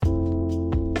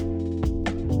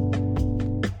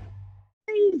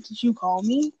did you call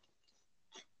me?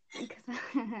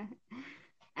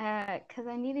 Because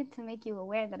I needed to make you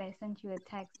aware that I sent you a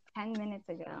text 10 minutes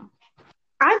ago.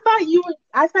 I thought you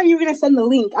were gonna send the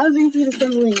link. I was waiting for you to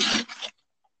send the link.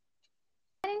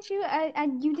 Why didn't you?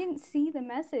 You didn't see the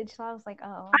message, so I was like,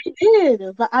 oh. I did,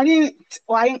 but I didn't.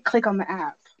 Well, I didn't click on the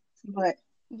app. But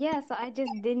Yeah, so I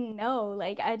just didn't know.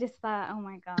 Like, I just thought, oh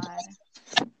my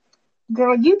God.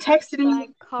 girl, you texted So me I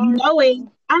called knowing.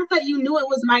 you. I thought you knew it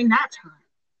was my nap time.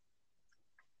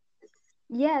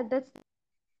 Yeah, that's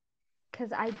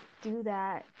because I do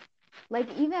that. Like,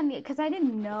 even because I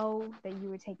didn't know that you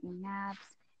were taking naps.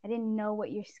 I didn't know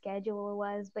what your schedule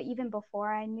was. But even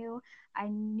before I knew I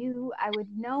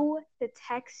would know to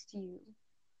text you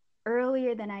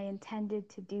earlier than I intended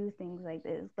to do things like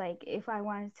this. Like, if I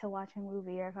wanted to watch a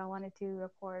movie or if I wanted to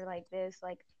record like this,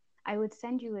 like, I would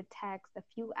send you a text a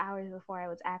few hours before I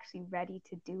was actually ready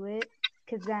to do it.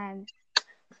 Because then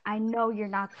because I know you're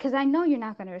not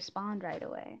going to respond right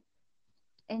away.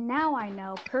 And now I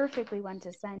know perfectly when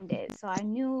to send it. So I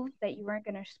knew that you weren't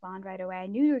going to respond right away. I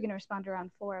knew you were going to respond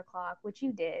around 4 o'clock, which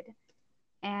you did.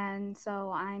 And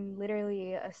so I'm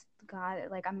literally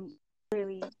I'm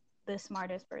literally the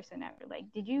smartest person ever. Like,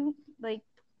 did you, like,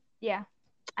 yeah,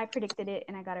 I predicted it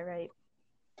and I got it right.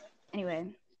 Anyway,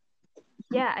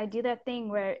 yeah, I do that thing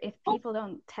where if people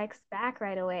don't text back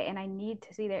right away and I need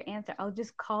to see their answer, I'll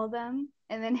just call them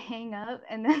and then hang up,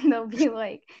 and then they'll be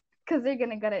like, because they're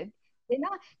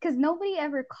not, because nobody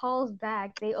ever calls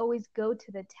back. They always go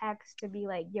to the text to be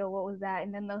like, yo, what was that?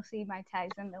 And then they'll see my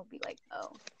text and they'll be like,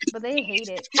 oh, but they hate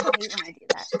it. People hate when I do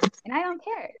that. And I don't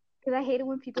care because I hate it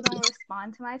when people don't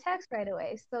respond to my text right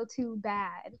away. So too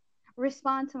bad.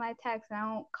 Respond to my text and I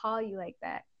won't call you like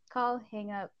that. Call,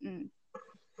 hang up.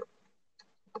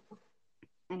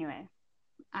 Anyway,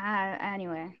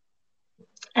 anyway.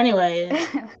 Anyways,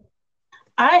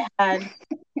 I had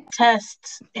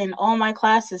tests in all my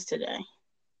classes today.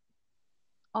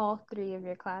 All three of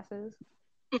your classes.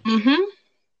 Mm-hmm.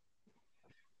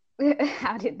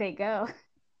 How did they go?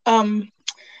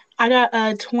 I got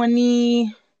a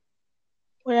 20.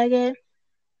 What did I get?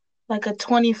 Like a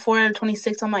 24 or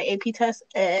 26 on my AP test.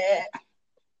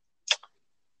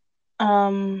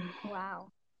 Um,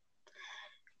 Wow.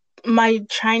 my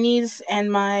Chinese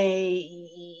and my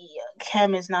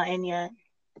chem is not in yet.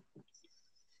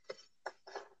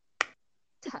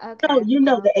 No, Okay. you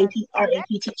know Well, the AP, our AP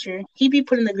teacher. He be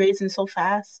putting the grades in so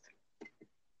fast.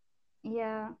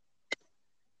 yeah,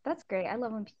 that's great. I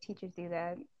love when teachers do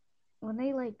that. When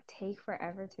they like take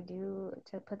forever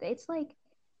to put it's like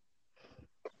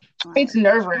It's what?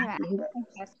 nerve Anyway, I wracking. had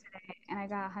a test today and I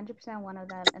got 100% one of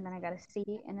them and then I got a C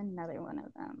in another one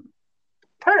of them.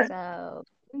 Per, So,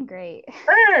 doing great.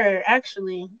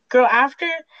 actually, girl. After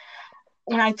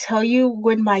when I tell you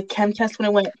when my chem test when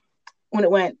it went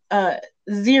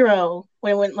 0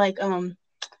 when it went like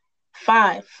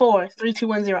 5, 4, 3, 2,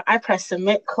 1, 0. I pressed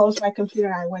submit, closed my computer,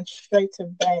 and I went straight to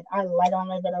bed. I lied on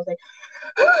my bed. I was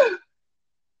like,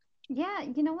 Yeah,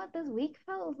 you know what? This week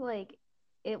felt like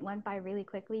it went by really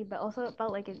quickly, but also it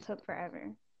felt like it took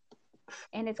forever.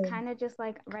 And it's kind of just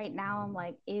like right now, I'm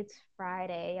like, it's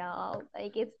Friday, y'all.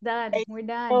 Like, it's done. We're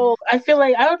done. oh, I feel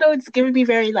like I don't know. It's giving me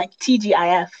very like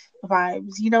TGIF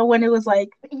vibes. You know when it was like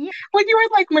Yeah. when you were in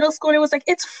like middle school, and it was like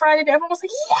it's Friday. And everyone was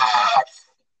like, yes.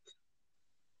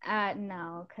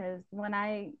 No, because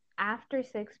after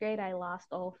sixth grade, I lost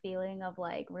all feeling of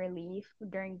like relief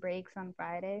during breaks on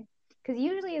Friday. Because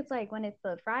usually it's like when it's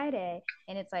the Friday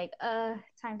and it's like,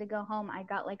 time to go home, I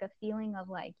got like a feeling of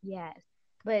like, yes.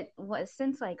 But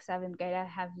since like seventh grade, I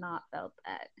have not felt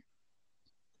that.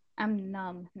 I'm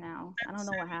numb now. I don't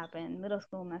know what happened. Middle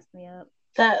school messed me up.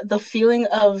 That the feeling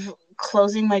of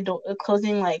closing my door,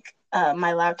 closing like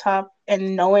my laptop,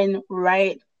 and knowing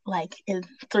right like in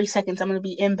 3 seconds I'm gonna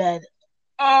be in bed.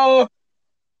 Oh,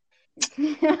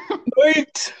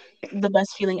 wait, the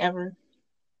best feeling ever.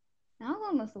 I was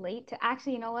almost late to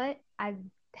actually, you know what? I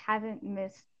haven't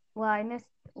missed, well, I missed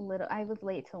a little. I was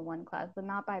late to one class, but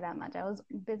not by that much. I was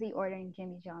busy ordering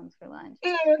Jimmy John's for lunch.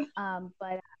 Mm.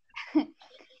 But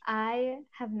I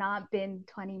have not been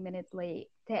 20 minutes late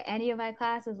to any of my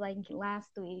classes like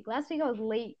last week. Last week I was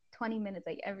late 20 minutes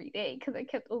like every day because I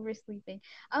kept oversleeping.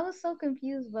 I was so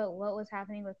confused about what was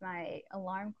happening with my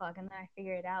alarm clock, and then I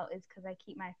figured it out is because I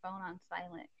keep my phone on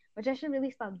silent, which I should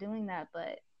really stop doing that,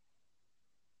 but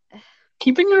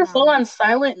Keeping your phone no. on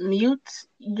silent mutes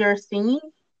your thingy.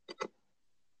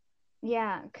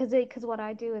 Yeah, because what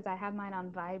I do is I have mine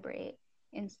on vibrate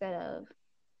instead of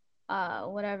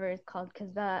whatever it's called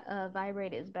because the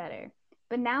vibrate is better.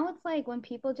 But now it's like when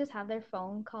people just have their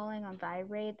phone calling on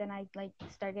vibrate, then I like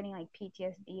start getting like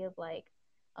PTSD of like,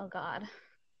 oh God.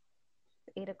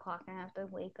 It's 8 o'clock and I have to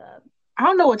wake up. I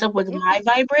don't know what's up with It's my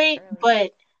vibrate, early.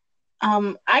 but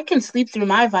I can sleep through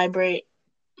my vibrate.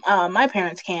 My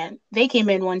parents can't. They came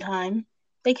in one time.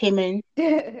 They came in,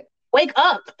 wake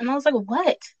up, and I was like,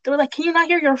 what? They were like, can you not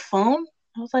hear your phone?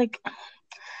 I was like,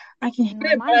 I can hear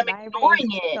No, it, but my I'm vibrate is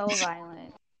ignoring so it.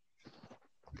 violent.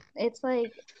 It's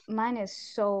like mine is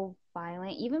so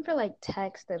violent. Even for like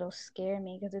text, it'll scare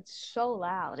me because it's so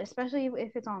loud. Especially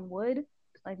if it's on wood,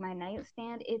 like my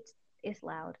nightstand. It's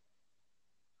loud.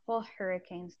 Whole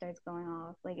hurricane starts going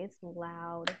off. Like it's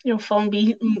loud. Your phone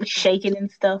be shaking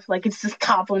and stuff, like it's just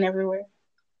toppling everywhere.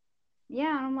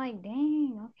 Yeah, I'm like,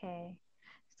 dang, okay.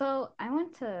 So I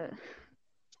went to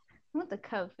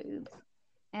Cub Foods,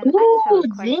 and I just have Ooh, a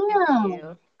question for damn.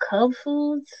 you. Cub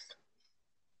foods.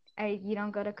 You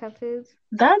don't go to Cub Foods?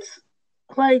 That's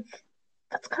like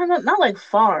that's kind of not like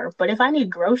far, but if I need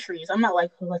groceries, I'm not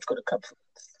like, oh, let's go to Cub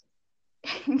Foods.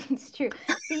 It's true.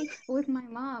 See, with my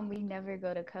mom, we never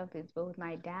go to Cub Foods, but with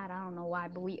my dad, I don't know why,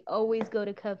 but we always go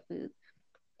to Cub Foods.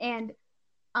 And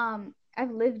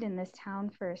I've lived in this town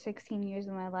for 16 years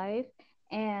of my life,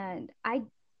 and I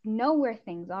know where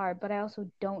things are, but I also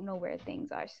don't know where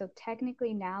things are. So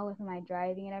technically now with my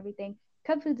driving and everything,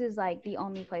 Cub Foods is like the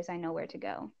only place I know where to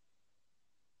go.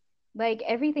 Like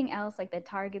everything else, like the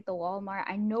Target, the Walmart,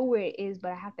 I know where it is,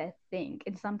 but I have to think.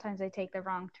 And sometimes I take the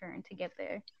wrong turn to get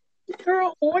there.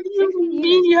 Girl, what do you 16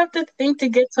 mean years. you have to think to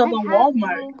get to I the have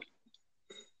Walmart? no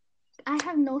I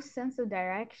have no sense of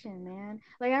direction, man.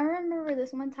 Like I remember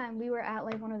this one time we were at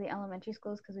like one of the elementary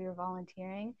schools because we were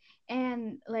volunteering,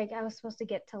 and like I was supposed to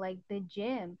get to like the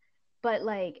gym, but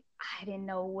like I didn't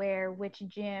know which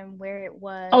gym, where it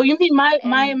Oh, was, you mean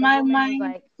and the woman was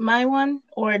like, my one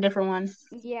or a different one?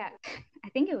 "Yeah, I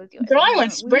think it was yours." Girl, I I don't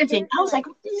went know. We were sprinting. there I for was like,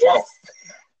 like yes.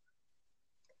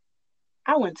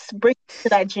 I went sprinting to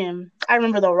that gym. I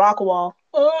remember the rock wall.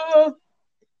 Oh,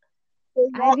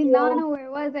 the I rock did not wall. know where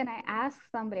it was, and I asked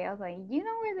somebody. I was like, "You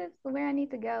know where I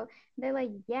need to go?" And they're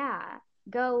like, "Yeah,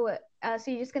 go.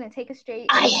 So you're just gonna take a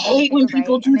straight, I and then you're gonna hate take when a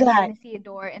people right, and do then you're that. gonna see a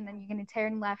door, and then you're gonna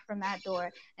turn left from that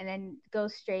door, and then go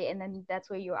straight, and then that's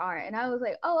where you are." And I was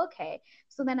like, "Oh, okay."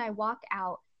 So then I walk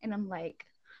out, and I'm like,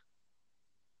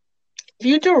 If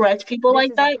you direct people "This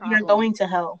like is a that, you're problem." going to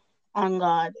hell. On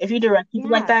God. If you direct people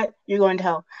like Yeah. that, you're going to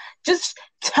hell. Just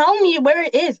tell me where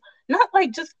it is. Not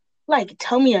like just like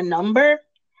tell me a number,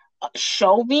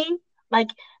 show me. Like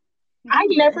I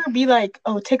Number. never be like,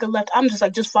 oh, take a left. I'm just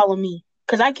like, just follow me,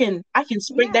 because I can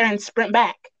sprint there Yeah. and sprint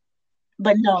back.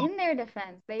 But no, In their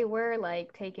defense, they were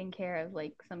like taking care of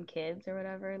like some kids or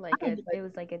whatever. I Like don't give it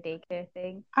was like a daycare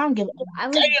thing. I don't give a I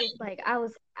was damn. just like I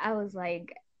was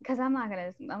like because I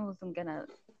wasn't gonna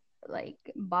like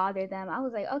bother them. I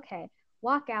was like, okay,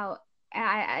 walk out. And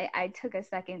I took a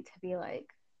second to be like,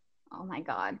 oh my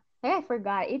god. Like I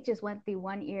forgot. It just went through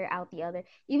one ear out the other.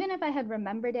 Even if I had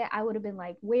remembered it, I would have been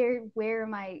like, where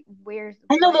am I? Where's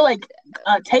I know the what? like,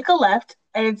 take a left.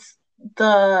 It's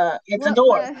a What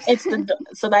door. left?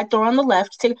 So that door on the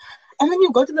left. Take, and then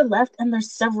you go to the left, and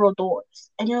there's several doors,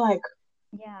 and you're like,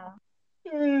 Yeah.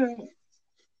 hmm.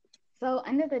 So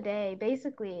end of the day,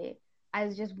 basically, I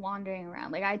was just wandering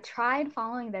around. Like I tried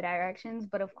following the directions,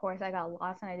 but of course I got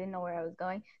lost and I didn't know where I was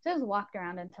going. So I just walked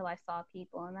around until I saw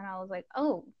people, and then I was like,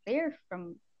 "Oh, they're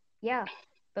from, yeah,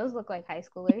 those look like high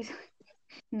schoolers,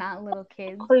 not little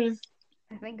kids. Please,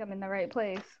 I think I'm in the right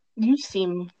place." you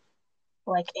seem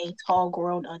like a tall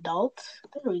grown adult.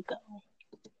 There we go.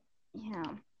 Yeah,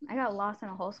 I got lost in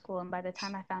a whole school, and by the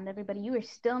time I found everybody, you were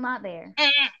still not there.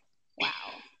 Wow,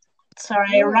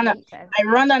 Sorry, you were late to I everything.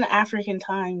 run on African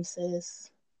time, sis.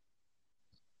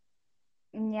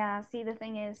 Yeah, see, the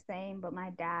thing is, same, but my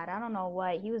dad, I don't know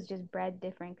what, he was just bred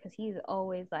different because he's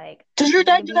always like, Does your you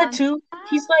need dad to do be that on too?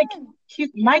 He's like, time.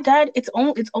 my dad. It's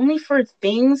only for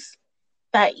things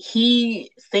that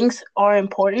he thinks are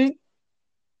important.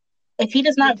 If he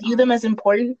does not He's view them on. as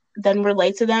important, then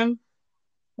relate to them.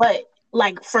 But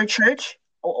like for church,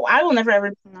 I will never ever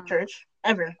be to No. church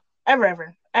ever, ever,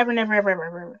 ever, ever, never, ever, ever,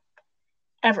 ever,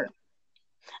 ever.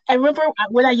 I remember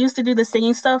when I used to do the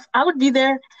singing stuff. I'd be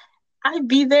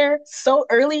there so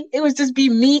early. It would just be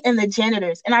me and the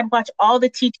janitors, and I'd watch all the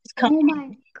teachers come Oh in.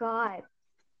 my God.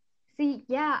 See,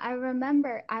 yeah, I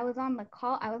remember I was on a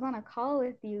call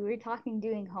with you. We were talking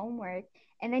doing homework.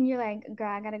 And then you're like, girl,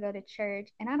 I gotta go to church.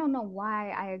 And I don't know why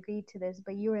I agreed to this,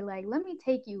 but you were like, let me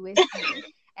take you with me.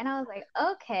 And I was like,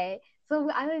 okay. So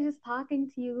I was just talking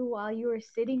to you while you were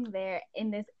sitting there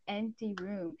in this empty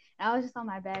room. And I was just on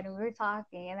my bed and we were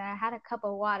talking. And then I had a cup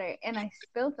of water and I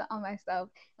spilled it on myself.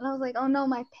 And I was like, oh no,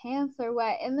 my pants are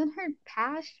wet. And then her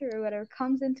pastor or whatever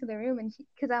comes into the room and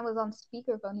because I was on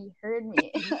speakerphone, he heard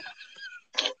me.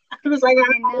 He was like,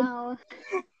 And now,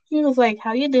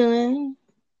 "How you doing?"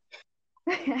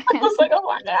 I was like, "Oh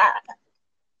my god."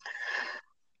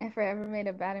 I forever made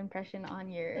a bad impression on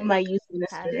your My youth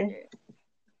minister. pastor.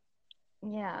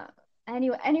 Yeah.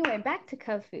 Anyway, back to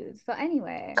Cub Foods. So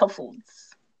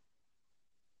Foods.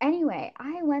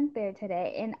 I went there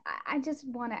today, and I just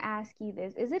want to ask you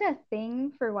this: is it a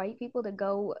thing for white people to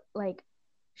go like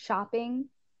shopping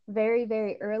very,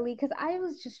 very early? Because I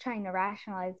was just trying to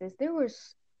rationalize this. There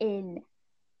was an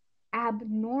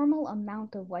abnormal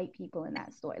amount of white people in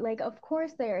that store. Like, of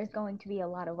course, there is going to be a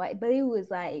lot of white, but it was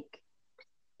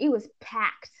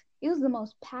packed. It was the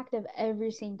most packed I've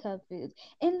ever seen Cub Foods.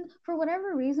 And for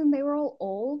whatever reason, they were all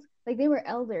old. Like they were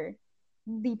elder,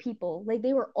 the people. Like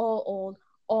they were all old,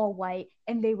 all white,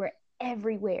 and they were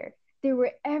everywhere. They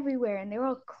were everywhere and they were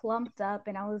all clumped up.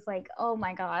 And I was like, oh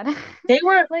my God. They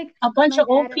were Like a bunch my of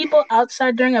old dad. people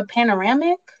outside during a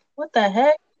panoramic. What the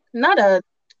heck? Not a.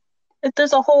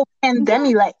 There's a whole Yeah,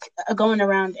 pandemic like going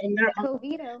around, and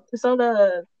Covito. there's all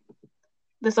the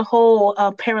there's a whole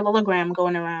parallelogram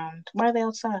going around. Why are they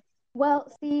outside?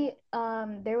 Well, see,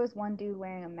 there was one dude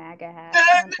wearing a MAGA hat,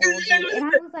 one old dude, and I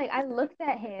was like, I looked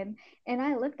at him,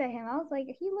 I was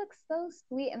like, he looks so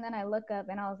sweet, and then I look up,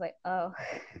 and I was like, oh,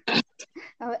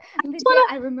 legit. I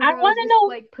I remember I want was to just know.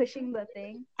 like pushing the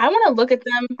thing. I want to look at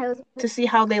them I was, to see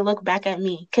how they look back at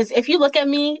me. Because if you look at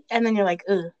me and then you're like,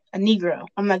 ugh, a Negro,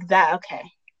 I'm like that. Okay,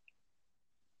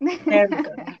 there we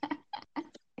go.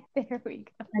 there we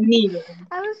go. A Negro.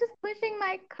 I was just pushing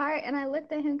my cart, and I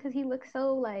looked at him because he looked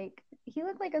so like he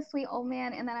looked like a sweet old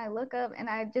man, and then I look up, and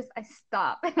I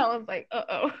stopped, and I was like, uh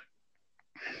oh.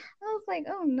 I was like,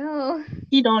 oh no.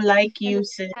 He don't like I you,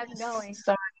 just sis. kept going.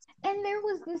 Sorry. And there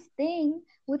was this thing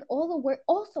with all the work.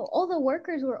 Also, all the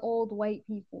workers were old white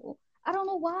people. I don't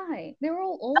know why. They were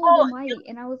all old Oh, and white.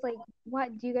 And I was like,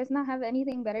 what? Do you guys not have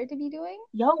anything better to be doing?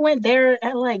 y'all went there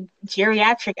at like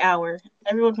geriatric hour.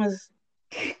 Everyone was,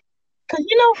 cause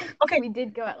okay, We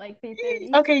did go at like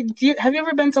 3:30. okay. Have you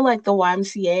ever been to like the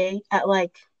YMCA at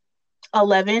like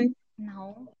 11?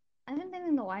 No. I haven't been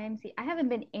in the YMCA. I haven't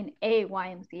been in a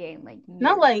YMCA in like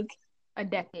Not years. like, A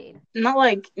decade. not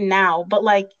like now, but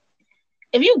like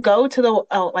if you go to the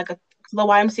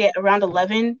YMCA around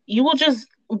 11, you will just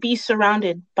be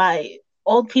surrounded by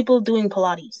old people doing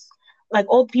Pilates, like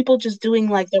old people just doing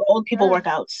like their old people Ugh.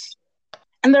 workouts,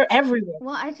 and they're everywhere.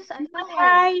 Well, I felt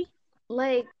Hi.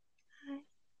 like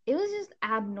it was just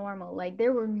abnormal. Like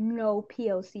there were no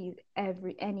POCs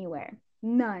anywhere.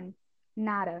 None.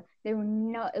 Nada. There were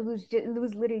no it was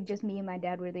literally just me and my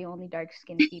dad were the only dark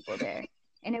skinned people there.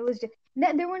 And it was just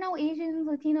there were no Asians,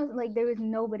 Latinos, like there was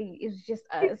nobody. It was just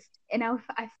us. And I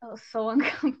felt so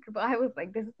uncomfortable. I was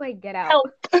like, this is like get out.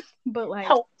 Help, But like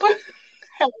help,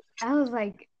 help. I was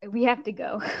like, we have to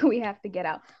go. We have to get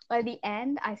out. By the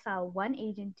end, I saw one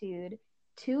Asian dude,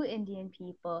 two Indian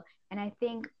people, and I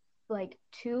think like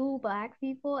two black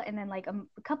people, and then like a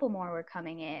couple more were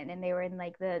coming in, and they were in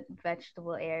like the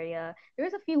vegetable area. There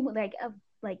was a few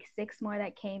like six more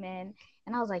that came in,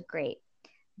 and I was like, great.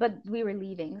 But we were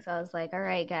leaving, so I was like, all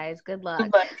right, guys, good luck.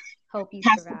 But Hope you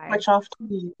has to survive. switch off to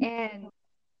me. And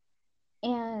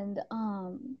and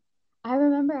I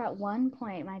remember at one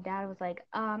point my dad was like,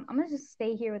 I'm gonna just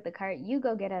stay here with the cart. You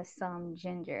go get us some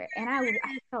ginger. And I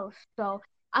felt so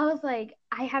I was like,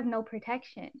 I have no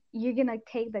protection. You're gonna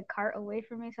take the cart away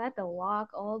from me. So I had to walk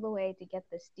all the way to get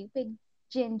the stupid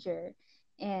ginger.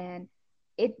 And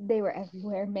they were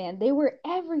everywhere, man. They were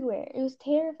everywhere. It was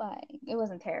terrifying. It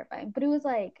wasn't terrifying, but it was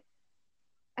like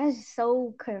I was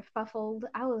so kerfuffled.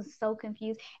 I was so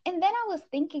confused. And then I was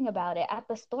thinking about it at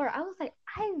the store. I was like,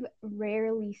 I've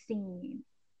rarely seen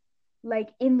like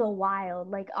in the wild,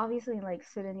 like obviously like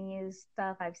Sudanese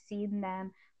stuff, I've seen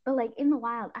them, but like in the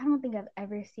wild, I don't think I've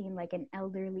ever seen like an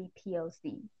elderly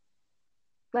POC,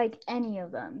 like any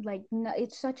of them. Like no,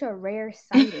 it's such a rare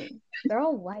sighting. They're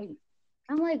all white.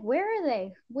 I'm like, where are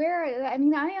they? I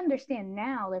mean, I understand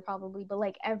now they're probably, but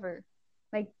like ever,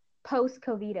 like post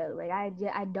Covito, like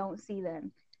I don't see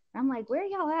them. I'm like, where are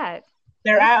y'all at?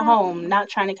 They're What's at home, happening? not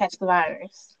trying to catch the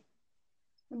virus.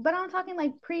 But I'm talking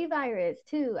like pre-virus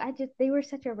too. They were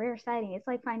such a rare sighting. It's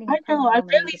like finding a I know. pregnant I woman in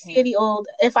barely see any Japan. old.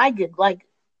 If I could, like,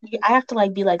 I have to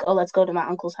like be like, oh, let's go to my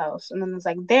uncle's house, and then it's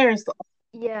like, there's the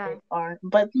Yeah, bar.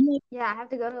 But yeah. I have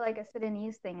to go to like a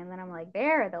Sudanese thing, and then I'm like,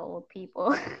 there are the old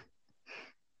people.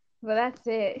 But that's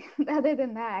it. Other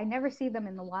than that, I never see them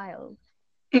in the wild.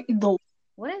 the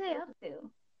What are they up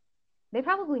to? They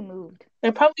probably moved.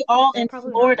 they're probably all They're in probably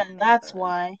not Florida. in That's Minnesota.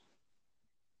 why.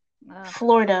 Ugh.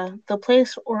 Florida, the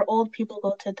place where old people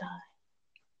go to die.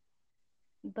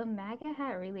 The MAGA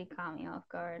hat really caught me off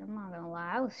guard. I'm not gonna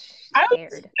lie. I was I was,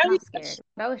 scared. I Not was, scared,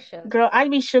 but I was shook. girl,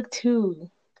 I'd be shook too.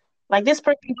 Like this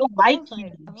person don't I like was you.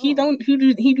 like, He oh. don't.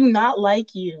 He do not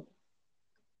like you.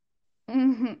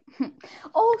 Mhm.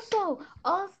 Also,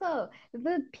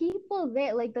 the people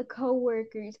there, like the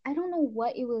co-workers, I don't know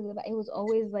what it was about. It was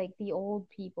always like the old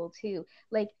people too.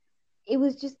 Like it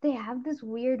was just they have this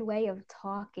weird way of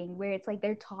talking where it's like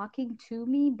they're talking to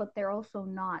me, but they're also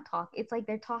not talking. It's like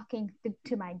they're talking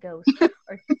to my ghost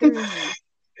or through me.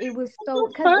 It was so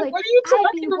because What like are you I'd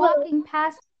be talking about? walking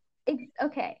past.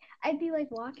 Okay, I'd be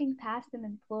like walking past an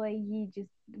employee,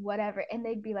 just whatever, and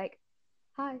they'd be like,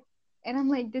 "Hi," and I'm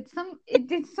like, did some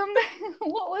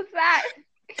what was that?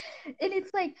 And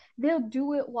it's like they'll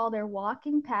do it while they're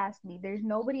walking past me. There's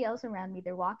nobody else around me.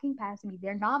 They're walking past me.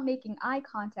 They're not making eye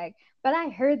contact, but I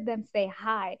heard them say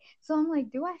hi. So I'm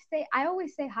like, do I say? I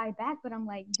always say hi back, but I'm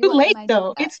like, Too do I? late Am I doing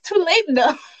though. that? It's too late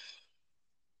though.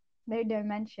 Their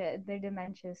dementia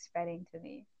is spreading to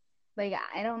me. Like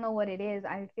I don't know what it is.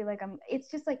 I feel like I'm. It's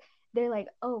just like they're like,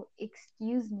 oh,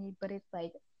 excuse me, but it's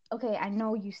like, okay, I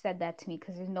know you said that to me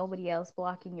because there's nobody else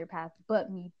blocking your path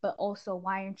but me. But also,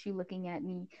 why aren't you looking at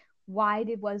me? Why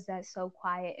did was that so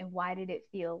quiet, and why did it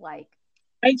feel like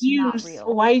not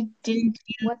real? Why didn't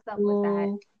What's up with that?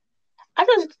 you? I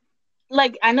just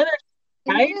like I know It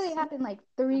there's literally guys. happened like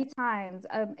 3 times.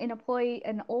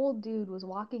 An old dude was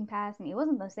walking past me. It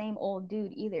wasn't the same old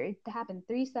dude either. It happened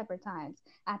 3 separate times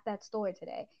at that store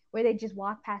today, where they just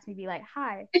walk past me, be like,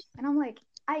 "Hi," and I'm like,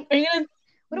 "I, Are you gonna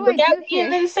what do look I at do me and here?"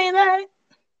 then say that?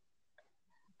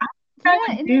 I Yeah,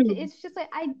 would and do. it's just like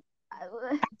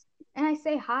and I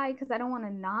say hi because I don't want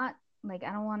to not like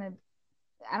I don't want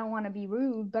to be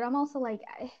rude, but I'm also like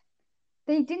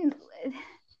they didn't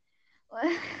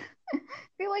I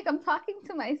feel like I'm talking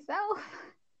to myself.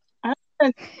 I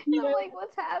I'm like,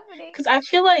 what's happening? because I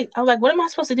feel like I'm like, what am I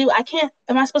supposed to do? I can't.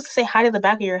 Am I supposed to say hi to the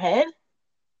back of your head?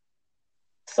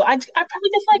 So I probably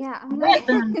just like Yeah, I'm stare at like,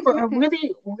 them for a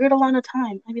really weird amount of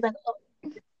time. I'd be like, oh,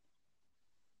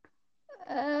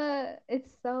 it's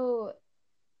so.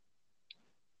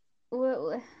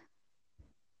 What,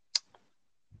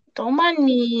 don't mind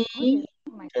me. what is?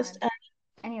 Oh my Just god. add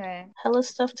Anyway, hella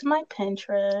stuff to my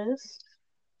Pinterest.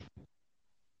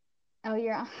 oh,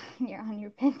 you're on, you're on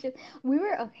your Pinterest. We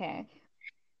were okay.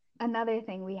 Another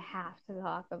thing we have to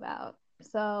talk about.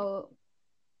 So,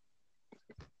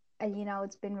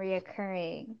 it's been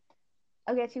reoccurring.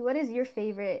 Okay, what is your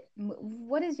favorite?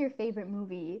 What is your favorite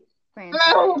movie Oh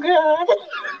franchise? god.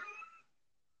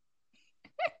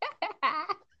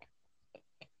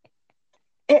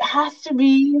 It has to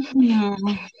be.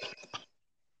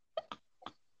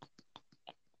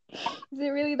 Is it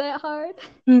really that hard?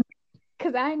 Hmm.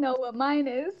 Because I know what mine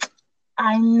is.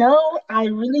 I know I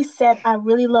really said I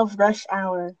really love Rush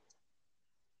Hour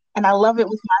and I love it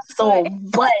with my soul,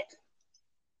 But, but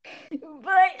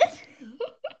but,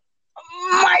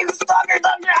 my stalker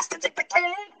doctor has to take the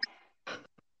cake.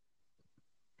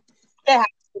 Yeah.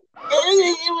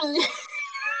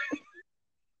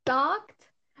 stalked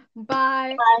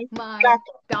by My my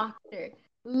doctor. doctor.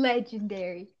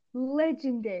 Legendary,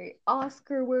 legendary,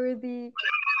 Oscar worthy,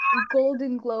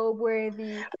 Golden Globe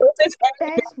worthy,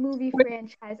 best movie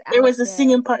franchise There out was a there.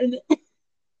 singing part in it.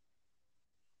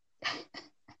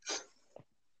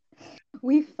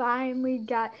 We finally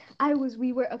got.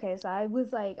 We were okay. So I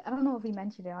was like, I don't know if we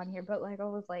mentioned it on here, but like I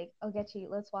was like, oh, Getchy,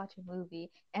 let's watch a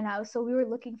movie. And so we were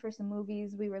looking for some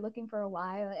movies. We were looking for a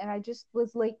while, and I just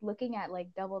was like looking at like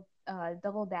Double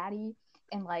Daddy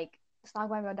and like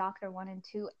Stalked by My Doctor 1 and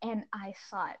 2, and I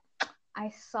saw it.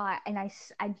 I saw it, and I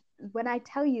when I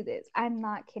tell you this, I'm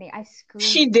not kidding. I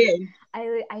She screamed. did. I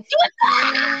screamed.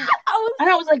 I was And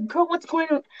I was like, girl, what's going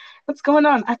on? What's going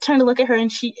on? I turned to look at her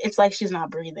and it's like she's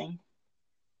not breathing.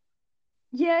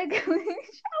 yeah. I was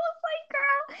like,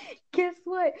 girl, guess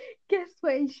what? Guess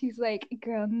what? And she's like,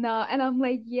 girl, no. And I'm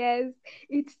like, yes.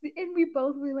 And we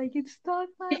both were like, it's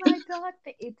Stalked by My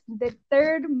Doctor. It's the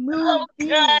third Oh god.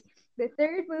 movie. The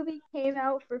third movie came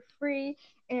out for free,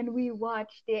 and we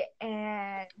watched it,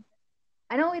 and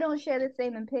I know we don't share the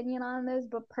same opinion on this,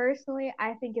 but personally,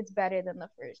 I think it's better than the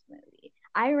first movie.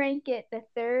 I rank it the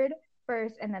third,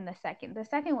 first, and then the second. The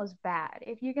second was bad.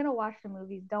 If you're gonna watch the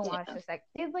movies, don't watch Yeah. the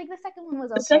second. Like the second one was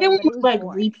The second okay, one but it was was like boring.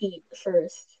 repeat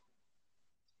first.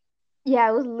 Yeah,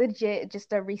 it was legit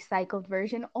just a recycled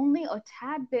version, only a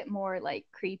tad bit more like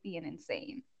creepy and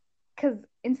insane. Because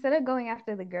instead of going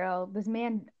after the girl, this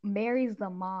man marries the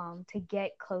mom to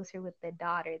get closer with the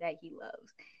daughter that he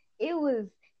loves. It was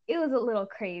it was a little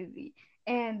crazy,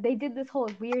 and they did this whole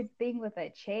weird thing with a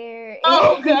chair.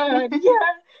 Oh god,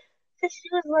 yeah. She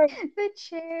was like, The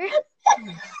chair.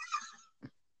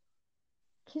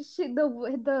 Cause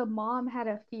the mom had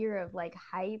a fear of like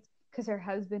heights because her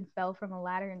husband fell from a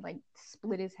ladder and like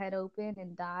split his head open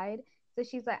and died. So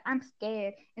she's like, I'm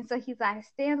scared. And so he's like,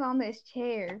 stand on this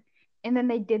chair. And then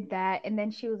they did that. And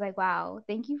then she was like, wow,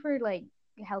 thank you for like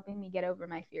helping me get over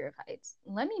my fear of heights.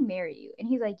 Let me marry you. And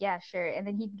he's like, yeah, sure. And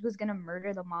then he was gonna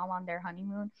murder the mom on their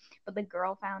honeymoon, but the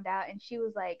girl found out and she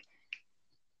was like,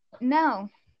 no.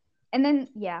 And then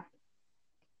yeah.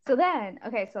 So then,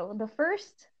 okay, so the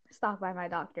first Stalked by My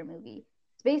Doctor movie,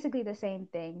 it's basically the same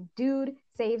thing. Dude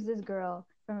saves this girl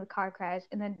from a car crash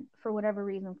and then for whatever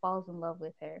reason falls in love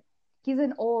with her. He's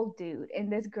an old dude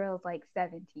and this girl's like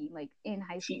 17, like in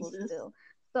high school Jesus. still.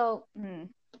 So,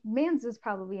 man's is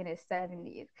probably in his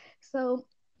 70s.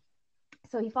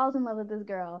 So he falls in love with this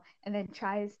girl and then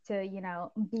tries to,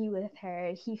 be with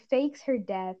her. He fakes her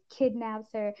death, kidnaps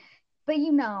her, but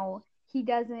it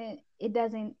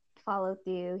doesn't follow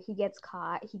through. He gets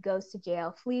caught, he goes to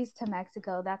jail, flees to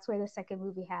Mexico. That's where the second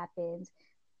movie happens.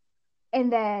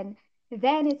 And then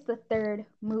it's the third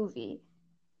movie,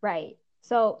 right?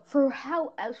 So for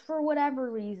whatever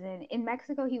reason, in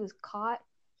Mexico he was caught,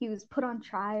 he was put on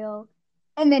trial,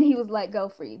 and then he was let go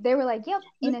free. They were like, "Yep,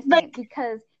 innocent," Like,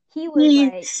 because he was he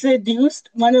like seduced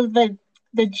one of the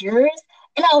jurors,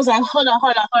 and I was like, hold on,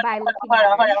 hold on, hold by on, looking hold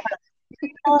at on, hold her. on,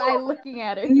 hold By on. looking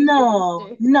at her, he seduced No,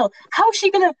 her. no. How is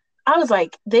she gonna? I was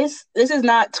like, this is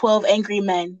not 12 Angry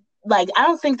Men. Like, I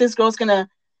don't think this girl's gonna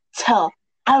tell.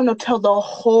 I don't know, tell the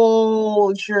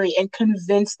whole jury and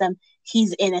convince them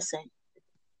he's innocent.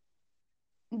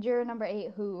 Juror number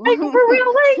 8, Like, for who?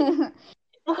 real, like,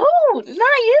 who?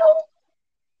 Not you.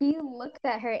 He looked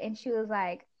at her and she was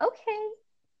like, "Okay,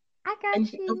 I got And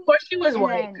of you." course she was And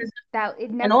white, then because that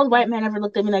it an never old white came. man ever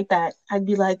looked at me like that, I'd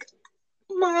be like,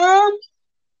 Mom,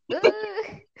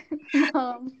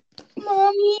 Mom.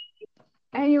 mommy.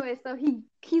 Anyway, so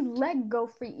he let go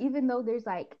free, even though there's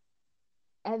like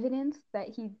evidence that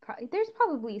there's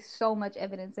probably so much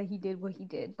evidence that he did what he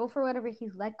did, but for whatever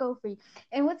he's let go free.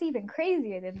 And what's even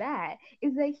crazier than that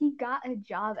is that he got a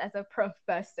job as a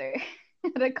professor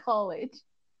at a college,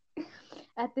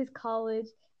 at this college.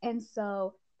 And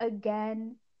so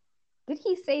again, did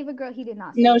he save a girl? He did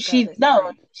not save No, a girl she this no,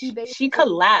 time. He she basically,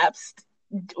 collapsed,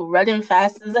 running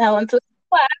fast as hell into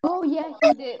class. oh yeah,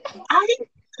 he did. I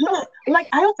like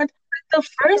I don't the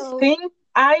first So thing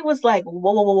I was like,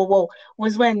 whoa, whoa, whoa, whoa, whoa,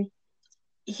 was when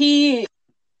he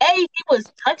he was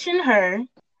touching her, and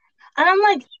I'm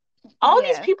like, all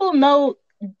these yeah, people know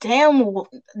damn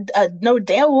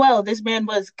well this man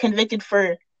was convicted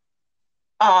for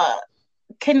uh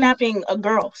kidnapping a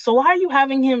girl. So why are you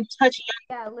having him touch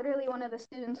yeah. Literally, one of the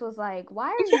students was like, "Why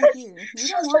are you young? here? We She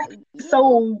don't was want like, you."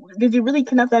 so did you really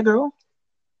kidnap that girl?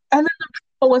 And then the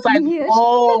principal was like, Yeah, she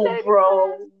said whoa, that in bro.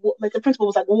 class. Like the principal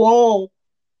was like, whoa,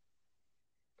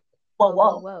 whoa, Whoa,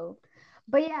 whoa, whoa. whoa.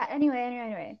 But yeah,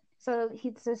 anyway. So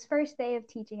it's his first day of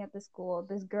teaching at the school.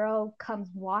 This girl comes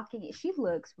walking. She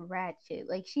looks ratchet.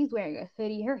 Like she's wearing a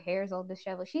hoodie. Her hair's all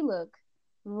disheveled. She looks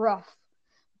rough.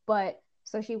 But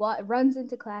so she runs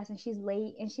into class and she's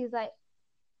late and she's like,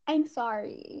 "I'm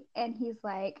sorry." And he's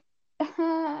like,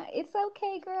 "It's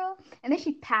okay, girl." And then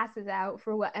she passes out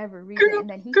for whatever reason. Girl, And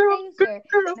then he girl, saves girl, her.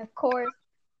 girl, And of course,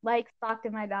 like Stalked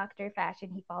in My Doctor fashion,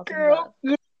 he falls in girl, love.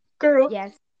 girl.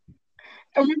 Yes.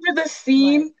 I remember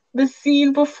What? the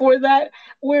scene before that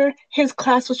where his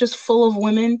class was just full of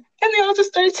women and they all just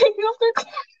started taking off their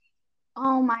clothes.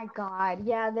 Oh my God.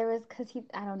 Yeah, there was, because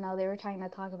I don't know, they were trying to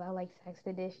talk about like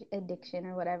addiction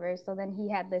or whatever. So then he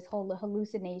had this whole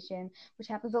hallucination, which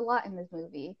happens a lot in this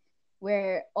movie,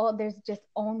 where there's just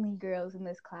only girls in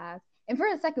this class. And for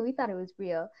a second, we thought it was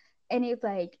real. And it's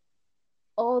like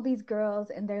all these girls,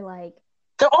 and they're like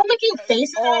They're all making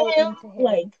faces all at him, into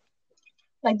him.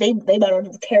 like they better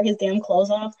tear his damn clothes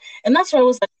off. And that's where I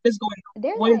was like, what is going on?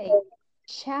 They're What is like going on?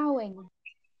 chowing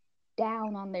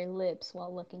down on their lips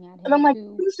while looking at And him I'm like,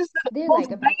 too. he's just an They're old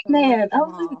like about white to rip man. I him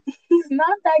was off. like, he's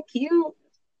not that cute.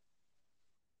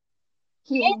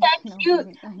 He ain't that No, cute.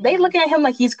 I They know. looking at him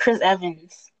like he's Chris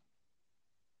Evans.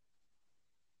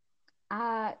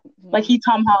 Like Yeah. he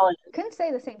Tom Holland. Couldn't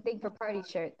say the same thing for Party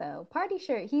Shirt though. Party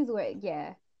Shirt, he's wearing,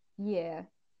 yeah, yeah.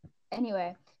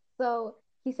 Anyway, so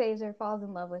he saves her, falls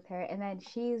in love with her, and then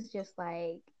she's just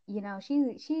like,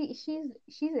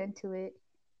 she's into it.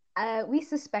 We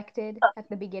suspected at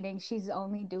the beginning she's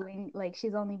only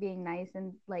being nice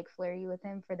and like flirty with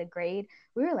him for the grade.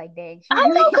 We were like, dang, I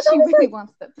know, because I she was really like,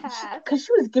 wants to pass. because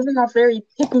she was giving off very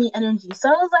pick me energy. So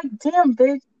I was like, damn,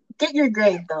 bitch, get your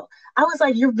grade though. I was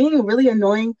like, you're being really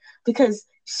annoying because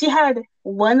she had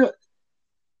one.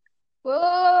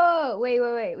 Whoa,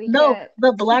 wait, we No, can't.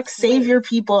 the black Wait, savior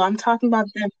people. I'm talking about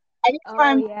them.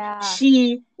 Oh anytime yeah.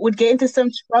 she would get into some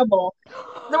trouble,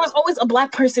 there was always a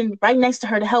black person right next to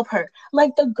her to help her.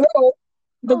 Like the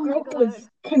Oh my girl who god. was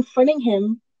confronting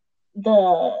him, the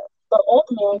old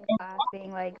man, In and class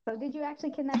being like, so did you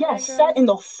actually kidnap that yes, sat girl? in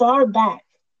the far back.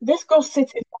 This girl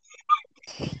sits in,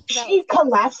 That was she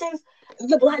collapses.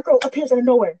 The black girl appears out of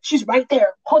nowhere. She's right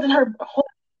there, holding her.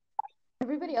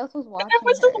 everybody else was And watching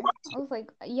everyone's still her. I watching. was like,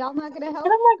 y'all not gonna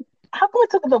And help? I'm like, how come it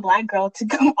took the black girl to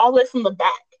come all the way from the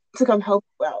back to come help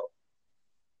you out?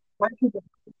 White people.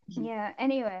 Yeah,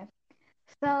 anyway.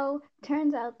 So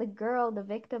turns out the girl, the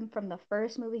victim from the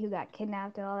first movie who got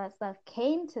kidnapped and all that stuff,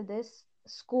 came to this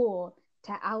school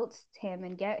to oust him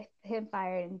and get him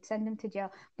fired and send him to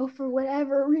jail. But for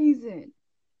whatever reason,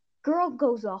 girl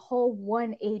goes a whole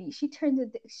 180. She turns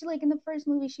it. She like in the first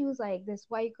movie, she was like this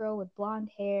white girl with blonde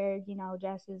hair, you know,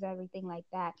 dresses, everything like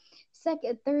that.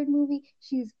 Third movie,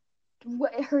 she's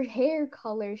her hair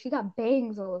color. She got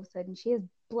bangs all of a sudden. She has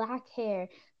black hair,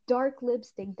 dark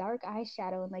lipstick, dark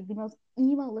eyeshadow, and like the most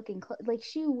emo looking. Like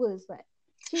she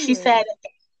She said, was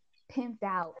pimped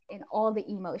out in all the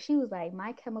emo. She was like,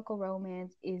 My Chemical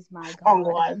Romance is my "Oh god.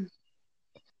 God."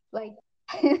 Like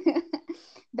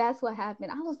that's what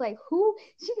happened. I was like, who?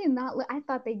 She did not look. I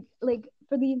thought they like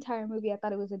for the entire movie. I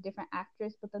thought it was a different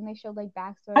actress, but then they showed like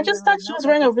I backstories. And just I'm thought like, she nope, was that's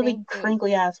wearing the a really same face.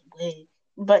 crinkly ass wig,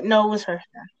 but no, it was her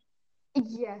hair.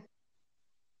 Yeah.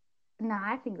 Nah,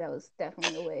 I think that was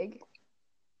definitely a wig.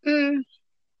 Mm,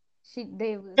 It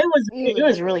it was a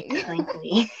was really wig.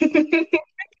 crinkly.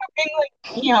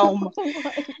 Like, damn,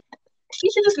 Like, she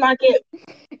should just not get.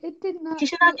 it did She not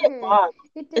should not suit get her. bob.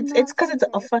 It did It's not because it's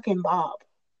suit a her. fucking bob.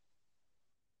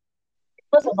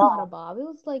 It was It a was not a bob. bob. It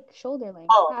was like shoulder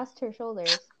length, Oh, past her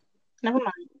shoulders. never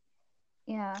mind.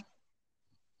 Yeah.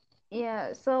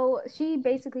 Yeah, so she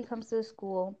basically comes to the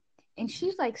school and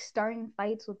she's like starting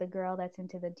fights with the girl that's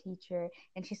into the teacher,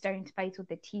 and she's starting fights with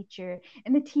the teacher.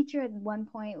 And the teacher at one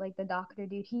point, like the doctor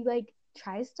dude, he like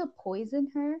tries to poison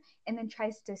her and then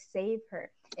tries to save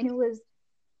her. And it was,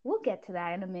 we'll get to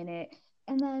that in a minute.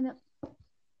 And then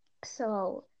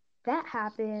so that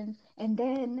happens, and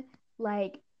then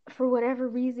like for whatever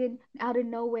reason, out of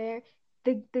nowhere,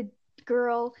 the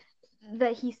girl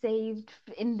that he saved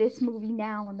in this movie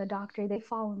now and the doctor, they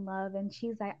fall in love, and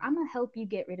she's like, I'm gonna help you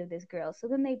get rid of this girl. So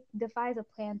then they devise a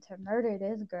plan to murder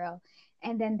this girl,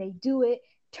 and then they do it.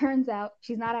 Turns out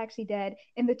she's not actually dead,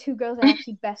 and the two girls are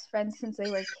actually best friends since they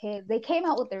were kids. They came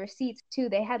out with the receipts too.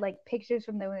 They had like pictures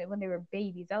from them when they were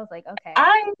babies. I was like, okay,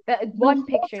 I the one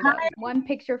whole picture though, time, one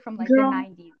picture from like the girl,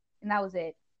 90s, and that was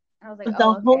it. And I was like,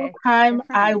 the oh, whole okay, time they're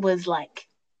I friends. was like,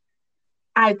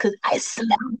 I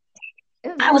smelled. It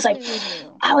was I was like, definitely we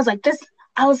knew. I was like this.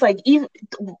 I was like, even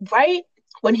right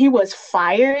when he was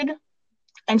fired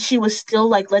and she was still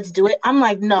like, let's do it. I'm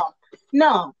like, no,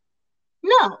 no,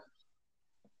 no.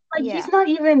 Like he's Yeah. not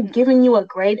even giving you a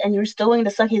grade and you're still willing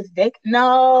to suck his dick.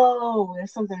 No,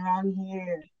 there's something wrong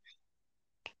here.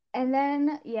 And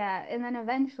then yeah, and then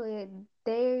eventually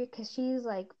they, because she's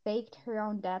like faked her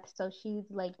own death, so she's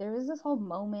like, there was this whole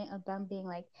moment of them being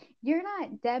like, you're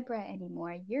not Deborah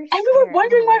anymore, you're And we were Sarah. I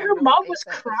don't wondering know why what her her real mom face was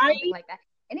was or something crying, like that.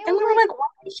 And it and we was were like, like, why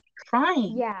is she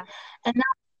crying? yeah, And now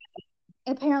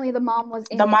apparently the mom was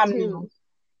the in it mom knew. too.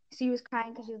 She was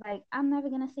crying because she was like, I'm never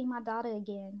gonna see my daughter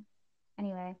again.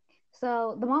 Anyway,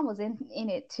 so the mom was in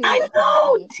it too, I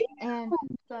know. apparently. And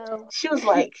so She was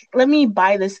like, let me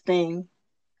buy this thing.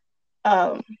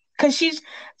 Because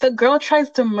the girl tries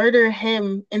to murder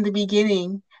him in the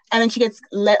beginning, and then she gets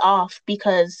let off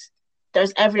because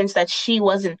there's evidence that she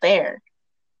wasn't there.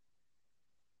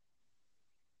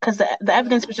 Because the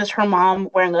evidence yeah, was just her mom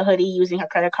wearing a hoodie using her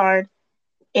credit card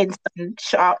in some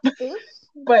shop. oops,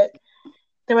 But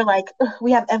they were like,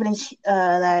 we have evidence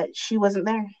that she wasn't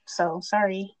there. So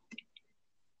sorry.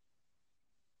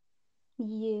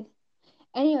 yeah.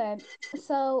 Anyway,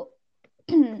 so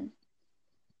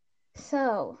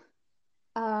so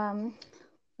um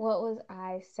what was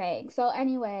I saying? So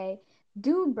anyway,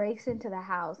 dude breaks into the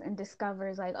house and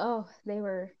discovers like, oh, they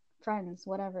were friends,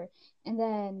 whatever. And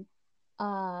then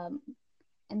um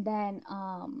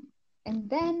and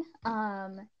then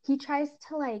he tries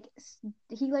to like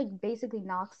he like basically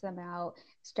knocks them out,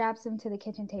 straps them to the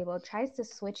kitchen table, tries to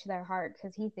switch their heart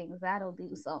because he thinks that'll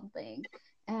do something.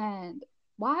 And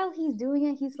while he's doing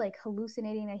it, he's like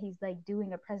hallucinating that he's like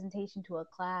doing a presentation to a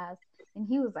class, and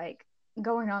he was like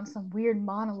going on some weird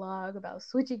monologue about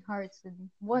switching hearts and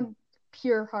one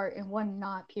pure heart and one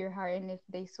not pure heart, and if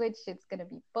they switch it's gonna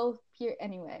be both pure.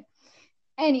 Anyway,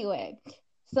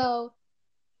 so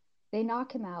they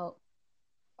knock him out,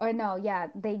 or no, yeah,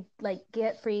 they like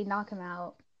get free, knock him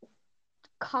out,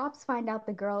 cops find out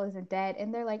the girl isn't dead,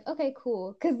 and they're like, okay,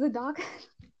 cool, because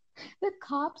the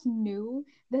cops knew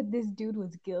that this dude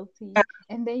was guilty,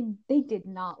 and they did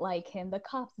not like him. The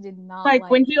cops did not Like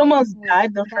when like he him, almost which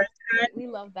died the that's first great. time. We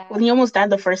love that. When he almost died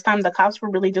the first time, the cops were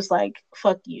really just like,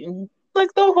 "Fuck you!"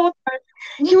 Like the whole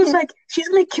time, he was like, "She's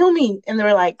gonna kill me," and they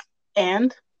were like,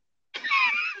 "And."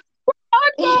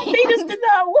 Oh no, they just did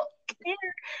not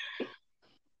care.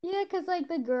 Yeah, because like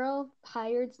the girl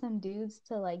hired some dudes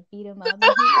to like beat him up, and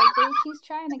he's like, she's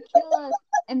trying to kill us.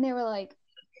 And they were like,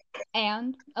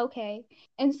 and okay.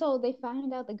 And so they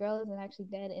find out the girl isn't actually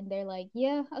dead, and they're like,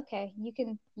 yeah, okay, you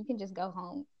can just go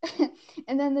home.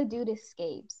 And then the dude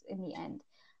escapes in the end.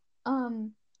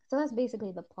 So that's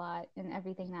basically the plot and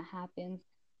everything that happens.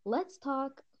 Let's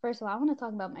talk first of all, I want to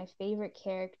talk about my favorite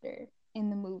character in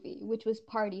the movie, which was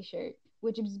Party Shirt,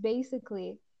 which is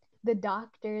basically the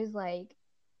doctor's like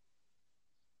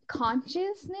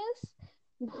consciousness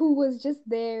who was just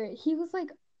there. He was like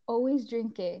always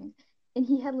drinking. And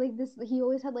he had like this, he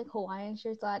always had like Hawaiian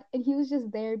shirts on, and he was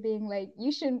just there being like, you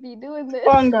shouldn't be doing this.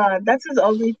 Oh God, that's his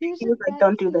only He thing. was He just was like, that,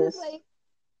 "Don't do this."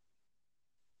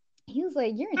 he was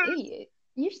like, you're an idiot.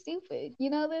 You're stupid. You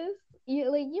know this?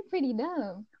 You're pretty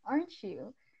dumb, aren't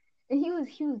you? And he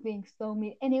was being so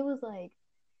mean. And it was like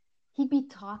he'd be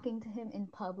talking to him in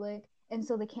public, and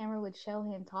so the camera would show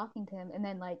him talking to him, and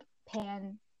then like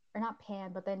pan or not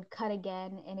pan, but then cut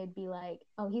again, and it'd be like,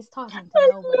 oh, he's talking to I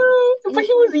nobody, know, and but it's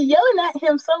he was like yelling at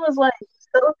him, so it was like,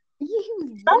 so he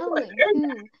was stop what yelling you're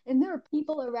too, and there were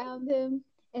people around him,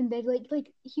 and they like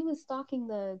he was stalking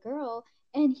the girl,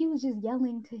 and he was just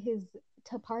yelling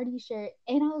to Party Shirt,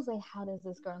 and I was like, how does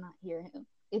this girl not hear him?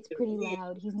 It's pretty doing.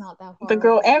 loud. He's not that The far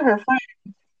girl away. and her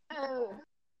friend Oh.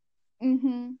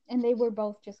 And they were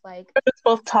both just like, were just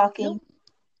both talking. nope,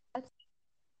 that's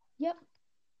yep.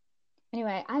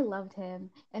 Anyway, I loved him.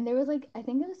 And there was like, I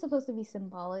think it was supposed to be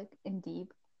symbolic and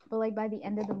deep, but like by the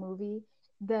end of the movie,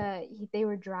 they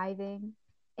were driving,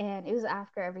 and it was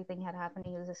after everything had happened.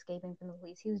 He was escaping from the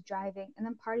police. He was driving, and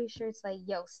then Party Shirt's like,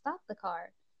 "Yo, stop the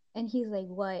car," and he's like,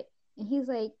 "What?" And he's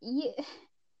like, "Yeah."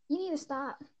 You need to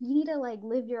stop. You need to like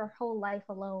live your whole life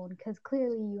alone because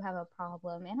clearly you have a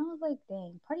problem. And I was like,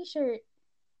 dang, Party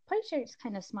Shirt's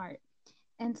kind of smart.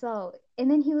 And so,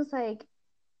 and then he was like,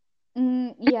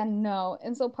 yeah, no.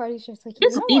 And so Party Shirt's like, you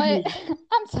Just know leave what? me.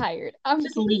 I'm tired. I'm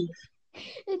Just leave.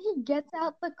 and he gets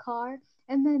out the car,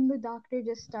 and then the doctor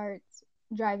just starts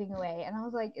driving away. And I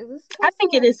was like, is this I supposed to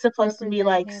think it like is supposed to be represent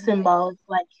like him like symbol,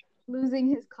 like losing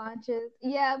his conscience?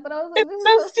 Yeah, but I was like, it's this is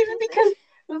so so stupid stupid. because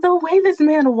the way this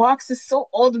man walks is so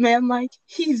old man like.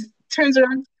 He's turns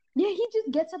around, Yeah, he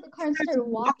just gets out the car and starts started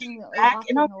walking walking back,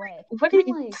 and I'm away. like, "What And are I'm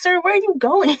you, like, sir? Where are you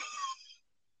going?"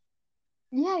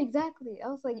 yeah, exactly. I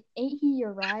was like, ain't he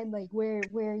your ride? Like, where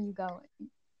are you going?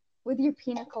 With your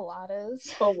pina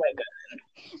coladas. Oh my God.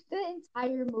 The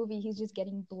entire movie, he's just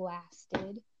getting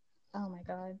blasted. Oh my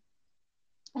god.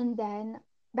 And then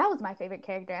that was my favorite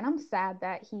character, and I'm sad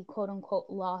that he quote unquote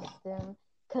lost him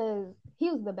because he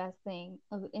was the best thing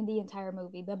in the entire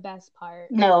movie. The best part.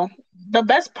 No, the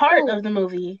best part Oh, of the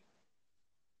movie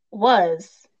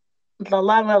was the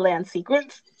La La Land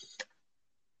sequence.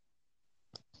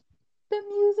 the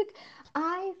music.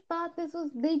 I thought this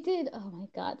was they did. Oh my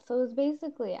god. So it was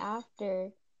basically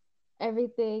after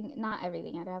everything, not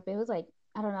everything had happened. It was like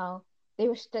I don't know. They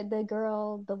were the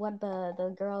girl,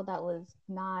 the girl that was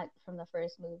not from the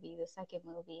first movie, the second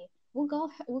movie. We'll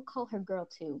call her Girl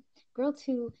Two. Girl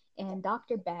Two and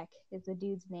Doctor Beck is the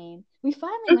dude's name. We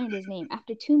finally learned his name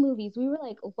after 2 movies. We were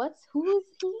like, who is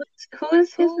he? Who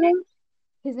is his Who? name?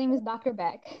 His name is Doctor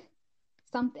Beck.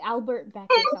 Something Albert Beck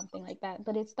or something like that,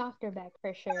 but it's Doctor Beck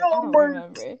for sure. I don't Albert.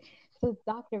 remember. So it's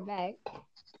Doctor Beck,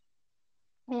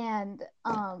 and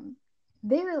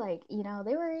they were like,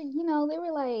 they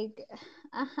were like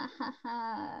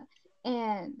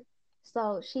and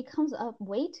so she comes up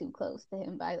way too close to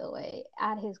him, by the way,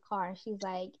 at his car, and she's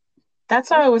like, That's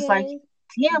how I what's was like, good?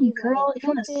 And "Damn, he's like, girl, if you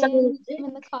want to suck a little nothing, dick, I'm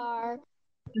in the car.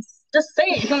 just say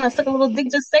it. If you want to suck a little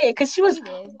dick, just say it." Because she was He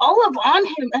did. all up on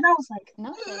him, and I was like,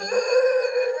 No kidding.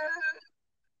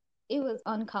 It was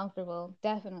uncomfortable,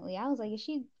 definitely. I was like, is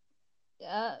she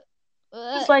uh,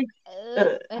 it's like,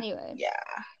 anyway, yeah.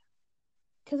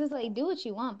 because it's like, do what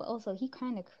you want, but also he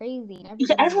kind of crazy, and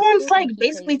Yeah, everybody everyone's still like think he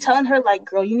basically crazy. telling her like,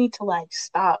 "Girl, you need to like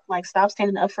stop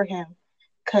standing up for him,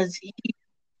 because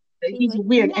She's he's like,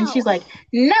 weird." And she's no. like,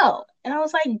 "No," and I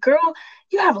was like, "Girl,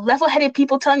 you have level-headed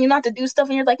people telling you not to do stuff,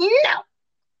 and you're like, no."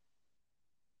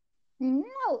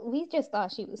 No, we just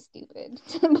thought she was stupid.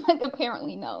 But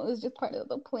apparently, no, it was just part of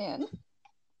the plan.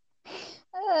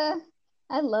 Uh,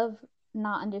 I love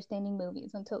not understanding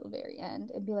movies until the very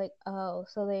end and be like, oh,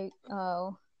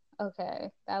 okay,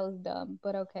 that was dumb,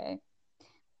 but okay.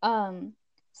 Um,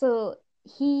 so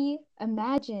he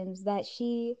imagines that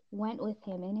she went with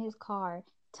him in his car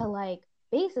to like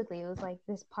basically it was like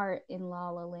this part in La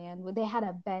La Land where they had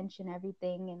a bench and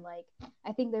everything and like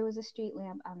I think there was a street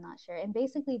lamp, I'm not sure. And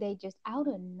basically they just out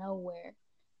of nowhere,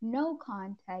 no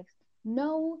context,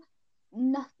 no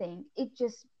nothing. It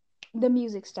just the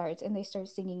music starts and they start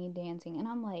singing and dancing and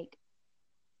I'm like,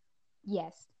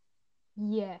 yes,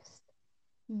 yes,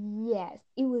 yes.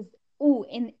 It was ooh,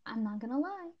 and I'm not gonna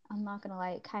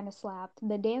lie, it kind of slapped.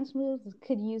 The dance moves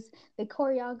could use the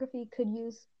choreography could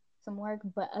use some work,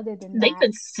 but other than They that,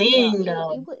 could girl, sing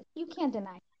though. it was you can't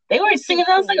deny. They were They singing.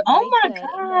 could I was like, sing, oh they my could,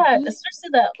 and the god! beat, Especially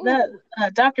the ooh,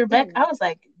 Dr. Beck. I ooh, was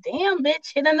like, damn,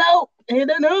 bitch, hit a note, hit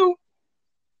a note.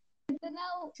 the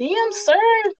note, Damn, ooh.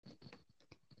 sir.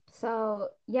 So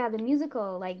yeah, the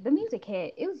musical, like the music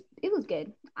hit. It was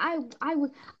good. I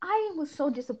was so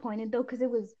disappointed though because it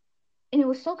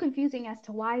was so confusing as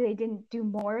to why they didn't do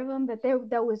more of them. That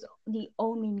that was the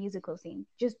only musical scene,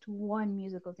 just one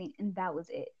musical scene, and that was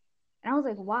it. And I was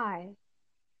like, why?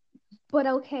 But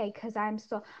okay, because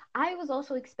I was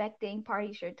also expecting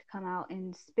Party Shirt to come out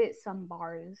and spit some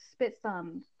bars, spit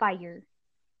some fire.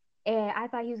 And I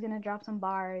thought he was gonna drop some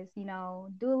bars, do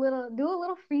a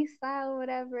little freestyle or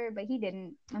whatever, but he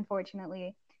didn't,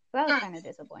 unfortunately. So that was kind of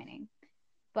disappointing.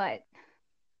 But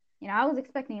I was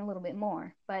expecting a little bit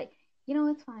more. But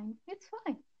it's fine. It's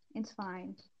fine. It's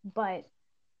fine. But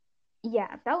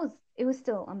yeah, it was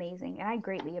still amazing, and I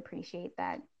greatly appreciate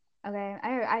that. Okay,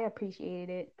 I appreciated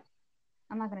it.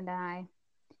 I'm not gonna deny.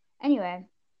 Anyway,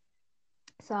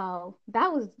 so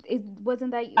that was it. Was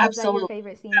that your Absolutely,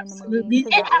 favorite scene in the movie? absolutely.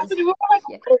 Because It that was, happened. We were like,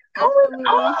 yeah, what is going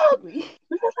absolutely. on?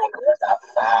 We were like, what the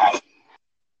fuck?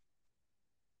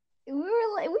 We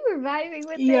were vibing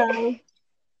with it. Yeah,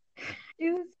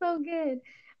 It was so good.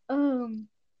 Um,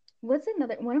 what's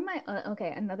another one of my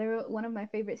okay, another one of my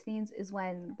favorite scenes is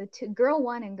when the two girl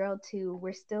one and girl two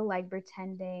were still like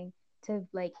pretending to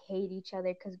like hate each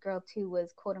other because girl two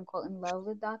was quote unquote in love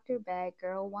with Dr. Beck.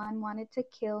 Girl one wanted to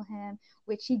kill him,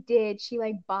 which she did. She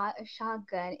like bought a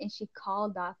shotgun and she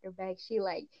called Dr. Beck. She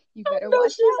like, you I better know.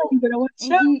 watch She was like, out. you better watch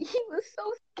And out. he was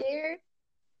so scared.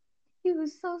 He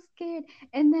was so scared.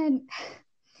 And then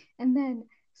and then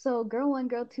so girl one,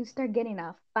 girl two start getting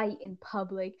a fight in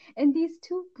public, and these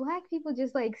two black people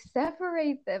just like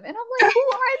separate them, and I'm like, who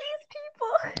are these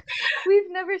people?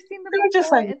 We've never seen them They were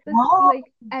just before like, at this what?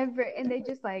 like ever, and they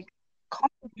just like,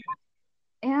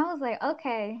 and I was like,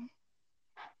 okay,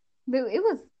 dude, it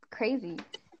was crazy.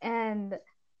 And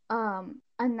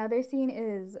another scene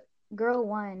is girl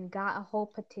one got a whole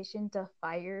petition to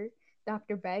fire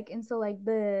Dr. Beck. And so like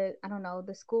I don't know,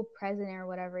 the school president or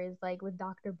whatever is like with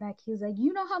Dr. Beck. He's like,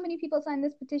 you know how many people signed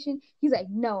this petition? He's like,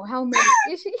 no, how many?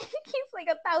 He's like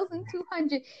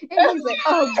 1,200. And he's like,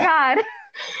 oh God.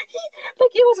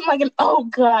 Like it was like an oh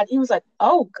god. He was like,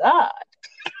 oh god.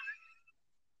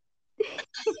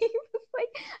 He was like,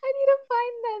 I need to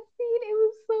find that scene. It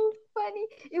was so funny.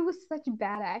 It was such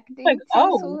bad Like, acting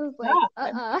too. So oh it was like,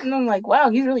 god. And I'm like, wow,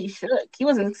 he's really shook. He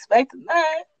wasn't expecting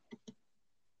that.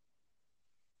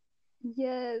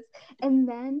 yes. And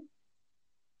then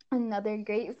another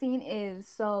great scene is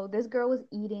so this girl was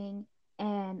eating,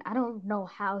 and I don't know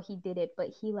how he did it, but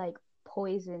he like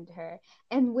poisoned her.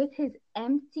 And with his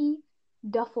empty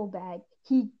duffel bag,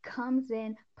 he comes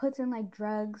in, puts in like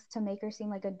drugs to make her seem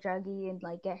like a druggie and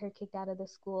like get her kicked out of the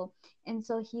school. And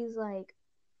so he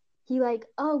like,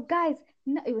 oh guys,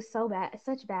 no, it was so bad,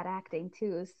 such bad acting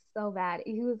too. It was so bad.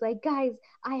 He was like, guys,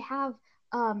 I have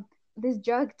this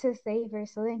drug to save her.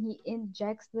 So then he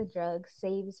injects the drug,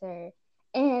 saves her.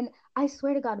 And I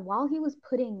swear to God, while he was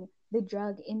putting the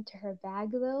drug into her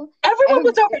bag, though, Everyone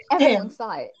was over everyone him.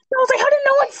 saw it. I was like, how did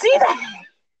no one see that?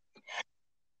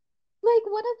 Like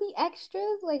one of the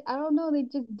extras, like I don't know, they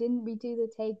just didn't redo the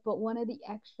take, but one of the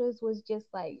extras was just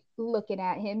like looking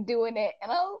at him doing it,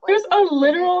 and I was like, There's a wait a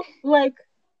minute. literal like,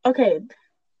 okay,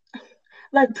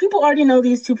 like people already know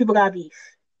these two people got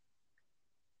beef,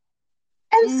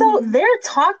 and so Mm-hmm. they're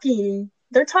talking.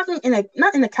 They're talking in a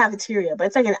not in a cafeteria, but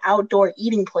it's like an outdoor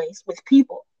eating place with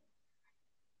people.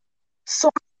 So,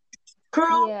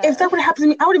 girl, if Yeah. that would have happened to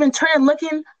me, I would have been turning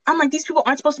looking. I'm like, these people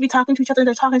aren't supposed to be talking to each other.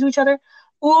 They're talking to each other.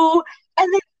 Ooh,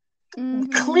 and then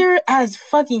Mm-hmm. clear as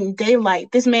fucking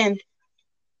daylight, this man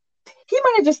he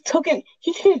might have just taken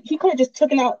he could have just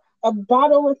taken out a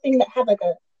bottle of thing that had like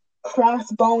a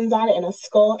crossbones on it and a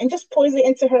skull and just pours it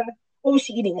into her. What was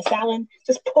she eating? A salad?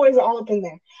 Just pours it all up in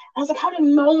there. I was like, how did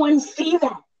no one see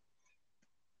that?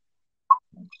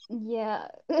 Yeah.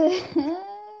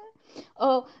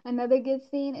 Oh, another good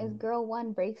scene is girl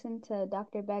one breaks into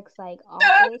Dr. Beck's like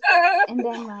office, and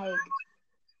then like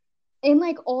in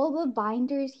like all the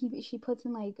binders she puts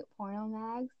in like porno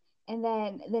mags, and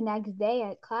then the next day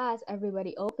at class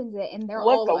everybody opens it and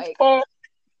What the fuck?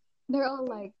 they're all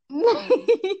like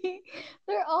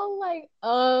they're all like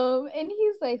and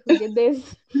he's like, who did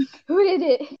this? Who did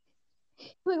it?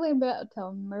 He's like about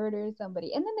to murder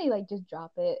somebody, and then they like just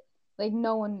drop it, like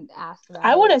no one asked I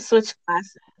about would it. have switched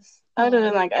classes. I would have been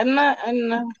And like, I'm not,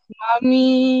 yeah,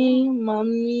 mommy,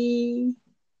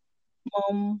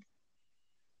 mom.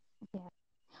 yeah.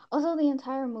 Also, the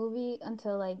entire movie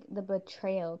until like the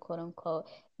betrayal, quote unquote,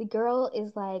 the girl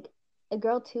is like, a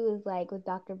girl too is like with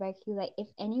Dr. Beck. He's like, if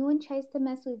anyone tries to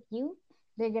mess with you,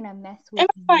 they're gonna mess And with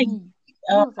I'm like, me.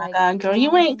 And I oh was my like, god, girl,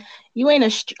 you ain't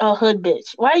a hood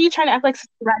bitch. Why are you trying to act like such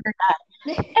a ride or die?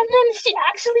 And then she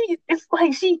actually, it's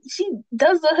like she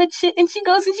does the hood shit and she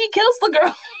goes and she kills the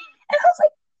girl. And I was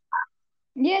like,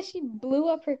 yeah, she blew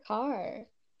up her car.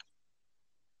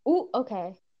 Ooh,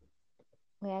 okay.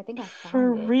 Wait, I think I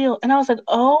for found it. real. And I was like,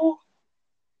 oh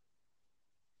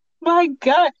my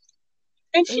god.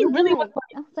 And It she was really was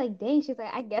like, I was like, dang. She's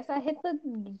like, I guess I hit the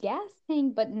gas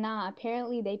tank, but nah.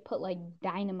 Apparently, they put like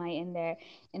dynamite in there,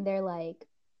 and they're like,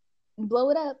 blow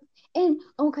it up. And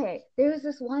okay, there was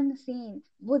this one scene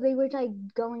where they were like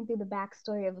going through the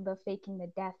backstory of the faking the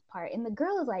death part, and the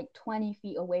girl is like 20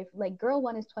 feet away from, like, girl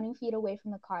one is 20 feet away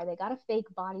from the car. They got a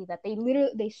fake body that they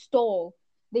literally they stole.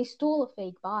 They stole a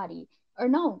fake body, or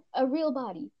no, a real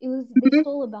body. It was, they like,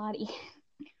 stole a body.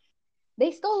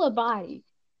 They stole a body,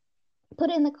 put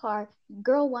it in the car.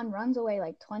 Girl one runs away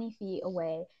like 20 feet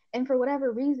away, and for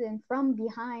whatever reason, from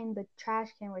behind the trash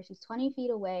can where she's 20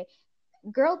 feet away,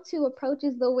 girl two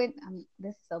approaches the window.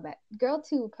 This is so bad. Girl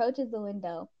two approaches the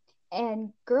window,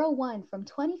 and girl one from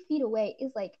 20 feet away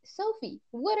is like, Sophie,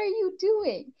 what are you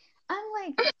doing? I'm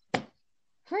like,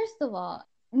 first of all,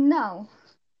 no,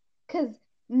 because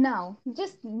no,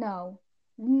 just no,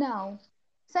 no.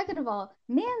 Second of all,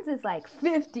 Mans is like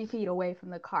 50 feet away from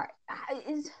the car.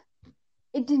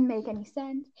 It didn't make any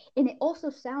sense. And it also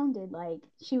sounded like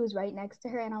she was right next to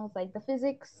her. And I was like, the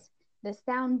physics, the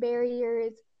sound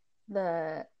barriers,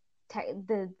 the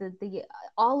the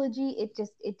ology,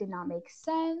 it did not make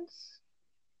sense.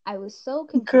 I was so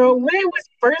girl, confused. when it was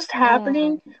first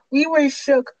happening, And we were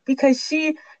shook because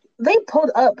they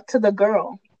pulled up to the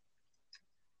girl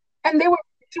and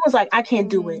she was like, I can't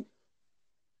do mm-hmm. it.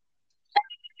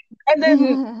 And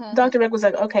then Dr. Beck was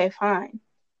like, okay, fine.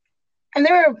 And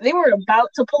they were about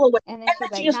to pull away. And then And she's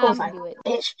then she like, just nah, goes I'm like, gonna do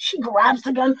it. bitch. She grabs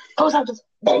the gun, goes out, just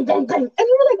bang, bang, bang. And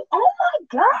we were like, oh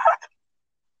my God.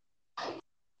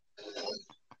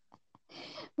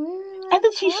 We were And like,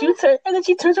 then she huh? shoots her. And then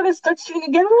she turns around and starts shooting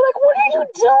again. We were like, what are you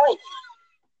doing?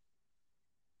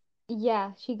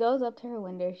 Yeah, she goes up to her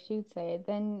window, shoots her,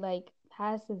 then like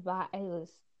passes by. It was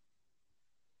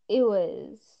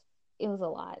it was a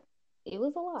lot. It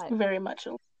was a lot. Very much.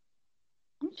 I'm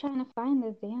trying to find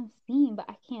this damn scene, but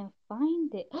I can't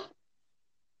find it.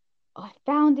 Oh, I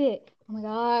found it. Oh my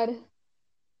god.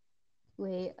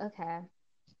 Wait, okay.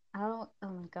 I don't, oh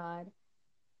my god.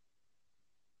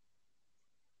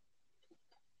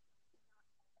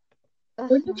 Oh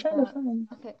What are you my trying to god. find?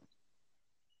 Okay.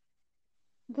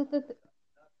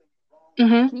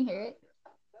 Mm-hmm. Can you hear it?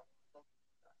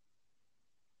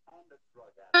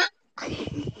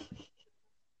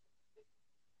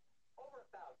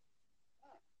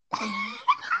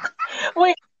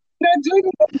 Wait, no, do You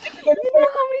know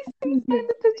how many students it signed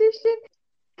the petition?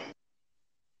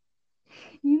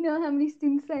 You know how many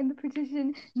students signed the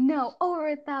petition? No, over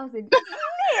 1,000. Man!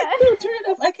 No, turn it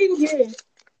off. I can hear it.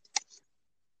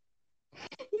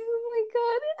 Oh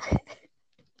my god.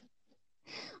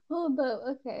 Hold up.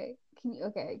 Okay. Can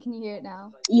you hear it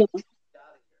now? Yeah.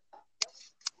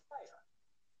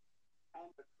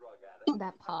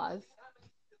 That pause.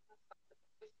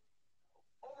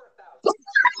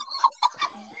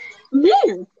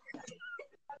 Man.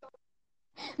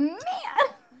 Man!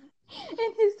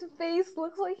 And his face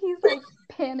looks like he's like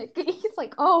panicking. He's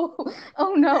like, oh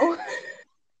no.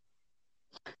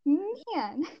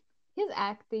 Man, his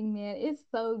acting, man, is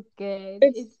so good.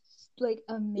 It's It's like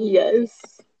amazing.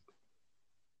 yes.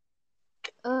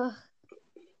 Ugh,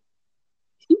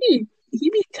 He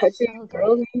be touching so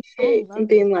girls good. and I shit and love this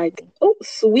being like, movie. "Oh,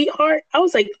 sweetheart." I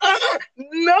was like,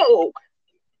 no,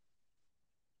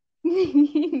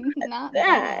 Not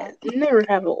that that. never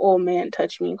have an old man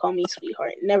touch me and call me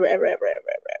sweetheart. Never, ever, ever, ever,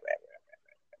 ever,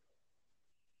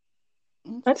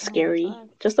 ever. That's Oh my scary. god.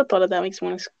 Just the thought of that makes me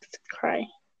want to cry.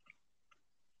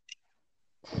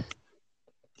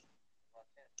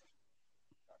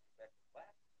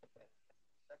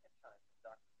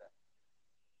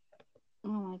 Oh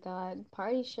my God,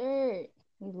 party shirt.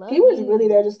 We He love was really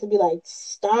there you. just to be like,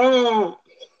 stop.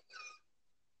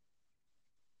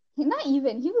 He not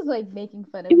even. He was like making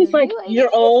fun He of was him. like, He like,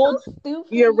 you're he's old, so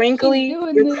stupid. you're He's wrinkly,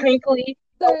 doing you're this. crinkly.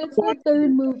 No It's one the wants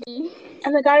third you. movie.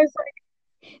 And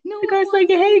No the one guy's like, wants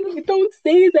hey, you. don't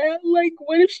say that. Like,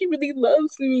 what if she really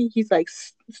loves me? He's like,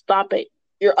 stop it.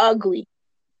 You're ugly.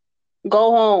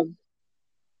 Go home.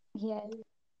 Yeah.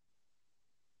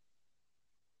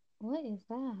 What is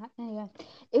that? Anyway,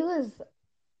 it was.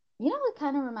 You know what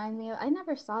kind of reminds me of? I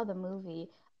never saw the movie,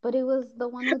 but it was the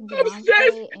one with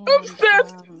Obsessed. Beyonce and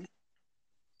Obsessed.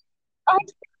 I've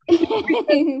seen that movie.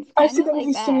 it's I've kind seen of that like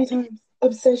movie so many that. times.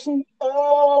 Obsession.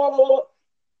 Oh.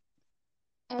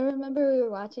 I remember we were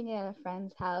watching it at a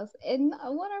friend's house, and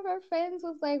one of our friends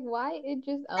was like, "Why is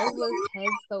just Elva's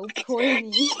head so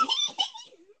pointy?"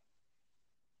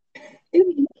 It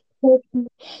And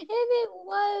it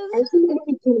I've seen that was.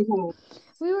 movie too many times.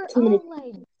 We were Too many. all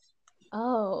like,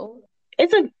 "Oh,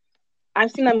 It's a.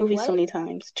 I've seen that movie so what?" many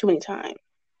times. Too many times.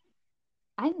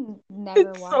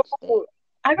 Never It's so. watched it.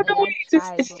 I don't know Like why. I It's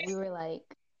just. tried, but we were like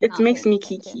It not makes paying me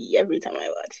attention. kiki every time I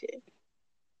watch it.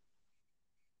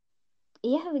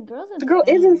 Yeah, the girl's The girl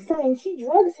is insane. insane. She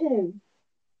drugs him.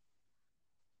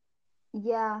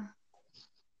 Yeah,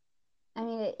 I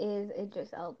mean it is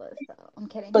Idris Elba, so I'm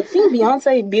kidding. But seeing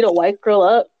Beyonce beat a white girl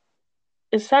up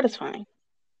is satisfying.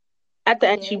 At the It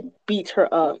end, she is. beats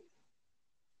her up.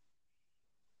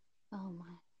 Oh my.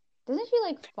 Doesn't she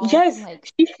like fall from Yes,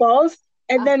 like she falls,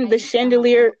 and a then the height? I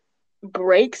don't chandelier know.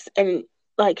 breaks and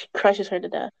like crushes her to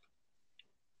death.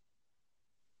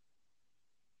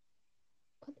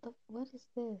 What is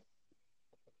this?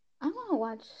 I want to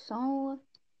watch so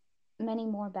many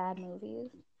more bad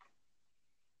movies.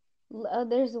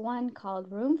 There's one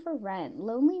called Room for Rent.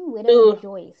 Lonely Widow Ooh,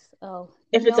 Joyce. Oh,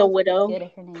 if you it's know a it's widow, good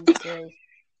if her name's Joyce.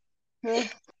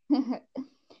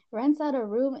 Rents out a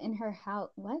room in her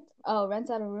house. What? Oh, rents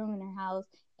out a room in her house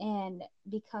and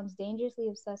becomes dangerously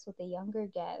obsessed with a younger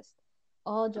guest.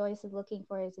 All Joyce is looking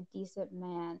for is a decent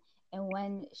man. And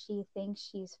when she thinks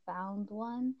she's found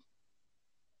one,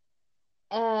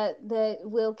 that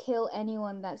will kill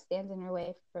anyone that stands in her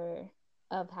way for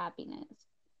of happiness.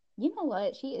 You know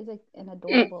what? She is an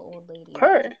mm, adorable old lady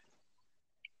though. her.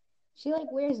 She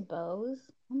like wears bows.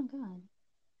 Oh my god.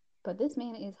 But this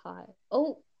man is hot.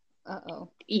 Oh,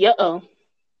 uh-oh. Yo,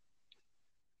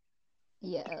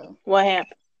 Yeah. what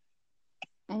happened?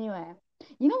 Anyway,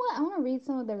 you know what? I want to read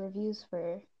some of the reviews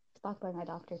for Stalked by My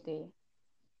Doctor 3.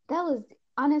 That was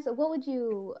honest.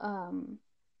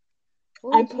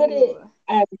 What I would put it you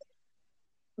at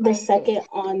the rank it? second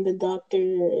on the Doctor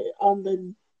on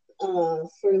the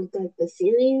for like the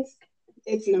series.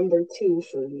 It's number two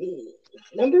for me.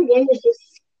 Number one was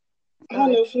just I So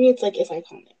don't know. For me, it's like it's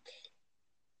iconic.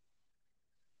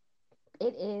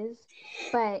 it is,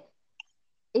 but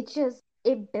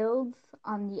it builds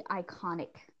on the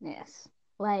iconicness.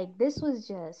 Like this was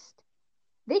just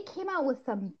they came out with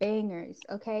some bangers,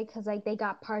 okay? Because like they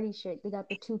got party shirt, they got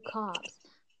the two cops,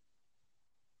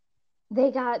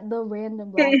 they got the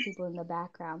random black people in the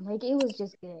background. Like it was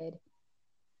just good.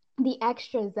 The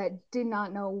extras that did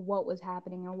not know what was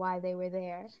happening or why they were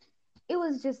there. It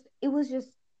was just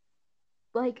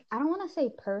like I don't want to say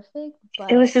perfect,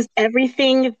 It was but just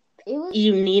everything it was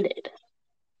you needed.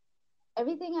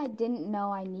 everything I didn't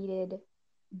know I needed,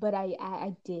 but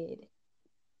I did.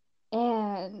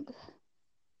 And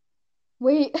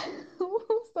wait,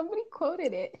 somebody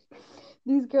quoted it.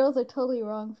 These girls are totally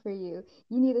wrong for you.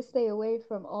 You need to stay away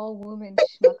from all women,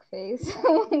 schmuck face.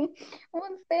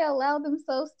 Once they allow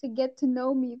themselves to get to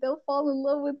know me, they'll fall in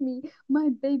love with me. My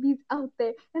baby's out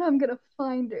there, and I'm gonna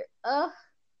find her. Ugh.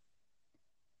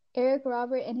 Eric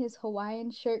Robert and his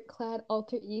Hawaiian shirt clad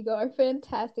alter ego are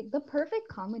fantastic. The perfect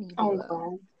comedy Oh duo,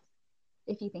 god.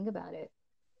 if you think about it.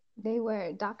 They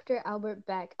were Dr. Albert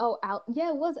Beck. Oh, yeah,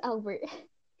 it was Albert.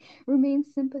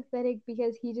 Remains sympathetic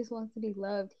because he just wants to be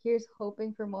loved. Here's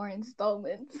hoping for more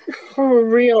installments. For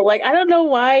real. Like I don't know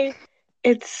why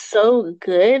it's so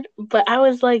good, but I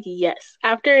was like, yes.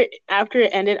 After it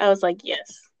ended, I was like,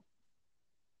 yes.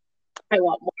 I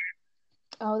want more.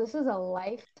 Oh, this is a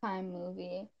Lifetime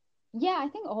movie. Yeah, I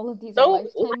think all of these are So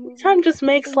Lifetime Lifetime movies. just I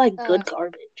makes think like good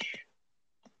garbage.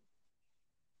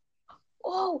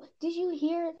 oh, did you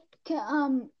hear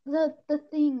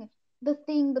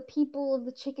the people of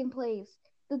the chicken place.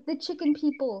 The chicken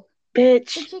people.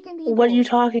 The Bitch, chicken what are you people.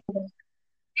 talking about?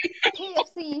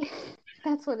 KFC.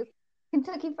 That's what it's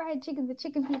Kentucky Fried Chicken, the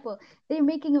chicken people. They're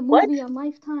making a What? movie on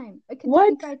Lifetime. A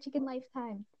Kentucky What? Fried Chicken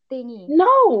Lifetime thingy.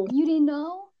 No. You didn't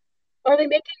know? Are they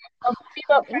making a movie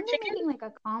I about fried think they're chicken? making like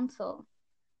a console.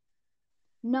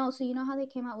 No, so you know how they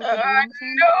came out with the dating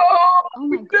sim? No, Oh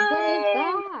my god, what is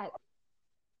no. that?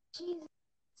 Jeez.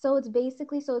 So it's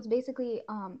basically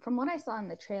from what I saw in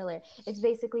the trailer, it's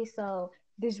basically so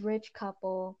this rich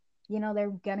couple, you know, they're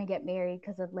gonna get married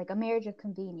because of like a marriage of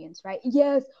convenience, right?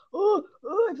 Yes. Oh,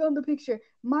 I found the picture.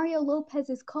 Mario Lopez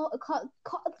is Colonel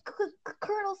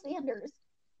Sanders.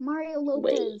 Mario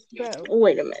Wait, Lopez, bro.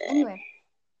 wait a minute. Anyway,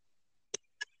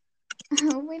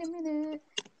 wait a minute.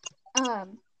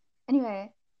 Um,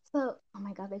 anyway, so oh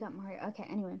my god, they got Mario. Okay,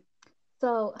 anyway,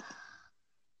 so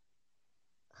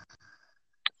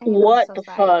I'm What so the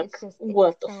sorry. fuck? It's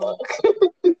What the so fuck?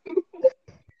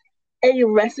 A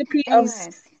recipe of anyway.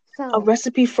 a So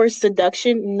recipe for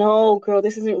seduction? No, girl,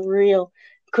 this isn't real.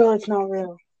 Girl, it's not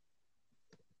real.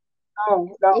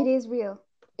 No, it no. is real.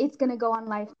 It's gonna go on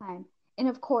Lifetime, and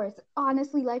of course,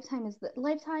 honestly, Lifetime and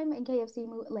KFC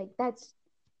movie. Like that's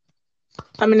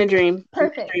I'm in a dream. I'm in a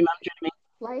perfect. dream. I'm dreaming.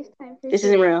 Lifetime for This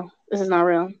isn't sure. real. This is not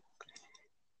real.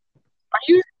 Are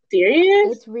you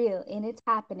serious? It's real and it's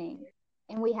happening,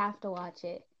 and we have to watch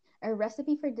it. A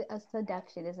Recipe for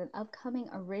Seduction is an upcoming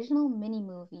original mini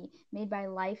movie made by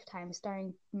Lifetime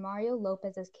starring Mario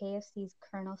Lopez as KFC's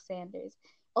Colonel Sanders.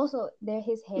 Also,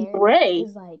 his hair Gray.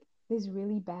 is like this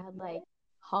really bad, like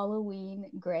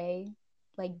Halloween gray,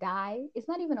 like dye. It's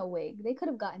not even a wig. They could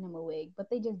have gotten him a wig, but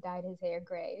they just dyed his hair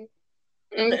gray.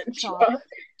 It's chalk.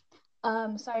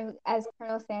 Starring as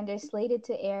Colonel Sanders, slated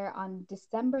to air on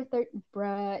December 3rd.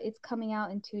 Bruh, it's coming out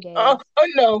in 2 days. Oh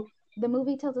no. The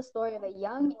movie tells the story of a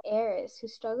young heiress who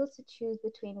struggles to choose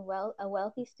between a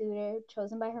wealthy suitor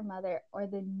chosen by her mother or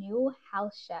the new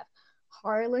house chef,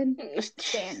 Harlan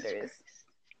Sanders.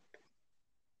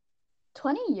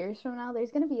 20 years from now,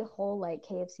 there's going to be a whole like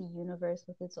KFC universe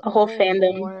with its A a whole whole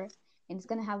fandom. lore, and it's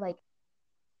going to have like,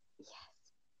 yes,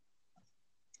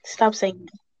 Stop saying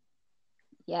that.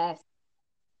 yes.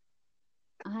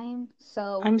 I'm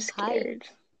so I'm hyped. scared.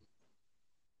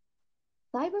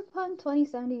 Cyberpunk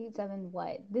 2077,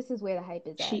 what? This is where the hype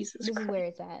is at. Jesus This is Christ. where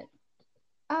it's at.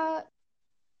 Uh,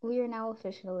 we are now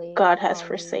officially God has following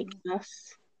forsaken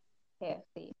us.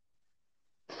 KFC.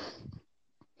 I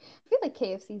feel like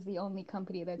KFC is the only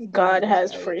company that's doing God this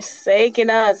has right. forsaken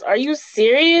us. Are you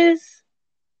serious?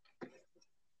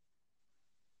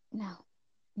 No.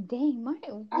 Dang,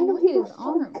 Mario, I know look he at his was so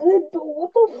arm. good, but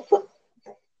what the fuck?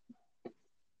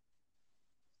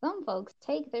 Some folks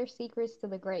take their secrets to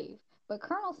the grave, but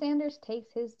Colonel Sanders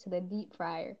takes his to the deep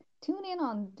fryer. Tune in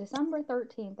on December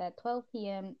 13th at 12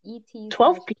 p.m. ET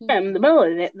 12 slash p.m. PT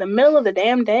The middle of the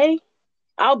damn day.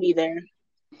 I'll be there.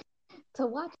 to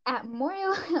watch at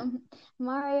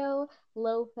Mario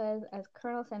Lopez as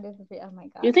Colonel Sanders. Oh my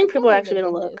You god, I think can't people are believe they actually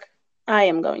gonna did this. look? I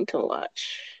am going to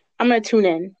watch. I'm gonna tune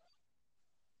in.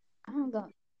 I'm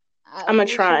going. I'm gonna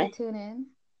Should we try. tune in?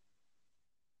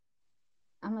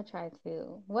 I'm gonna try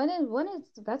too. When is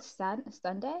that's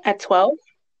Sunday? At 12?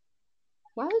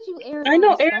 Why would you air it I on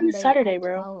know, a air on Sunday Saturday, at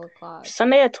bro. 12 o'clock?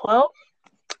 Sunday at 12?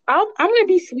 I'm gonna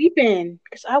be sleeping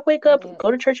because I wake up, But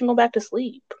go to church, and go back to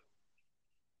sleep.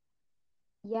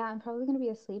 yeah, I'm probably gonna be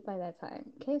asleep by that time.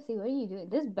 KFC, what are you doing?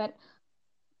 This bet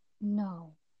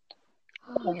no.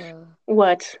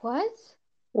 What? What?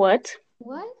 What?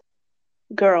 What?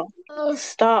 Girl, Ugh.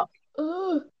 stop.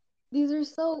 Ugh. These are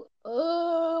so.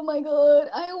 Oh my god!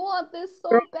 I want this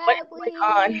Girl, so what is going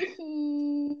on?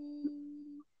 badly.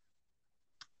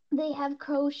 They have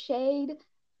crocheted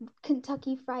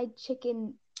Kentucky Fried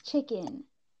Chicken.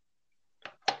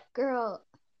 Girl,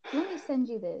 let me send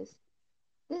you this.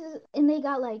 This is, and they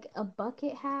got like a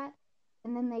bucket hat,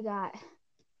 and then they got.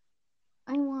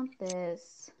 I want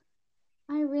this.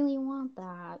 I really want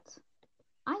that.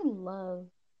 I love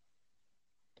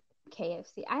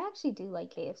KFC. I actually do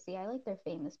like KFC. I like their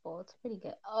famous bowl. It's pretty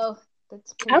good. Oh,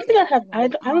 that's I pretty don't think I bad. have. Never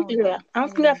mind. Oh no, I don't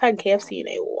never think I've mind. had Pretty bad. KFC in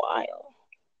a while.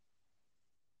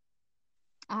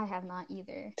 I have not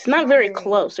either. It's not Not very very.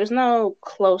 close. There's no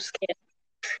close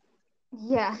KFC.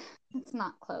 Yeah, it's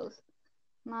not close.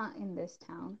 Not in this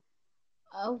town.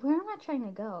 Where am I trying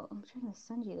to go? I'm trying to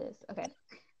send you this. Okay,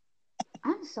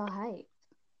 I'm so hyped.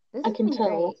 This I is can gonna be tell.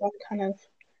 great. I'm kind of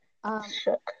Um,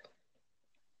 shook.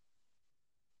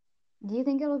 do you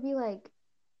think it'll be like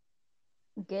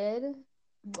good?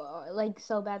 Like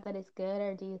so bad that it's good,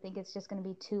 or do you think it's just gonna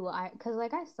be too? Because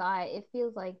like I saw it, it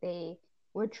feels like they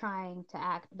were trying to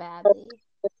act badly.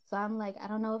 So I'm like, I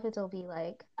don't know if it'll be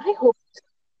I hope.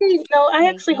 No, I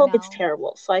like actually hope it's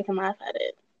terrible so I can laugh at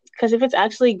it. Because if it's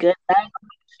actually good, then I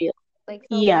feel. like so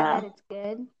bad Yeah, that it's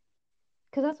good.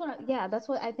 Because that's what, yeah, that's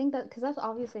what I think that because that's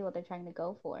obviously what they're trying to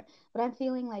go for. But I'm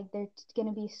feeling like they're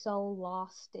gonna be so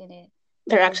lost in it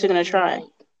they're that they're actually gonna gonna be try. like,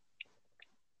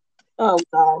 Oh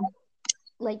God.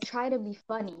 like try to be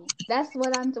funny. That's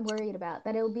what I'm worried about.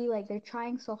 That it'll be like they're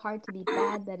trying so hard to be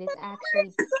bad that it's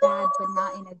actually bad, but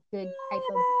not in a good type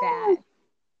of bad.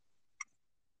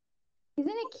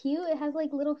 Isn't it cute? It has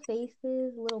like little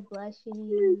faces, little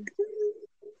blushies.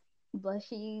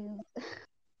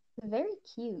 Very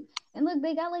cute. And look,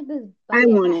 they got like this I bucket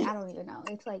want hat. it. I don't even know.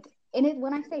 It's like, and it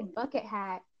when I say bucket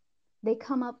hat, they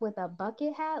come up with a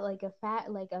bucket hat, like a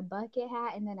bucket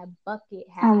hat, and then a bucket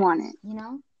I hat. want it. You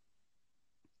know,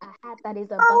 a hat that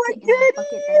is a Oh bucket my and a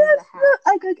bucket that is a hat.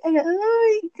 oh my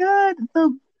god,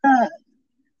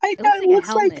 I It know looks it like a looks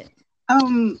helmet,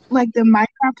 like the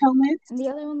Minecraft helmets. and the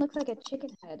other one looks like a chicken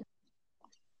head.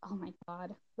 Oh my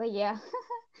god! But yeah,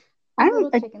 the I'm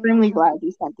little chickens on the extremely glad helmet.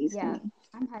 you sent these to Yeah, me.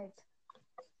 I'm hyped.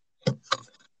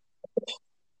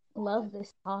 Love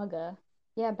this saga.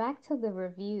 Yeah, back to the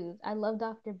reviews. I love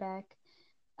Dr. Beck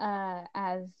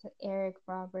as Eric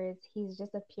Roberts. He's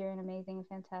just a pure and amazing and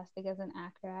fantastic as an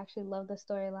actor. I actually love the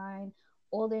storyline.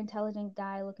 Older, intelligent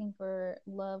guy looking for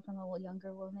love from a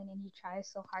younger woman, and he tries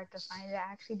so hard to find it.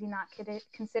 I actually do not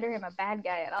consider him a bad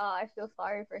guy at all. I feel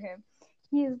sorry for him.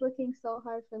 He is looking so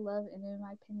hard for love, and in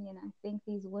my opinion, I think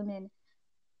these women,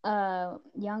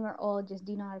 young or old, just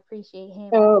do not appreciate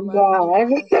him and the Oh love he god.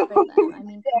 has for them. I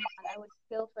mean, come on, I would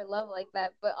kill for love like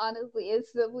that, but honestly, it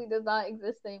simply does not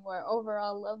exist anymore.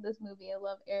 Overall, love this movie. I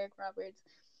love Eric Roberts.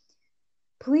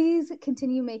 Please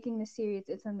continue making the series.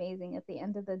 It's amazing. At the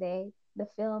end of the day, the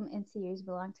film and series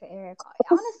belong to Eric.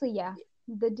 Honestly, yeah,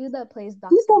 the dude that plays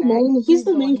Dr. Beck, He's he's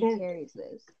the the one main who character. carries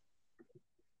this.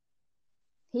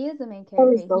 He is the main character.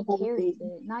 Carries the He whole carries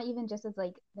thing. it. Not even just as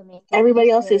like the main character. He Everybody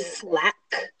else is carries it. slack.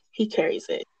 He carries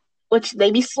it. Which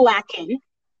they be slacking.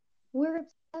 We're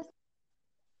obsessed.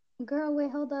 Girl,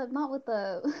 wait, hold up. Not with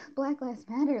the Black Lives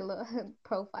Matter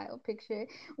profile picture.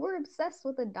 We're obsessed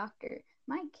with the doctor.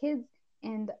 My kids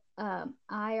and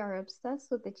I are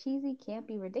obsessed with the cheesy,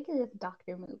 campy, ridiculous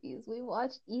doctor movies. We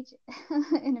watched each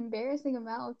an embarrassing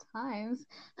amount of times.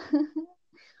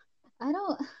 I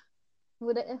don't.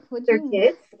 Would Their you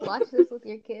kids? watch this with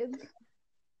your kids?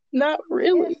 Not Yes.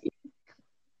 really.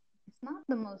 It's not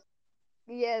the most.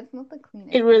 Yeah, it's not the It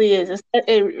cleanest really is.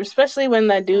 movie. Especially when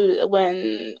that dude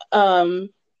when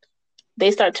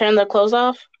they start turning their clothes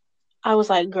off. I was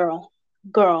like, girl,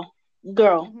 girl,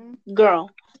 girl, Mm-hmm. girl.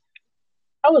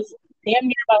 I was damn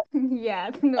near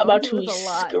Yeah, no, about it was to a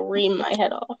lot. scream my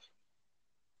head off.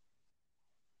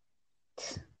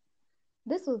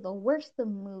 This was the worst of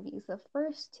movies. The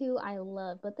first two I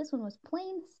loved, but this one was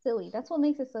plain silly. That's what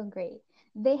makes it so great.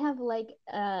 They have like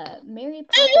Mary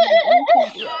Poppins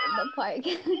dancing in the park.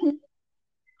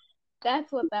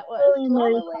 That's what that was. Really, La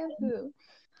Mary La Land too.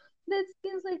 That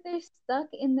seems like they're stuck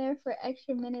in there for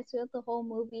extra minutes throughout the whole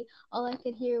movie. All I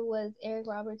could hear was Eric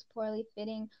Roberts poorly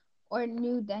fitting or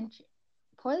new dentures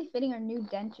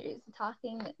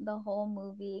talking the whole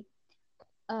movie.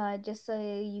 Just so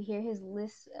you hear his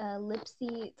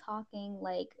lipsy talking,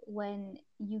 like when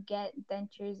you get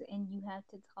dentures and you have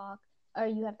to talk or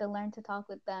you have to learn to talk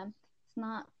with them. It's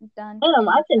not done for Damn,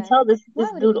 any I can effect. tell this Why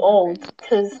would it dude be done for old any?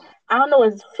 because I don't know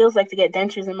what it feels like to get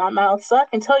dentures in my mouth, so I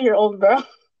can tell you're old, bro.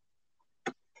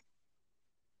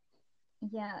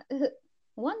 Yeah,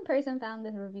 one person found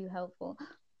this review helpful.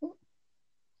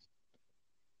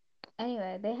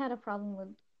 Anyway, they had a problem with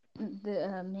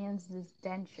the man's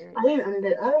dentures. I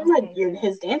don't like Okay, fair.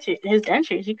 his dentures. His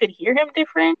dentures. You could hear him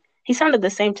different. He sounded the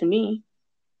same to me.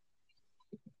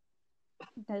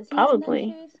 Does he have Probably.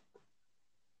 dentures?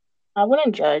 I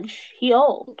wouldn't judge. He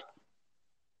old.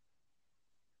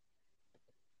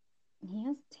 He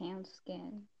has tan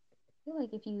skin. I feel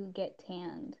like if you get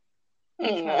tanned, you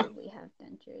Yeah, probably have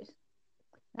dentures.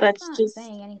 That's that's not just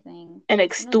saying anything. an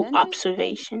You know, astute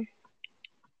observation.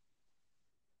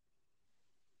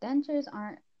 dentures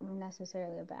aren't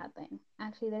necessarily a bad thing.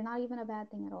 Actually, they're not even a bad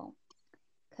thing at all.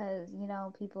 Because,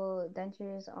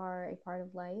 dentures are a part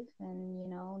of life, and,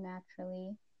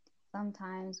 naturally,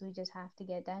 sometimes we just have to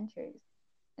get dentures.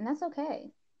 And that's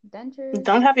okay. Dentures,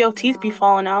 Don't have your you teeth be know,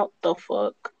 falling out. The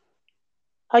fuck?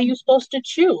 How you supposed to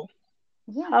chew?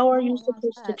 yeah, How are no you one wants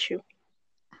supposed to that. chew?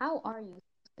 How are you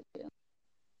supposed to do?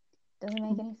 Doesn't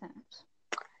make any sense.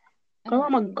 Girl,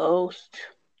 I'm Anyway, a ghost.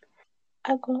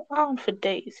 I go on for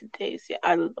days and days. Yeah,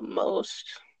 I love the most.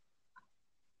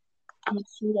 I'm gonna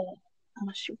shoot that. I'm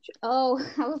gonna shoot you. oh,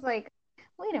 I was like,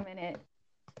 wait a minute.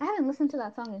 I haven't listened to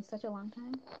that song in such a long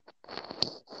time.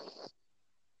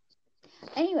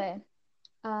 Anyway,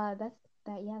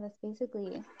 that's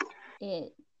basically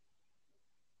it.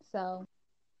 So,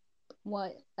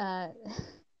 what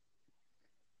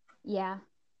yeah.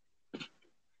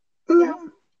 Yeah.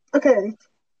 Okay.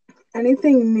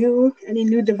 Anything new? Any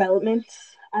new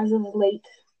developments as of late.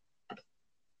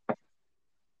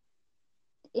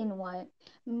 In what?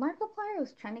 Markiplier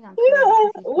was trending on Twitter Yeah.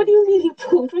 because he What do you pooped. mean he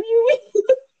pooped? What do you mean?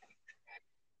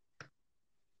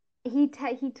 He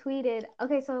tweeted.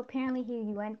 Okay, so apparently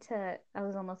he went to. I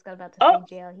was almost about to Oh, say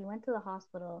jail. He went to the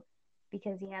hospital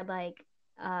because he had like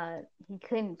he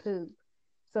couldn't poop.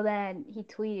 So then he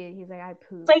tweeted. He's like, I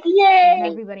it's like pooped, and then yay!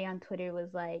 everybody on Twitter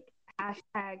was like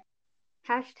hashtag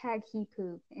he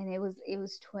pooped, and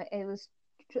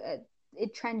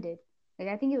it trended. Like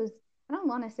I think it was. I don't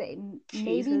want to say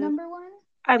maybe Jesus, number one,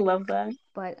 I love that.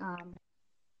 but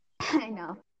I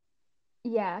know.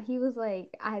 Yeah, he was like,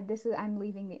 I'm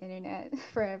leaving the internet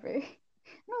forever. And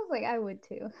I was like, I would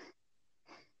too.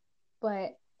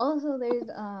 But also there's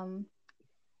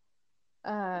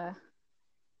uh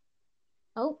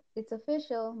oh, it's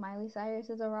official. Miley Cyrus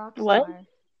is a rock What? star.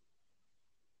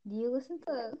 Do you listen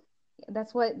to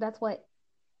that's what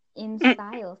In Mm.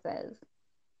 Style says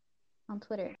on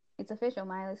Twitter. It's official.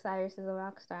 Miley Cyrus is a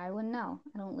rock star. I wouldn't know.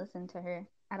 I don't listen to her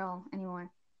at all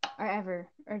anymore. Or ever.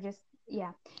 Or just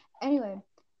yeah. Anyway,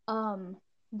 um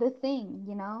the thing,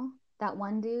 that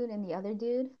one dude and the other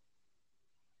dude,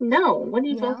 No, what are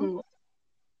you you know, talking about?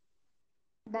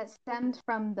 that stemmed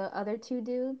from the other two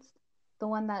dudes, the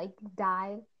one that like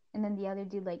died, and then the other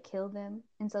dude like killed him,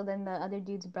 and so then the other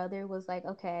dude's brother was like,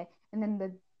 okay, and then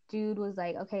the dude was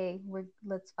like, okay,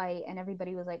 let's fight, and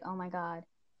everybody was like, oh my god,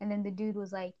 and then the dude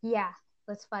was like, yeah,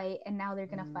 let's fight, and now they're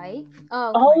gonna fight.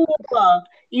 Oh my Oh, god,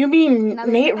 you mean and now they're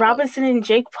gonna Nate fight. Robinson and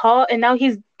Jake Paul, and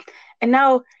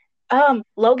now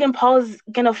Logan Paul is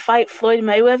gonna fight Floyd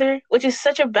Mayweather, which is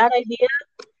such a bad idea.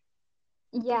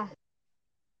 Yeah,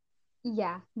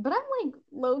 yeah, but I'm like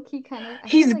low key kind of. I feel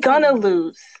He's like he's gonna gonna lose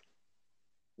lose.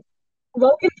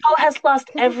 Logan Paul has lost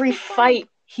because it's every just like fight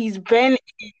he's been.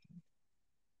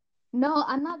 no,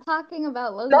 I'm not talking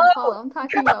about No, Logan Paul. I'm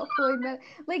talking about Floyd Mayweather.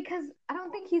 Like, cause I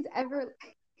don't think he's ever.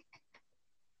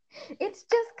 It's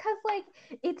just cause like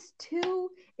it's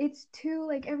too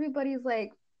like everybody's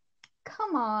like,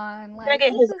 come on, gonna like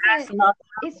get this his ass isn't. knocked.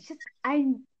 It's just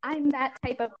I'm that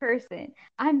type of person.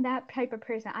 I'm that type of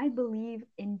person. I believe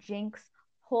in jinx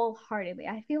wholeheartedly.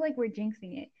 I feel like we're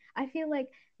jinxing it. I feel like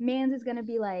Mans is gonna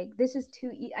be like, this is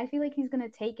too. I feel like he's gonna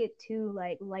take it too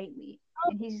like lightly,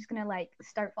 and he's just gonna like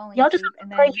start falling Y'all just asleep, have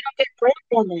to pray he don't get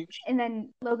brain damage. and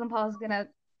then Logan Paul's gonna,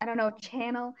 I don't know,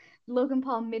 channel Logan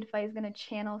Paul mid fight is gonna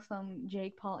channel some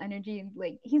Jake Paul energy, and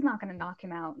like he's not gonna knock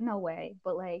him out, no way,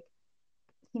 but like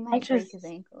he I might break just, his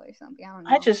ankle or something. I don't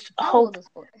I know. just How old hope, is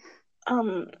Floyd?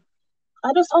 um,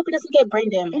 I just hope he doesn't get brain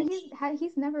And damage.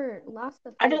 he's never lost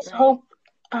a I fight, just right? hope,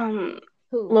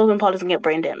 Who? Logan Paul doesn't get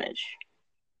brain damage.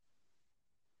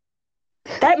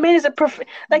 That man is a perfect.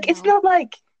 Like it's No, not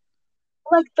like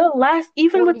the last,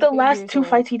 even with the 42 last years two old.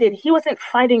 fights he did, he wasn't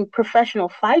fighting professional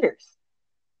fighters.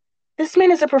 This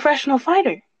man is a professional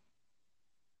fighter.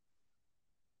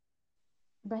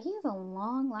 But he has a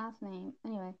long last name.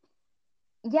 Anyway,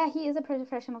 yeah, he is a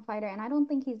professional fighter, and I don't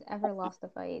think he's ever lost a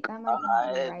fight. That might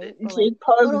not be Uh, right, but like Jake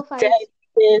Paul's total dead. fights,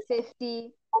 This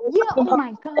 50. Yeah, oh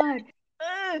my God.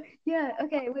 Yeah,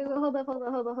 okay, wait, hold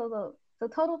up. So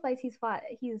total fights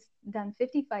he's done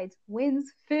 50 fights,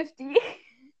 wins 50,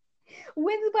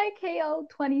 wins by KO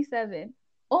 27.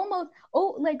 Almost,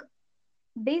 like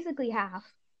basically half.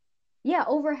 Yeah,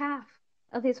 over half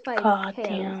of his fights God KOs.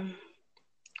 damn.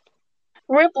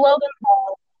 Rip Logan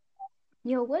Paul.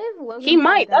 Yo, what if He Logan Paul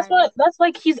might. That's dies? what. That's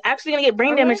like he's actually gonna get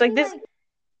brain Or what damage. if Like he this. like,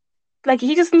 Like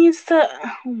he just needs to.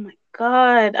 Oh my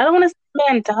god. I don't want to see the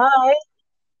man die.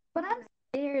 but I'm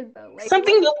scared though. Like, what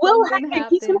Something if will something happen.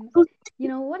 He's gonna happens? lose.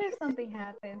 What if something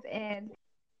happens and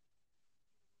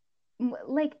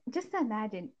like just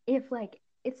imagine if like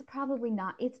it's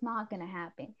not gonna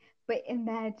happen, but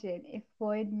imagine if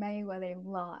Floyd Mayweather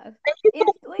lost.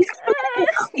 It's like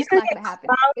He's it's gonna not get gonna happen.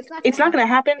 clowned. It's not gonna It's not gonna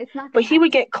happen. happen. It's not But gonna he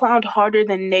would happen. get clowned harder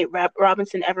than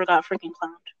Robinson ever got freaking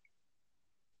clowned.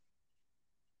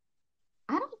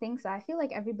 I don't think so. I feel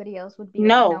like everybody else would be like,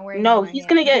 no, No, we're no, ignoring he's it.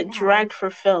 gonna It get didn't happen. dragged for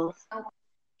filth. Oh,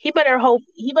 He better hope.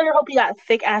 He better hope he got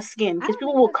thick ass skin I because don't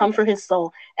people think will so come because for his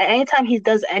soul. And anytime he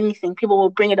does anything, people will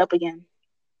bring it up again.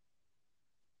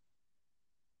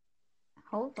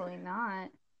 hopefully not.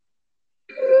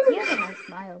 He has a nice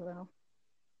smile though.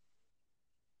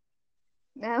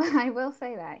 No, I will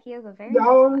say that. He has a very nice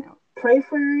Y'all smile. pray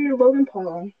for Logan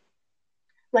Paul.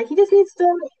 Like he just needs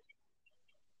to.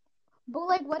 But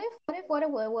like, what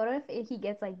if he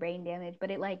gets like brain damage,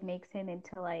 but it like makes him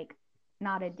into like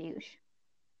not a douche,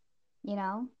 you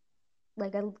know,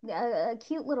 like a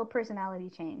cute little personality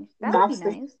change. That would be That's the.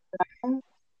 nice,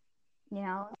 you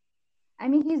know. I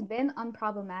mean, he's been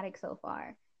unproblematic so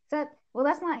far, Well,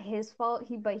 that's not his fault.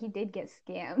 But he did get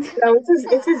scammed. No,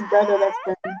 it's his brother that's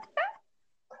been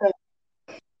crazy.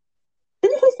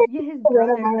 Didn't he say Yeah, his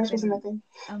brother has coronavirus was been nothing?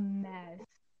 a mess.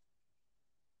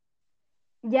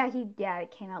 Yeah,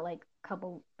 it came out like a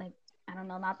couple, like, I don't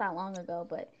know, not that long ago,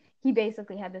 but he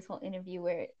basically had this whole interview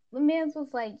where the man was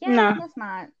like, yeah, Nah, that's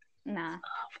not, nah.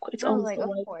 it's I was always like, the of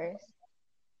white. course.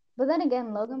 But then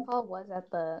again, Logan Paul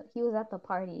he was at the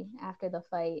party after the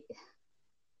fight,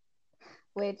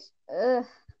 which,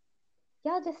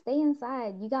 y'all just stay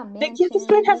inside. You got This man mansions.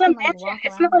 has You a can like mansion. walk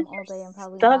It's not around them like all day and you're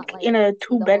probably stuck not like in a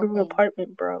see the whole 2-bedroom thing.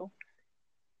 apartment, bro.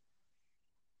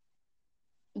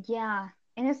 Yeah.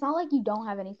 And it's not like you don't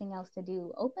have anything else to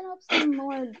do. Open up some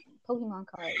more Pokemon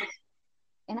cards.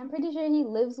 And I'm pretty sure he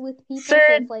lives with people,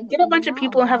 so Sir, it's like get a you're bunch of not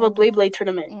people and have a alone. Blade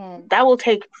tournament. And That will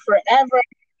take forever.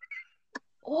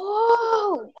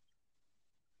 oh,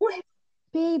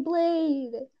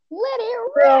 Beyblade, let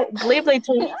it Girl, rip. Blade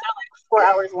tournaments are like 4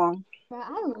 hours long. Bro,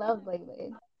 I love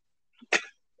Beyblade.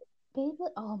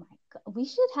 Beyblade. Oh my god, we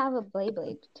should have a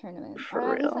Beyblade tournament, or For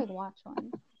at least real. like watch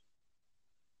one.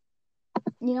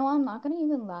 You know, I'm not gonna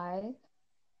even lie.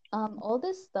 All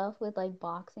this stuff with like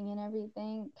boxing and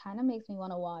everything kind of makes me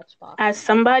want to watch As boxing.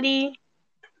 somebody,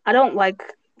 I don't like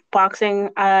boxing.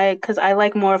 Because I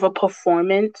like more of a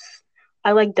performance.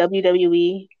 I like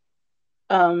WWE.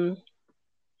 Um,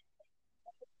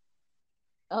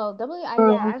 Oh,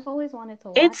 yeah, um, I've always wanted to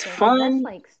watch it's it because that's fun.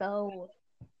 like so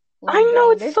I like know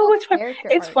dang, it's there's so no much fun. character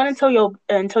It's fun arcs.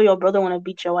 until your brother want to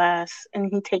beat your ass and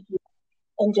he take you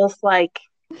and just like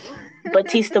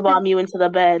Batista bomb you into the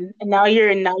bed, and now you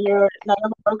have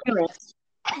a broken wrist.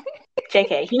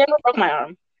 JK, he never broke my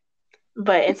arm,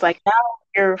 but it's like now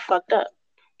you're fucked up.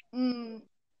 mm,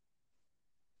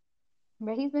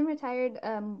 but he's been retired.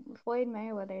 Floyd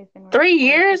Mayweather has been Three retired for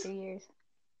years. 3 years.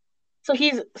 So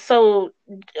he's so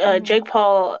Mm-hmm. Jake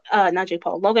Paul, not Jake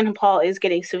Paul, Logan Paul is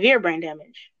getting severe brain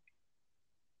damage.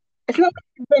 It's not like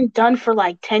he's been done for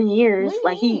like 10 years. What do you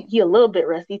Like he mean? he a little bit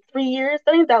rusty. 3 years,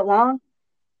 that ain't that long.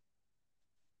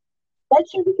 That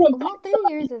should be Well, 3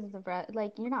 years is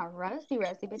like you're not rusty,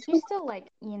 but you still like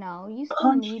you still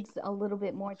punch needs a little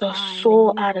bit more the time than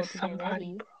soul out usual of to get somebody,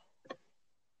 ready. bro.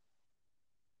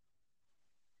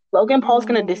 Logan I Paul's mean,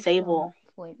 gonna maybe still not disable.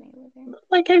 Floyd Mayweather.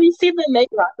 Like, have you seen the Nate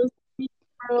Robinson meme,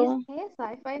 Is bro?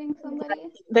 KSI fighting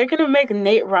somebody? They're gonna make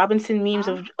Nate Robinson memes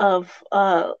Huh? of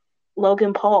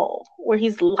Logan Paul, where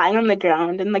he's lying on the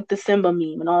ground and like the Simba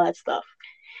meme and all that stuff.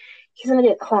 He's gonna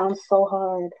get clowned so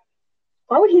hard.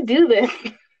 Why would he do this?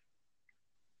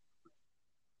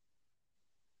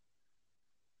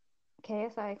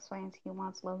 KSI explains he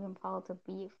wants Logan Paul to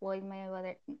beat Floyd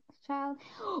Mayweather. Child.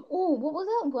 Oh, what was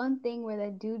that one thing where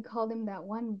that dude called him that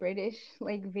one British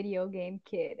like video game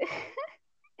kid? I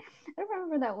don't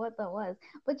remember what that was.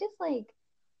 But just like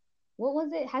what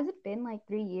was it? Has it been like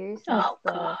 3 years since Oh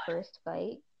god. the first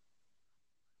fight?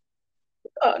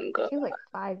 Oh god. Feels like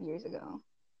 5 years ago.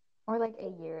 Or like a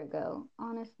year ago.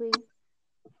 Honestly.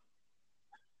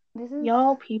 This is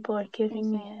Y'all people are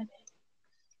giving me insane. head.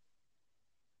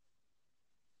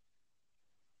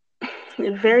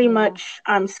 Very Yeah. much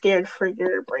I'm scared for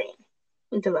your brain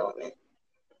development.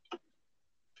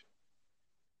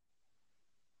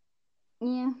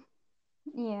 Yeah.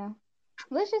 Yeah.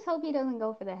 Let's just hope he doesn't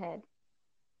go for the head.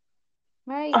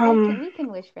 Right? Um We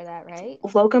can wish for that, right?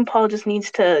 Logan Paul just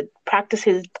needs to practice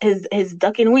his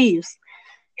duck and weaves.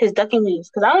 His duck and weaves.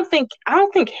 Because I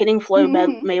don't think hitting Floyd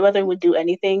You Mayweather would do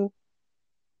anything.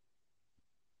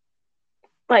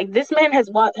 Like this man has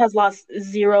lost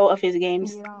zero of his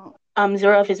games, don't.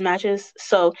 zero of his matches.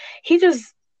 So he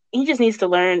just he just needs to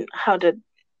learn how to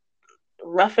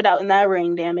rough it out in that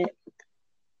ring. Damn it,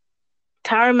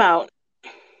 tire him out.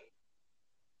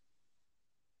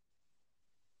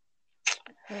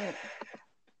 But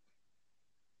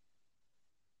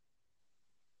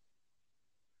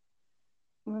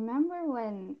remember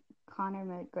when Conor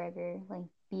McGregor like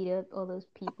beat up all those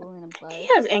people in a He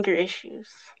bus? has anger issues.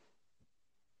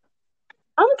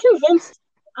 I'm convinced.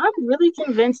 I'm really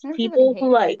convinced Everybody people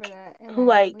hated him for that, and who then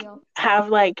like we all have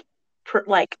like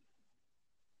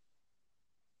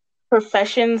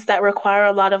professions that require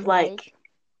a lot of like like.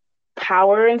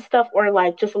 power and stuff, or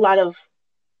like just a lot of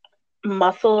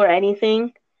muscle or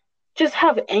anything, just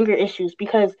have anger issues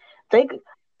because they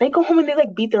they go home and they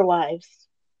like beat their wives.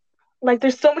 Like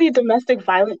there's so many domestic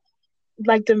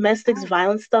I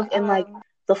violence stuff in like um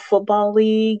the football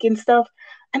league and stuff.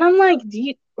 And I'm like, do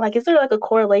you like is there like a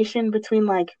correlation between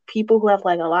like people who have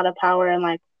like a lot of power and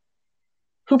like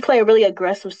who play a really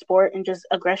aggressive sport and just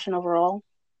aggression overall?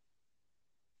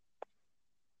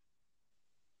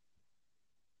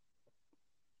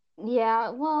 Yeah,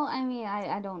 well, I mean,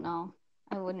 I don't know.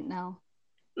 I wouldn't know.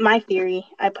 My theory.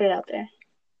 I put it out there.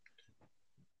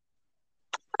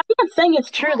 I'm not saying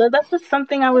it's true though. That's just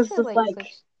something I This was is just like like,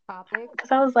 such topic.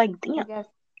 because I was like, I damn, guess.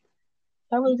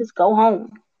 probably just go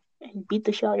home and beat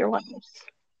the shit out of your wives.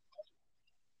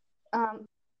 Why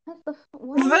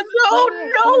No, is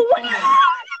Zodiac Killer no. trending?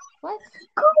 What?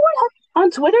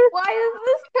 On Twitter? Why is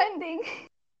this trending?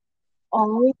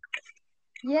 Oh,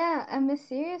 Yeah, a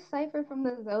mysterious cipher from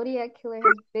the Zodiac Killer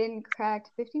has been cracked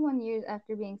 51 years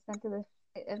after being sent to the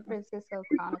San Francisco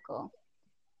Chronicle.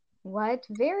 What?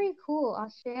 Very cool.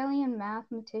 Australian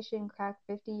mathematician cracked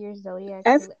 50 years Zodiac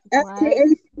Killer. What?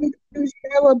 FKA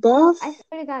Shia LaBeouf. I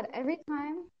swear to God, every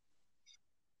time.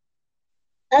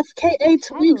 FKA Shia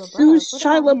tweets LaBeouf. sues What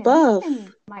Shia about him? He's LaBeouf.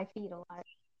 in my feed a lot.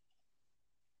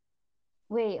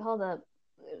 Wait, hold up.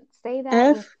 Say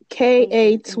that with FKA spaces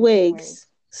in between words. Twigs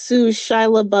sues Shia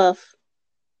LaBeouf.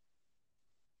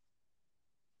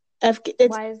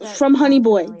 It's Why is that from Honey sound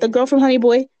Boy. The familiar? girl from Honey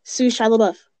Boy sues Shia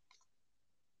LaBeouf.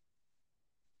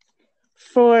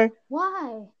 For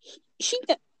Why? she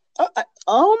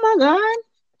oh my god.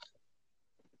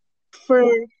 For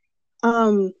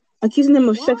accusing him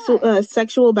of Why?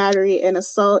 sexual battery and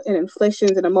assault and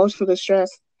inflictions and emotional distress.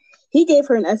 He gave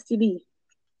her an STD.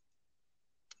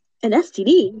 An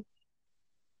STD?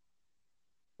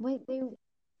 Wait, they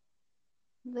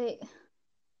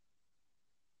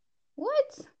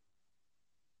what?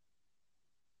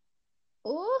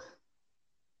 Oh,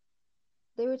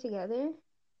 they were together.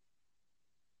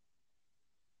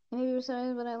 Maybe for some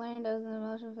reason, what I learned as an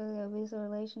emotional physical abusive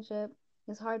relationship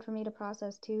is hard for me to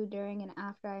process too during and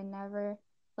after. I never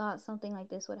thought something like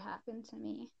this would happen to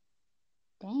me.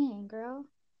 Dang, girl.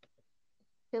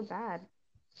 Feel bad.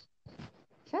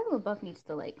 Shia LaBeouf needs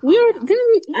to like We calm were down. didn't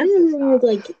we, He I needs to remember stop.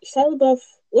 like Shia LaBeouf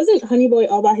wasn't Honey Boy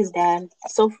all about his dad.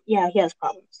 So yeah, he has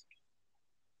problems.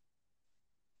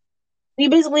 We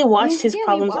basically watched his Yeah, we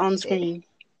problems on watched it. screen.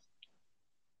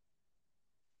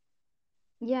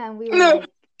 Yeah, and we were like,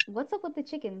 "What's up with the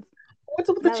chickens?" What's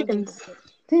up with the That was chickens?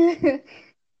 basically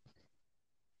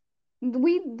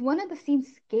one of the scenes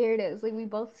scared us. Like we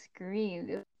both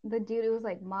screamed. The dude, it was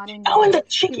like modern Oh, and day. the He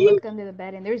chicken. looked under the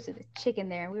bed and there's a chicken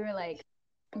there. And we were like,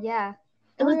 yeah. It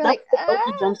And we was were that like, was a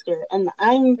low-key jump scare, and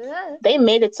they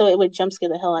made it so it would jump scare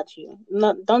the hell out of you.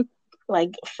 No, don't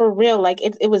like for real. Like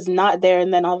it was not there,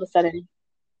 and then all of a sudden,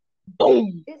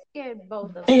 boom! It scared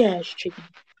both of Big us. ass chicken.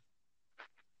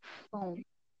 Boom.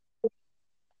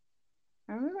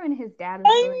 I remember when his dad was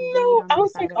I doing weed know. on I the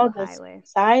was like side of on the the highway,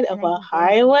 side and of then a he didn't,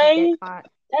 and he'd get highway. caught.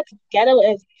 That's ghetto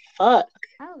as fuck.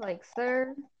 I was like,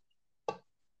 sir,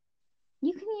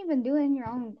 you can even do it in your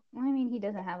own. I mean, he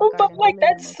doesn't have a But garden. They like live in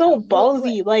a that's so motel. What?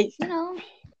 ballsy. Like You know,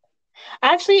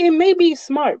 actually, it may be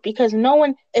smart because no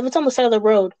one, if it's on the side of the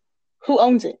road, who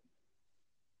owns it?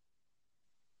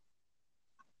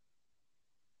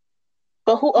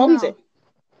 But who owns it,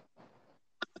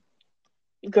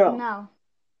 no, girl? no.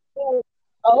 Who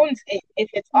owns it if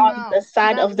it's on the No,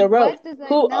 side that of the road? what does that?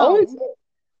 Who owns No, it?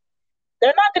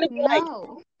 They're not gonna be like,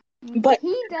 no. but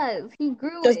He does. He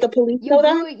grew does the it. police You know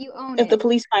grew that? it. You own If the it.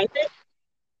 police find it?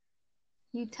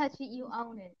 You touch it. You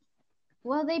own it.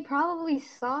 Well, they probably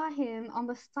saw him on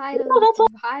the side No, of the that's all.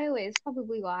 highway. Is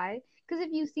probably why. Because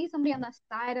if you see somebody on the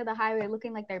side of the highway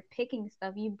looking like they're picking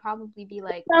stuff, you'd probably be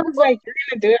like, I whoop, was whoop, like, you're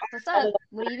gonna do it on "What's the side of up?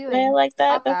 the What are you highway doing? like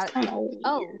that? Stop That's that! kind of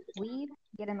Oh, weird. weed.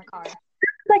 Get in the car."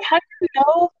 Like, how do you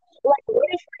know? Like,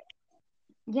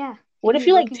 Yeah. what If if he's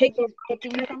you like looking take like a he's wrong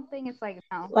picking turn? something, it's like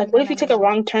no, Like, what no, if no, you no, take a no.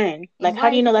 wrong turn? And Like, how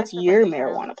do why you is know he that's dressed up like your a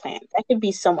clown? marijuana plant? That could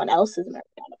be someone else's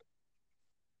marijuana.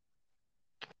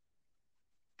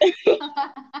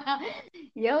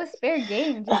 Yo, it's fair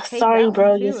game. Just take Sorry, that one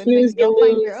bro. You too, and snooze, then you you'll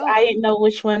find your lose. I own. didn't know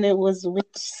which one it was. Which?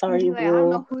 Sorry, He's like, I don't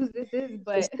know bro. whose this is, You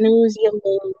but snooze, you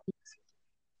lose.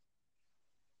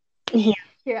 Yeah.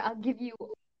 here, I'll give you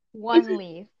one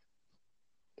leaf.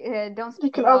 Don't You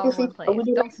stick can it all in obviously one tell place. we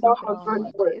do not Don't know smoke it how all in drugs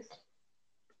one work. place.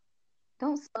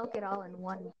 Don't smoke it all in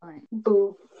one blunt.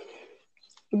 Boo.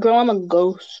 Girl, I'm a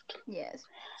ghost. Yes.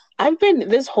 I've been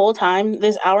this whole time,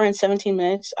 this hour and 17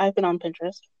 minutes, I've been on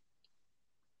Pinterest.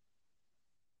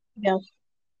 Yeah.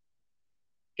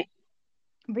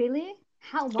 Really?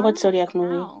 How? What Why? Zodiac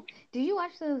movie? How? Did you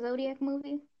watch the Zodiac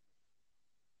movie?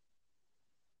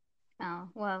 Oh,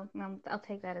 well, I'll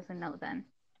take that as a no then.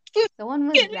 The one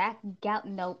with Zach Gal.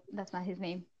 Nope, that's not his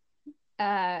name.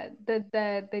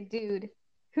 The dude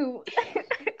who I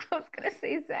was gonna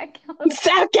say Zach Galifianakis.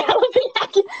 Zach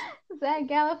Galifianakis. Zach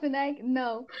Galifianakis.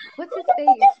 No, what's his face?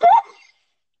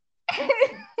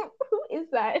 Who is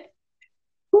that?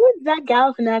 Who is Zach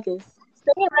Galifianakis?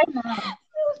 Say it right now. I don't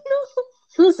know.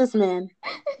 Who's this man?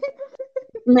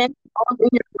 Man, all in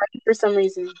your brain for some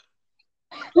reason.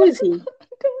 Who is he? I don't know.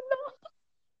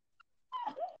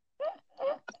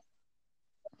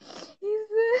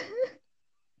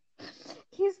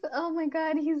 He's the oh my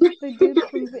god, he's the dude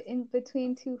from In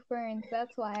Between Two Ferns.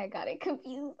 That's why I got it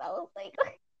confused. I was like,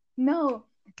 no,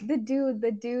 the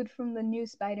dude from the new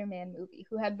Spider-Man movie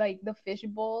who had like the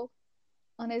fishbowl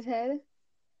on his head.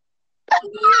 I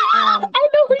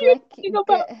know who you're talking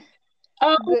about.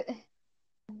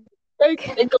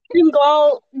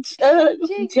 Gyllenhaal,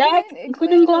 Jack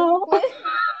Gyllenhaal,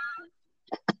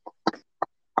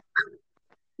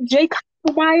 Jake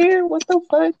Meyer. What the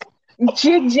fuck?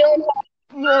 Jake Gyllenhaal.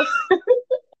 Yes.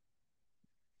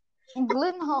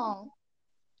 Gyllenhaal.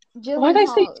 Why did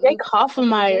I say Jake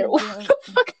Hoffmeyer? What the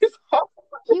fuck is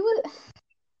Hoffmeyer? He was.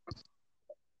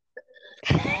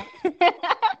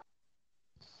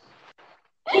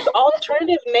 His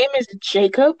alternative name is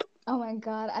Jacob. Oh my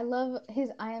god, I love his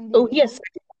IMDb. Oh, yes.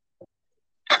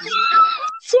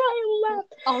 So I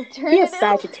laughed. Alternative. He is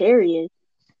Sagittarius.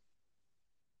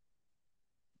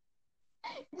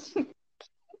 His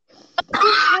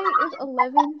height is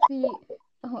 11 feet.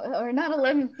 Or not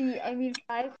 11 feet, I mean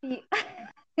 5 feet.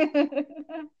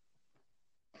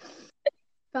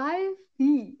 5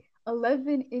 feet,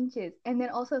 11 inches, and then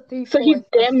also 3/4. So he's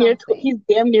damn near. He's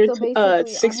damn near so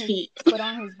basically 6 feet. But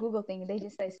on his Google thing, they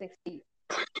just say 6 feet.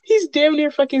 He's damn near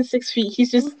fucking 6 feet.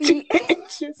 He's just 2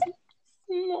 inches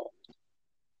small.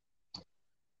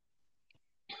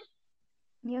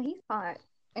 Yeah, he's hot.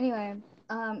 Anyway,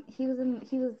 he was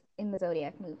in the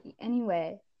Zodiac movie.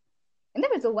 Anyway, and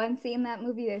there was one scene in that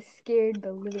movie that scared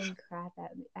the living crap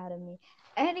out of me.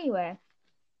 Anyway,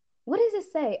 what does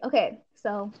it say? Okay,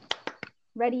 so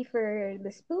ready for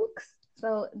the spooks?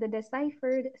 So the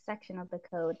deciphered section of the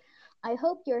code. I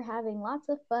hope you're having lots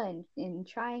of fun in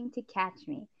trying to catch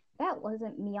me. That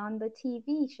wasn't me on the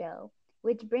TV show.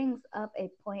 Which brings up a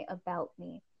point about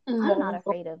me. I'm not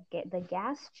afraid of the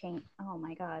gas chamber. Oh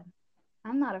my god.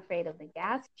 I'm not afraid of the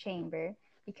gas chamber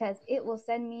because it will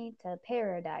send me to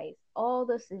paradise all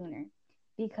the sooner.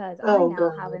 Because I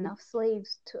now have enough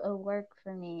slaves to work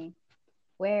for me,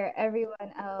 where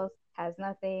everyone else has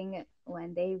nothing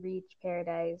when they reach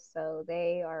paradise, so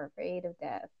they are afraid of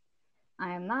death.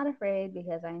 I am not afraid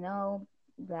because I know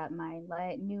that my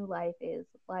new life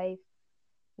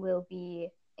will be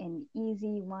an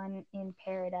easy one in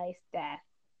paradise death.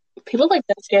 People like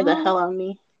that scare the hell out of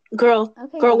me. Girl,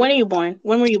 when are you born?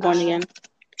 When were you born again?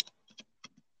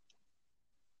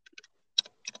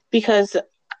 Because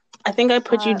I think I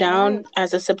put you down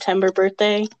as a September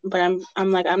birthday, but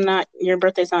I'm like, I'm not, your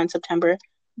birthday's not in September,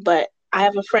 but I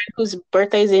have a friend whose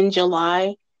birthday's in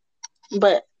July.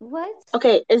 But what?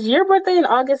 Okay, is your birthday in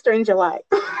August or in July?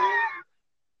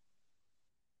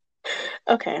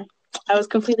 Okay, I was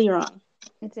completely wrong.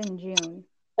 It's in June.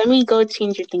 Let me go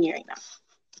change your thingy right now.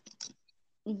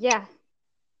 Yeah.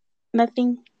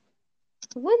 Nothing.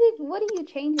 What are you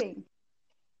changing?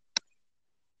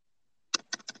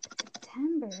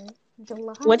 September,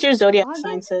 July. What's your zodiac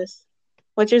sign, sis?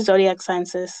 What's your zodiac sign,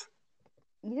 sis?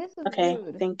 This is okay,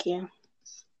 rude. Thank you.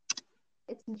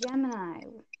 It's Gemini.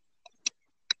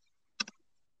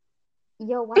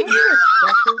 Yo, why are you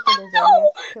sketches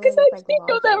for the zodiac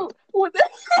killer look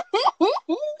like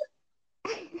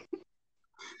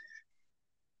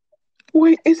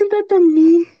Wait, isn't that the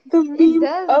meme? The meme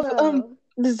of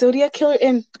the Zodiac killer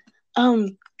and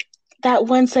that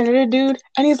one senator dude,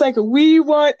 and he's like, "We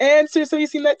want answers." Have you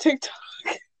seen that TikTok?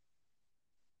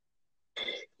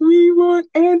 We want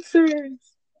answers.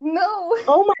 No.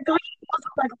 Oh my gosh!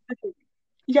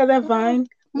 You got that Vine?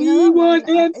 We want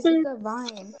answers. It's a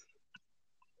Vine.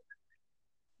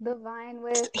 The Vine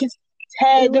with his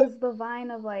head. It was the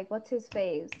Vine of like, what's his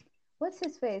face? What's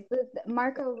his face? Not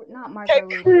Marco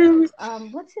Rubio.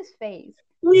 What's his face?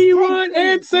 We Ted want Cruz.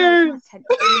 Answers. No, it's not Ted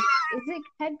Cruz. Is it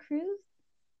Ted Cruz?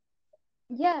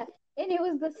 Yeah, and it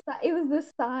was the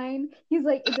sign. He's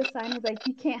like, the sign was like,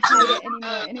 you can't hide it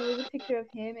anymore. And it was a picture of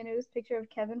him, and it was a picture of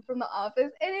Kevin from The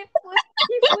Office, and he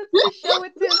flipped the show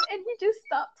with him, and he just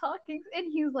stopped talking,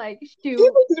 and he was like, shoot. He just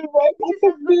has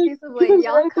the face of like,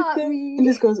 y'all caught me. And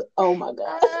just goes, oh my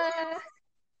god.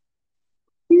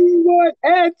 We want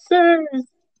answers.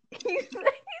 He's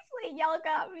like, y'all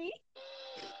got me.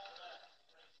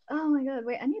 Oh my god!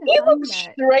 Wait, I need to find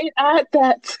that. Straight at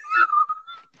that.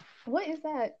 What is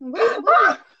that?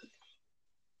 What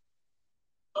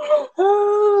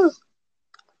is...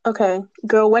 Okay,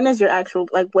 girl. When is your actual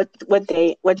what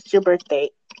date? What's your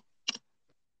birthday?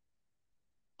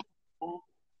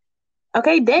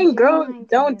 Okay, dang, girl, 19th,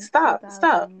 don't stop.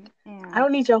 I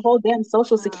don't need your whole damn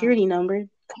social security number.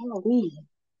 Golly.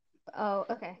 Oh,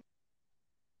 okay.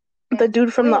 the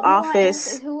dude from The Wait, we want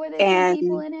answers. Office Who were the two and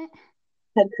people in it?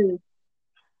 Ted Cruz.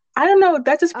 I don't know.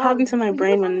 That just popped Oh, into my you were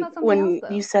brain talking when about something else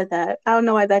when you though. said that. I don't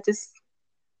know why that just.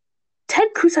 Ted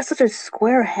Cruz has such a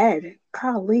square head.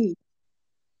 Golly,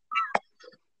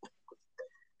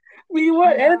 we I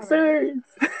want know, right? answers.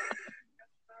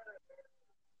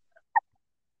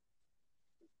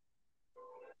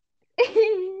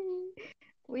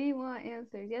 We want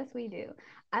answers. Yes, we do.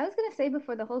 I was gonna say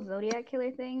before the whole Zodiac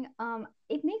killer thing,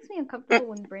 it makes me uncomfortable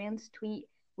when brands tweet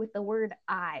with the word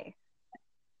I.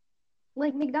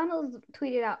 Like McDonald's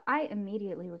tweeted out, I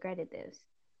immediately regretted this.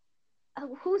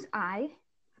 Who's I?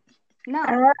 No,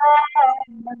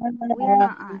 we are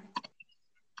not I.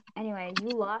 Anyway,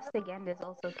 you lost again is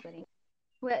also funny.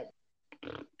 But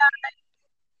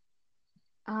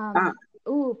Uh,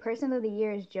 ooh, person of the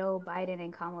year is Joe Biden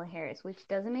and Kamala Harris, which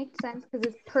doesn't make sense because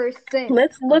it's person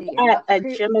let's of look the year, at not a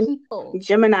people.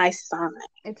 Gemini sign.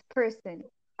 It's person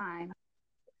time.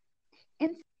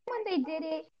 And same when they did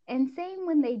it, and same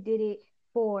when they did it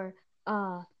for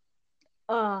uh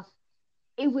uh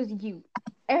it was you.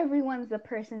 Everyone's a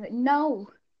person. No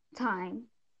time.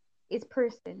 It's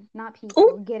person, not Ooh,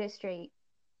 people. Get it straight.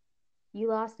 You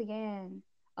lost again.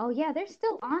 Oh yeah, they're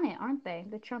still on it, aren't they?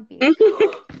 The Trumpies.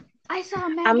 I saw a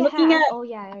I'm MAGA looking hat. at. Oh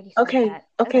yeah, I already said Okay, that.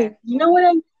 okay. Okay. You know what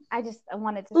I? I just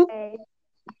wanted to Ooh, say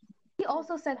he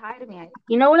also said hi to me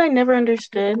you know what I never with a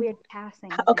understood? weird passing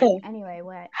thing. Okay, Anyway,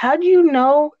 what? how do you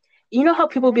know? You know how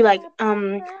people be like,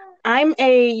 I'm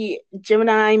a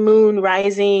Gemini moon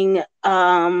rising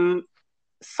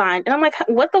sign. And I'm like,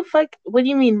 what the fuck? What do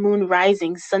you mean moon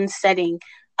rising, sun setting,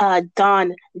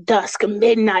 dawn, dusk,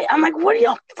 midnight? I'm like, what are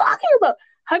y'all talking about?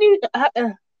 How do you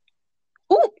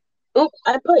ooh, ooh,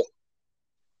 I put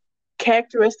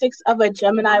characteristics of a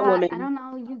Gemini I woman. don't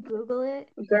know. You Google it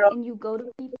Girl, and you go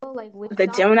to people like which the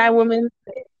sign Gemini are you? woman,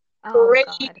 Oh pretty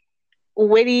God.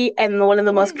 witty and one of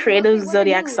the most creative What are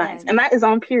zodiac you signs. And then? that is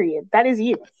on period. That is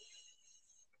you.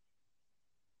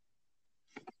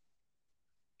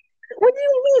 What do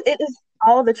you mean? It is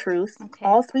all the truth. Okay.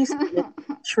 All three statements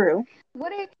true.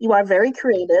 What are You are very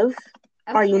creative.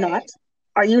 Are you not? okay?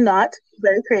 Are you not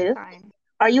very creative? Fine.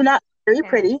 Are you not very Okay.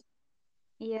 pretty?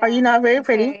 Are you Yeah. not very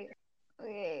pretty? Okay.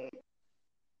 Okay.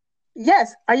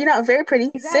 Yes. Are you not very pretty?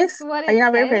 That's Sis, what are you it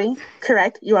not very says. pretty?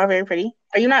 Correct. You are very pretty.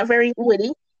 Are you not very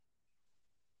witty?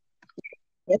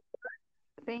 Yes.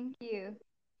 Thank you.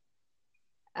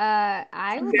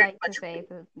 I would Very like to much say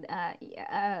that,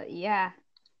 yeah.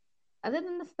 Other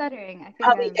than the stuttering, I think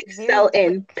probably I'm very excel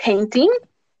in quick. painting,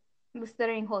 The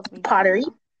stuttering holds me down, pottery,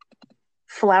 though.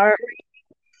 flower,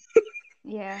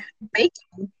 Yeah.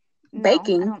 baking, No, I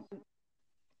baking. don't.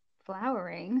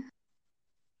 Flowering.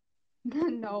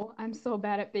 No, I'm so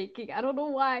bad at baking. I don't know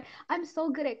why. I'm so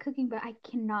good at cooking, but I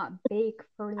cannot bake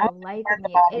for the life of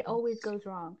me. It always goes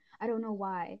wrong. I don't know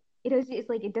why. It's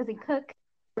like it doesn't cook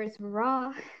or it's raw.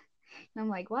 And I'm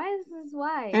like, why is this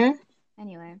why? Mm?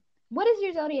 Anyway, what is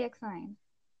your zodiac sign?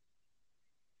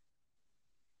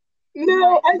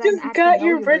 No, What? I Because I just actually got know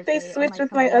your your birthday birthday, switch unlike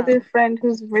with my somebody other else. friend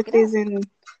whose Look it up. birthday's in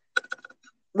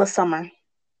the summer.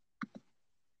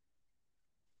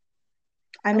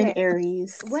 I'm in Okay.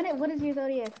 Aries. What is your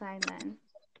zodiac sign then?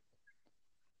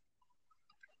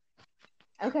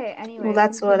 Okay, Well, anyway,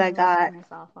 that's what I continue and got. finish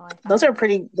off while I find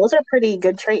it. Those are pretty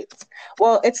good traits.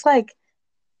 Well, it's like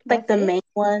That's the it? main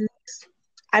one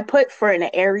I put for an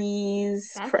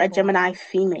Aries, That's for a Gemini boring.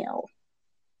 female.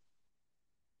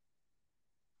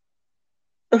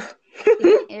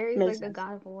 Isn't Aries Makes like the sense.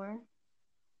 god of war?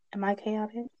 Am I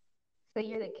chaotic? So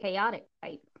you're the chaotic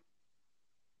type.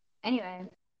 Anyway,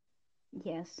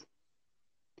 yes.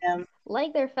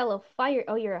 Like their fellow fire.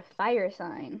 Oh, you're a fire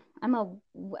sign. I'm a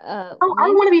Oh, I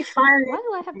want to Leo. be fire. Why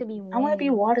do I have to be I want to be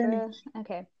wind, water. bruh?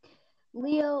 Okay,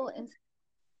 Leo, and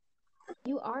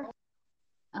you are.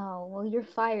 Oh well, you're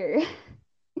fire.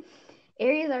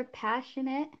 Aries are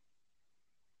passionate.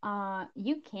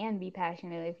 You can be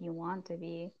passionate if you want to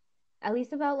be. At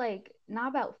least about like not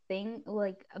about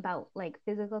like about like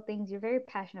physical things. You're very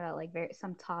passionate about like very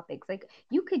some topics. Like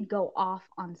you could go off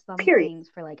on some Period. things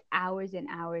for like hours and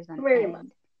hours on Very much.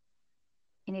 end,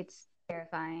 and it's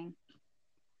terrifying.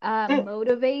 Mm.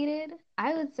 Motivated.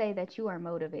 I would say that you are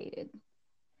motivated.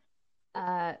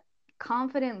 Uh,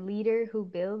 confident leader who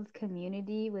builds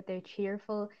community with their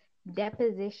cheerful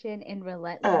deposition and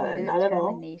relentless Not at all.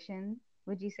 determination.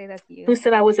 Would you say that's Who you?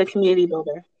 said I was a community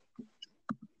builder?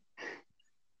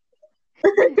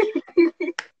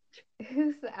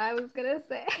 I was gonna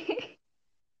say.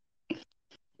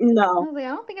 I No, was like, I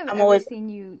don't think I've I'm ever always seen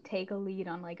you take a lead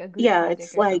on like a group yeah. project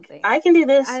It's or like something, I can do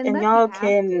this and unless you y'all have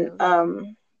can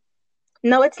to.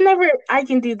 No, it's never I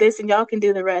can do this and y'all can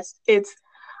do the rest. It's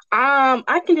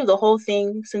I can do the whole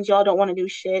thing since y'all don't want to do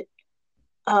shit.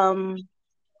 Um,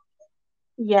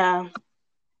 yeah.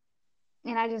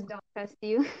 And I just don't trust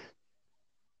you.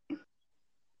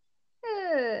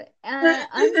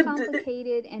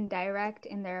 Uncomplicated and direct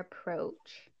in their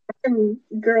approach.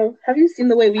 Girl, have you seen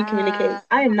the way we communicate?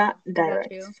 I am not Is that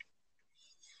direct. true?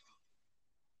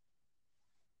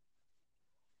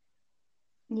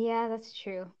 Yeah, that's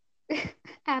true.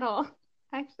 At all,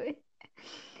 actually.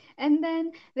 And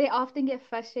then they often get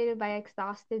frustrated by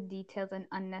exhaustive details and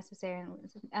unnecessary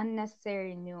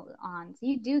nuance.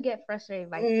 You do get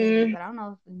frustrated by things, but I don't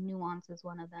know if nuance is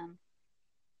one of them.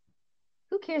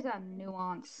 Who cares about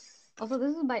nuance? Also,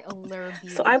 this is by Allure So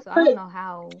Beauty, I so I don't put know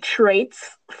how.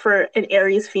 traits for an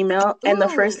Aries female, and the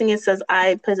first thing Ooh, it says,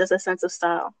 I possess a sense of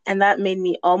style, and that made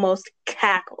me almost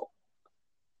cackle.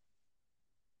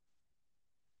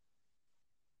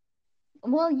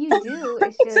 well, you do.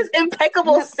 It's This is just you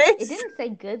impeccable, have. It sis. didn't say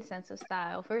good sense of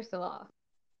style, first of all.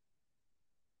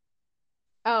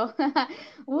 Oh,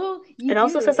 well, you It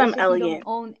also do. says It's I'm just you don't elegant.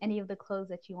 own any of the clothes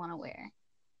that you want to wear.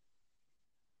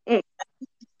 Mm.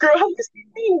 Girl, have you seen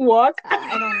me walk?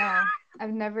 I don't know. I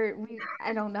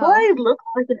don't Do know. I look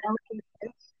like an elegant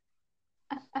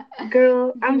bitch? Girl,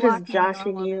 You I'm walk just more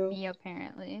joshing normal than you. me,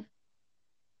 apparently.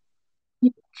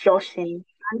 Joshing.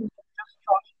 I'm just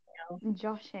joshing you.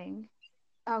 Joshing.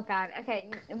 Oh God. Okay,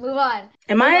 move on.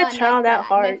 Am Move I a on. child at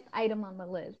heart? Next item on the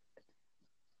list.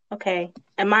 Okay.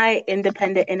 Am I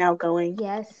independent and outgoing?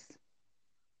 Yes.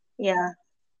 Yeah.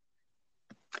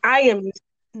 I am.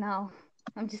 No.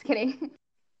 I'm just kidding.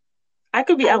 I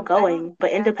could be I don't. outgoing,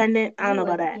 but Yeah. independent, I don't You know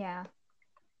about would. that. Yeah.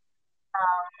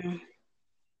 Mm.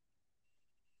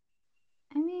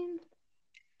 I mean, in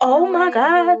Oh a my way,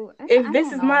 God. you. If I this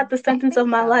don't is not know. the I sentence of think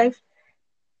my so. life,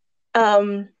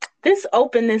 um, this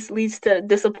openness leads to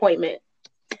disappointment.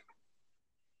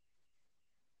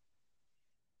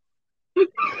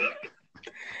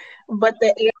 But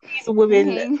the Aries woman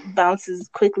Dang.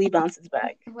 quickly bounces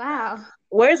back. Wow.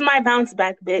 Where's my bounce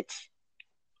back, bitch?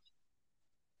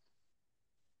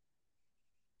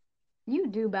 You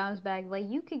do bounce back. Like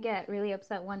you could get really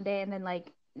upset one day, and then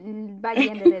like by the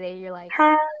end of the day, you're like,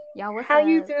 Hi, "Y'all, what's how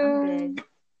you up? I'm doing? good."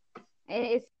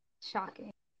 It's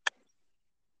shocking,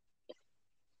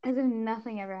 as if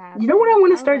nothing ever You know what happened. I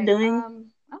want to I was start like,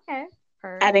 doing? okay,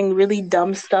 her. Adding really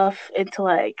dumb stuff into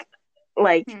like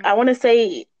Hmm. I want to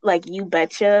say like you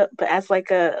betcha, but as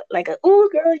like a ooh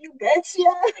girl you betcha,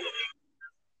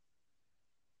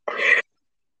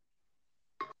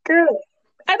 girl.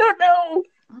 I don't know.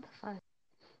 What the fuck?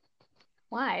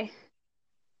 Why?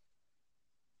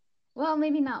 Well,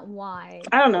 maybe not why,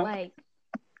 I don't but know. like,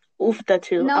 Oofta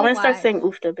too. I no want to start why. saying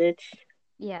oofta, bitch.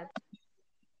 Yeah,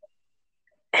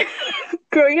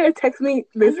 Girl, you're gonna text me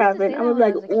I this used to happened. say I'm that gonna be when I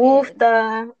like was a kid.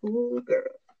 oofta, ooh girl,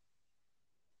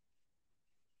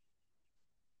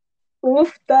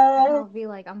 oofta. I'll be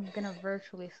like, I'm gonna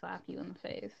virtually slap you in the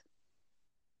face.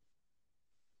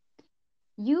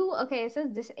 You okay? It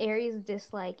says this Aries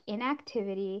dislike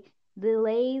inactivity,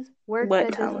 delays, work What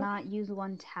that does talent? not use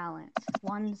one's talent.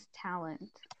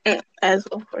 As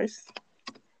of course.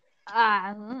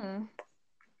 Ah,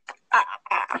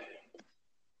 Ah,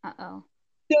 uh-oh.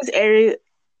 things Aries.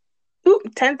 Ooh,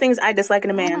 10 things I dislike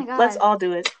in a Oh my man. Let's gosh. all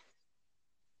do it.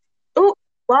 Ooh,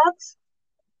 blocks.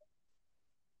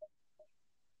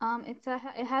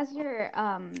 It has your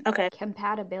Okay.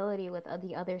 compatibility with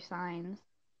the other signs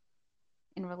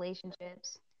in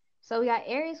relationships. So we got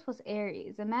Aries plus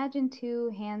Aries. Imagine two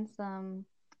handsome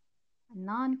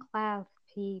non-class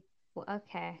people.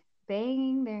 Okay,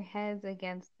 banging their heads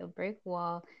against the brick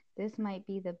wall. This might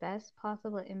be the best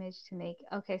possible image to make.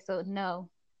 Okay, so no.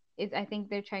 I think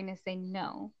they're trying to say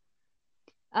no.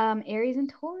 Aries and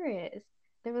Taurus.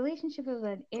 The relationship of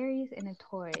an Aries and a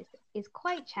Taurus is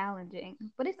quite challenging,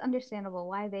 but it's understandable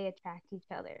why they attract each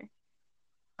other.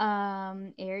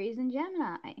 Aries and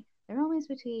Gemini. The romance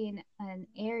between an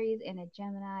Aries and a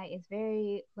Gemini is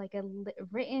very like a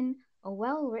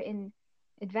well-written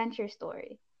adventure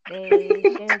story. They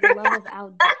share the love of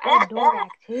outdoor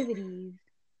activities.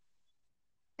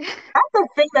 That's the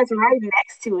thing that's right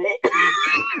next to it.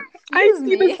 I Excuse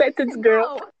see the me. sentence,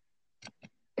 girl.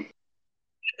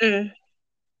 No. Mm.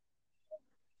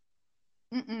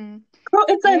 Mm-mm. Girl,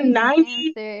 it's a Aries and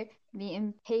 90. Cancer, the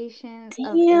impatience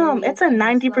of Damn, Aries it's a and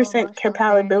the slow, 90% rushful serenade of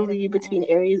compatibility the between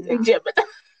Aries and no. Gemini.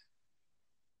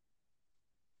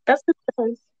 That's the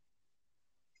difference.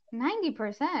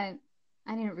 90%.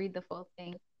 I didn't read the full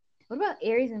thing. What about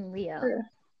Aries and Leo?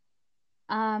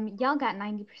 Y'all got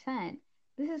 90%.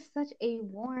 This is such a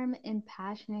warm and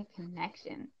passionate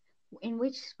connection in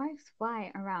which sparks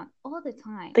fly around all the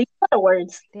time. of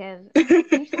words.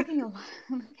 You're talking a lot.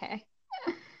 Okay.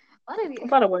 A lot of A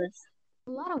lot of words.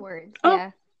 a lot of words. Oh,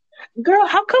 Yeah. girl,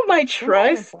 how come my Gemini's are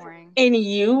trust boring. in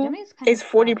you Gemini's kind of is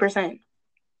suck. 40%?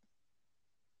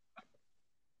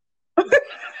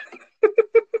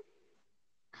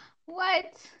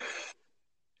 What?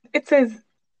 It says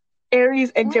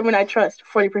Aries and What? Gemini trust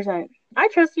 40%. I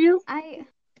trust you. I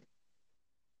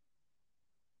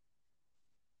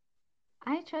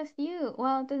I trust you.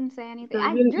 Well, it doesn't say anything.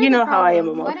 Girl, You're you the know how I am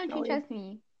problem. Why don't you emotionally. trust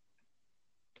me?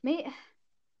 May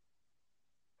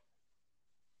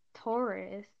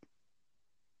Taurus.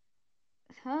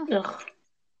 Huh. Ugh.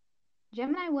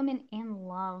 Gemini women in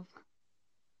love.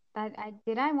 That I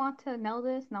did I want to know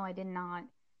this? No, I did not.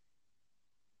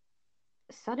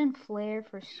 Sudden flair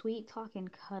for sweet talk and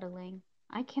cuddling.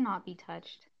 I cannot be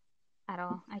touched at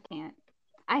all. I can't.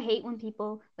 I hate when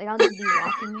people like I'll just be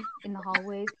walking in the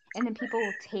hallways and then people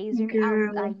will taser me.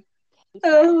 Girl. I hate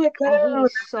that. Oh my I hate god.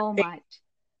 it so much.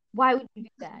 Why would you do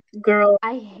that? Girl,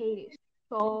 I hate it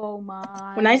so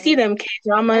when I see much. them K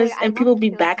dramas I and want people to be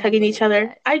kill back hugging somebody each to do other,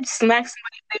 that. I'd smack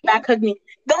somebody if they Yeah, back hug me.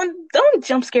 Don't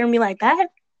jump scare me like that.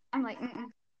 I'm like, mm-mm.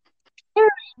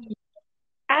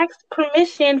 Ask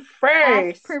permission Ask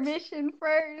first. permission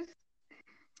first.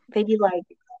 They be like,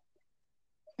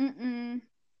 Mm-mm.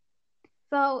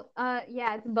 So,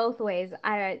 yeah, it's both ways.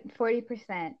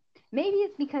 40%. Maybe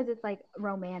it's because it's like a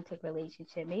romantic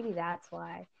relationship. Maybe that's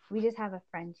why we just have a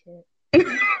friendship.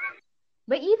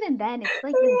 But even then, it's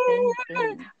like the same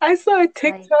thing. I saw a Like,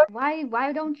 TikTok.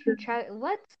 why don't you try?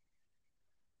 What?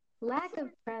 Lack of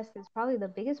trust is probably the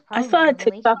biggest I problem saw in a a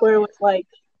TikTok where it relationship. was like,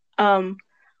 um,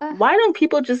 Uh, why don't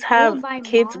people just ruled have by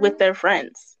kids with Mars. their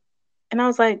friends? And I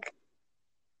was like,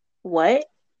 what?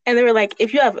 And they were like,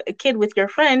 if you have a kid with your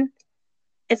friend,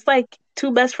 it's like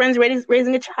two best friends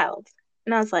raising a child.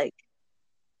 And I was like,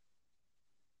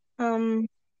 um,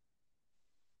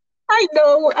 I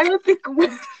know. I don't think.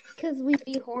 Because we'd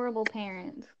be horrible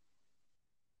parents.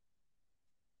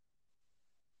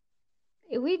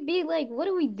 We'd be like, what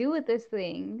do we do with this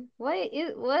thing? What?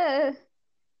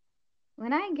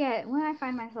 When I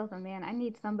find myself a man, I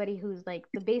need somebody who's like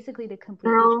basically the complete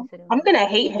Girl, opposite of I'm me. gonna I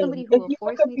hate need him. somebody who If will you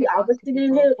look force up me to the talk to opposite in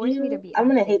people, force me to you, be I'm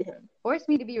gonna active, hate him. force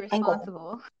me to be I ain't gonna.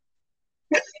 responsible.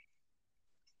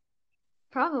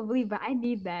 Probably, but I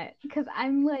need that because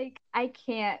I'm like, I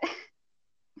can't.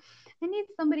 I need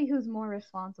somebody who's more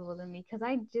responsible than me because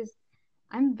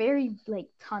I'm very like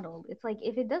tunneled. It's like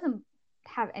if it doesn't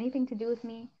have anything to do with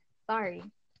me, sorry,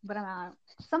 but I'm out.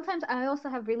 Sometimes I also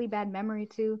have really bad memory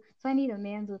too, so I need a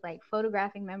man's with like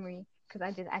photographing memory because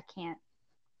I can't.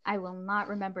 I will not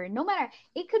remember. No matter,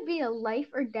 it could be a life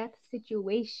or death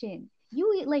situation.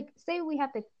 You like say we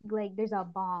have to like there's a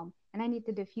bomb and I need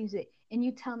to defuse it, and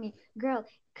you tell me, girl,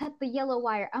 cut the yellow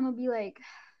wire. I'm gonna be like,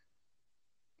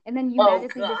 and then you Oh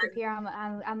magically God. disappear.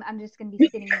 I'm just gonna be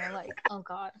sitting there like, oh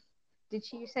God, did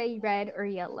she say red or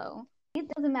yellow? It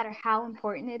doesn't matter how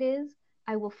important it is.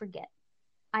 I will forget.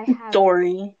 I have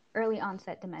Dory. early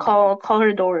onset dementia, Call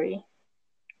her Dory.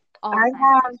 I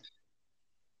have. Alzheimer's.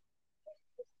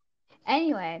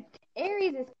 Anyway,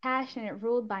 Aries is passionate,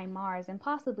 ruled by Mars, and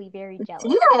possibly very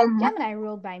jealous. Damn. Gemini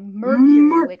ruled by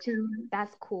Mercury, which Mercury.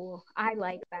 that's cool. I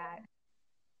like that.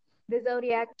 The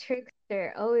zodiac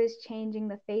trickster, always changing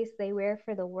the face they wear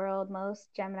for the world.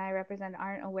 Most Gemini represent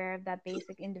aren't aware of that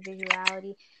basic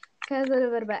individuality. Cause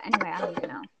but anyway, I don't even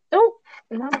know. Oh,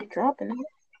 not dropping it.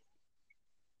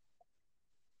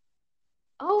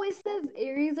 Oh, it says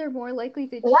Aries are more likely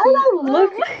to Why cheat. did I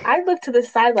look? Oh, I looked to the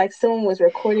side like someone was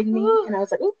recording me, oh. and I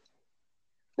was like, ooh.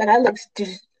 Like I looked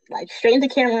just like straight in the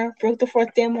camera, broke the fourth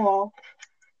damn wall,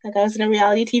 like I was in a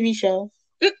reality TV show.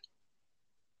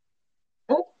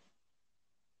 Oh,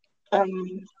 um,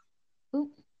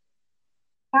 Oop.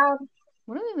 um,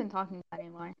 What are we even talking about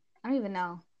anymore? I don't even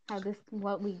know how this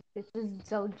is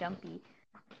so jumpy.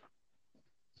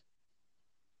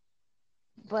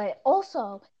 But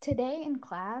also, today in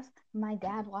class, my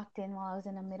dad walked in while I was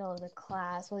in the middle of the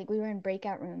class. Like, we were in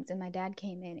breakout rooms, and my dad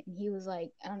came in, and he was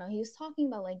like, I don't know, he was talking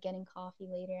about like getting coffee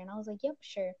later. And I was like, yep,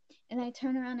 sure. And I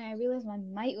turned around and I realized my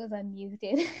mic was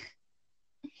unmuted.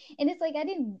 And it's like,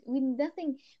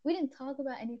 we didn't talk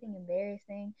about anything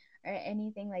embarrassing or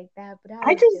anything like that. But I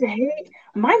I was just just hate. like,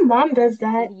 My mom does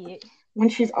that idiot. when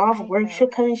she's off I work. She'll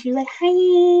felt. come in. She's like,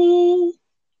 "Hi,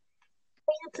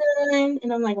 what you doing?"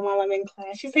 And I'm like, "Mom, I'm in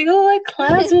class." She's like, "Oh, what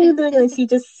class are you doing?" And she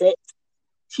just sits.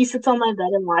 She sits on my bed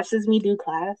and watches me do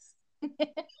class.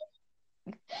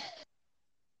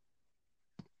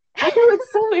 I know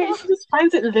it's so weird. No, She just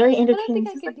finds it very I don't entertaining. think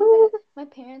I She's like, could do "Oh, that. My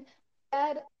parents,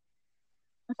 dad,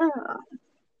 ah."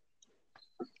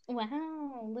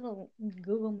 wow, little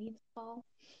Google Meet call.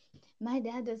 My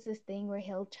dad does this thing where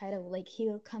he'll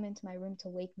come into my room to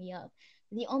wake me up.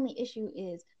 The only issue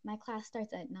is my class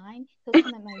starts at 9. He'll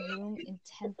come at my room at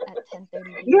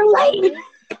 10:30. You're Are you late. awake?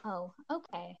 Oh,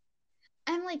 okay.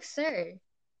 I'm like, sir.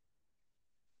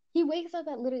 He wakes up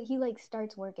he like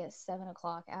starts work at 7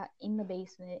 o'clock in the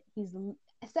basement. He's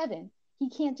at 7. He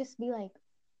can't just be like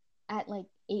at like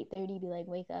 8:30 be like,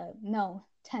 wake up. No,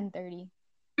 10:30.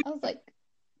 I was like,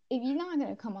 if you're not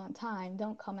gonna come on time,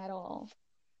 don't come at all.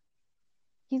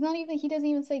 He doesn't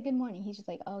even say good morning. He's just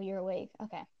like, oh, you're awake.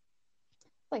 Okay.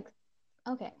 Like,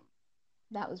 okay,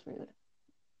 that was rude.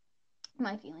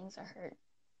 My feelings are hurt.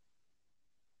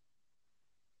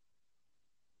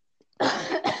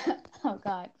 Oh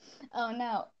God. Oh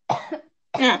no.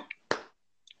 Yeah.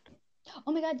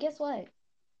 Oh my God, guess what?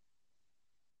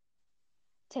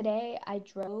 Today I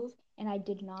drove and I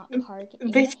did not park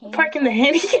in the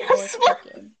handicap spot.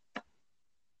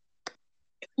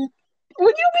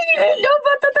 What do you mean you didn't know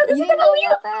about that? You didn't know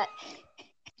about that?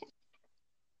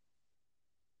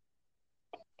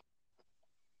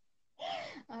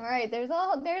 All right, there's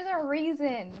a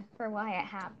reason for why it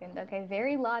happened. Okay,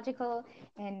 very logical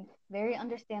and very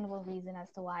understandable reason as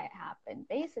to why it happened.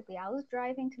 Basically, I was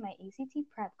driving to my ACT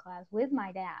prep class with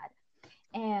my dad,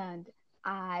 and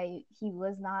he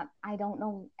was not. I don't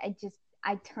know.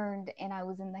 I turned and I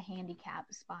was in the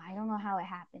handicap spot. I don't know how it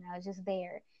happened. I was just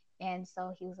there, and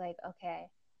so he was like, okay.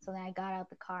 So then I got out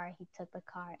the car. He took the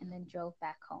car and then drove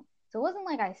back home. So it wasn't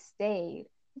like I stayed.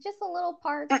 Just a little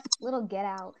park, little get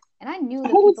out. And I knew the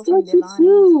people from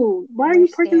Devani's. Why are you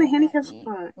parking the handicap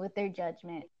spot? With their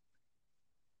judgment.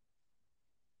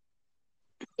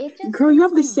 It just Girl, you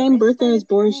have the same birthday as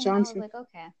Boris Johnson. I was like,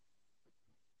 okay.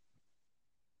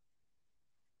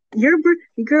 Your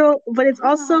girl, but it's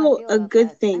also a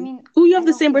good thing. I mean, you have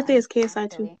the same birthday as KSI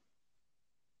too.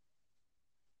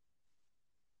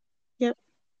 Yep.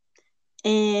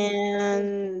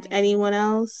 And anyone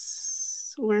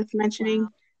else worth mentioning?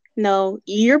 Wow. No,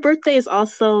 your birthday is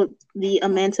also the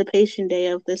Emancipation Day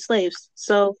of the slaves.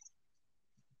 So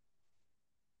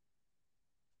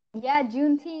yeah,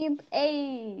 Juneteenth.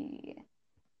 Hey,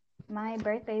 my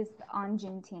birthday's on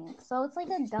Juneteenth, so it's like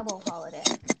a double holiday.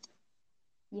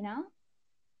 You know?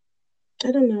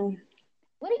 I don't know.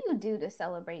 What do you do to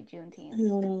celebrate Juneteenth? I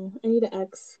don't know. I need an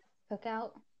ex.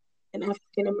 Cookout? An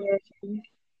African American.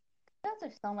 Those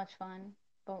are so much fun,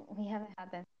 but we haven't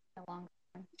had them in a long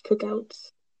time.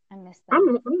 Cookouts. I miss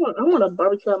them. I want a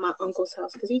barbecue at my uncle's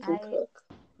house because he can cook.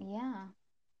 Yeah.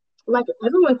 Like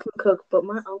everyone can cook, but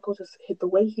my uncle just hit the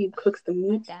way he cooks the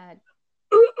meat. My dad.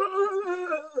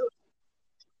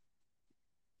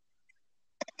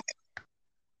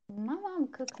 My mom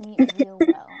cooks meat real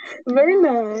well. Very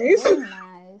nice. Very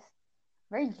nice.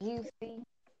 Very juicy.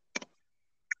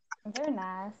 Very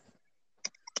nice.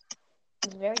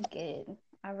 It's very good.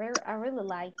 I really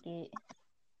like it.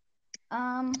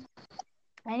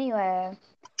 Anyway,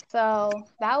 so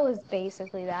that was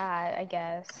basically that, I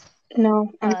guess.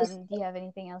 No. Do you have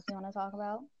anything else you want to talk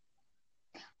about?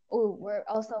 Oh, we're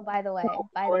also, by the way,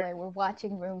 we're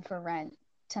watching Room for Rent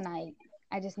tonight.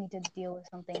 I just need to deal with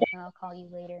something and I'll call you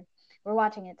later. We're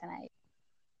watching it tonight.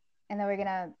 And then we're going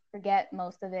to forget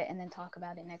most of it and then talk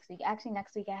about it next week. Actually,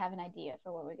 next week I have an idea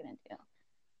for what we're going to do.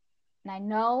 And I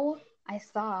know I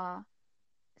saw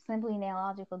Simply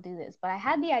Nailogical do this, but I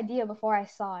had the idea before I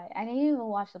saw it. I didn't even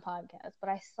watch the podcast, but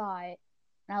I saw it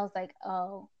and I was like,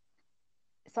 oh.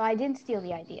 So I didn't steal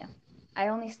the idea. I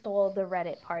only stole the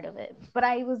Reddit part of it. But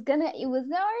it was already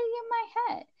in my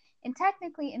head. And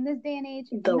technically, in this day and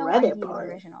age, no idea is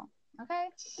original. Okay?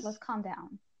 Let's calm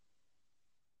down.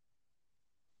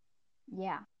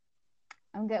 Yeah.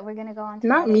 We're going to go on to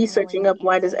Not Reddit me searching up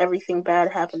why does everything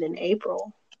bad happen in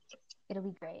April. It'll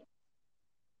be great.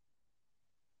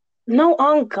 No,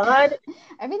 on God.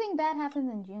 Everything bad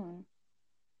happens in June.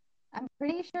 I'm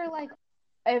pretty sure, like,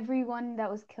 everyone that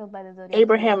was killed by the Zodiac.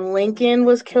 Abraham Lincoln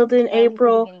was killed in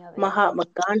April. Mahatma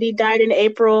Gandhi died in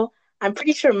April. I'm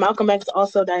pretty sure Malcolm X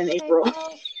also died in April.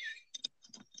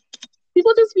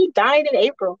 People just be dying in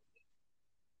April.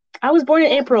 I was born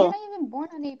in April. You're not even born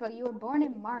in April. You were born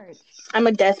in March. I'm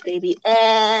a death baby.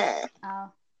 Never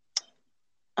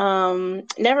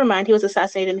mind. He was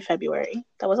assassinated in February.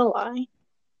 That was a lie.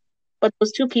 But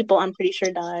those two people, I'm pretty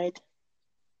sure, died.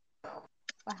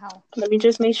 Wow. Let me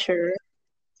just make sure.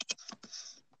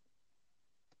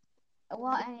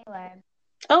 Well, anyway.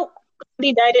 Oh,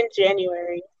 he died in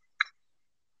January.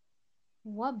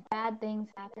 What bad things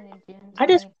happened in June?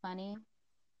 Something funny.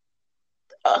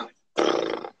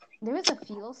 There was a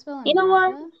fuel spill in Russia.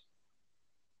 What?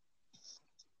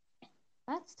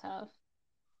 That's tough.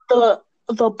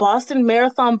 The Boston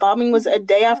Marathon bombing was a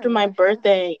day after my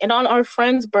birthday and on our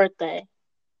friend's birthday.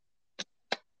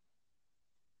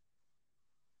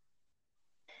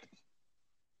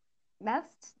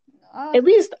 That's At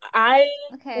least I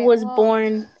okay. was Well,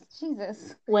 born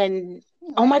Jesus. when.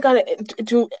 Oh my Anyway,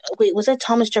 God! Wait, was it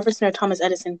Thomas Jefferson or Thomas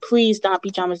Edison? Please not be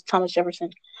Thomas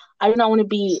Jefferson. I do not want to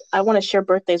be. I want to share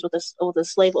birthdays with a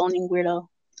slave owning weirdo.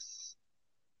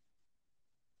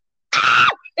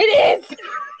 It is.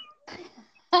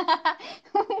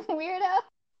 weirdo.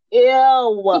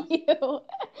 Ew. Ew.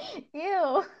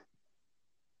 Ew.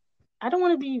 I don't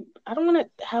want to be. I don't want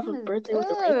to have a birthday with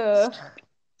a rapist.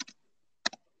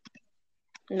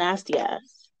 Nasty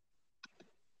ass.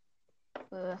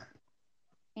 Ugh.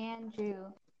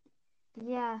 Andrew.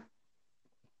 Yeah.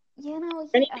 You know,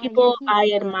 Many yeah, people he.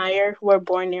 I admire who were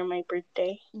born near my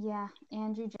birthday. Yeah,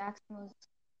 Andrew Jackson was.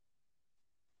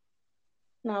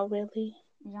 Not really.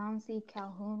 John C.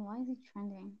 Calhoun. Why is he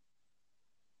trending?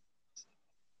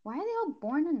 Why are they all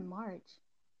born in March?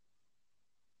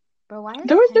 Bro, why is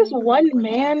There was this Henry one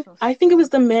Franklin man. also I think it still was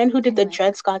the man trending? who did the Anyway,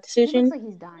 Dred Scott he looks decision. like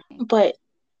he's dying. But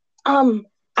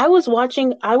I was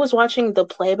watching the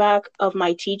playback of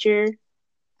my teacher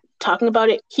talking about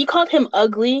it. He called him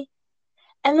ugly.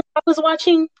 And then I was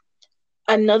watching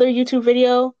another YouTube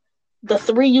video, the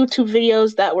 3 YouTube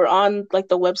videos that were on like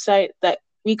the website that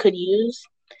we could use.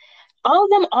 All of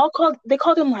them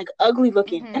called him like ugly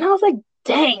looking. And I was like,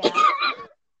 dang. Yeah.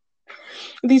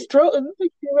 These they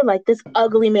were like this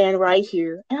ugly man right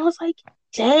here. And I was like,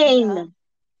 dang. Yeah.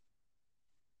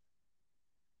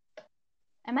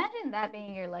 Imagine that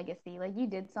being your legacy. Like you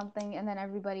did something and then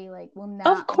everybody like will not.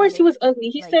 Of course he was ugly.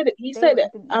 He said he was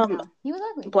ugly.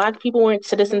 Black people weren't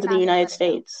citizens of the United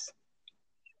States.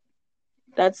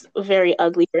 That's very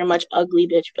ugly, very much ugly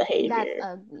bitch behavior. That's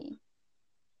ugly.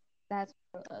 That's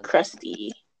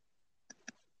ugly.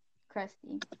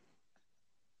 Crusty.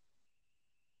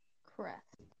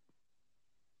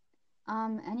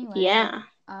 Anyway. Yeah.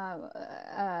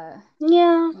 Yeah.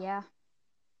 Yeah.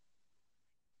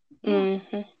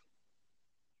 Mm-hmm.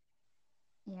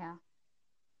 Yeah.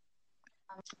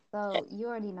 So you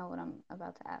already know what I'm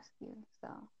about to ask you. So.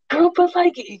 Girl, but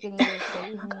like you can either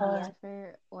save me the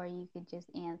effort, or you could just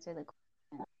answer the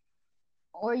question.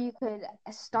 Or you could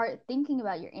start thinking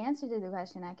about your answer to the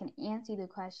question. I can answer the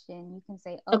question. You can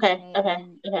say okay.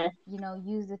 And you know,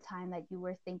 use the time that you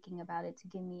were thinking about it to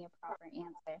give me a proper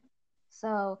answer.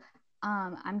 So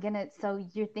so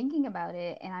you're thinking about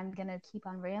it, and I'm gonna keep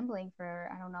on rambling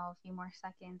for I don't know a few more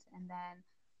seconds, and then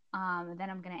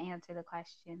I'm gonna answer the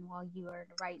question while you are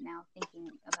right now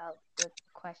thinking about the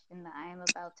question that I am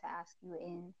about to ask you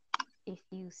in a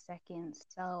few seconds.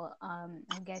 So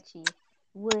Ogechi,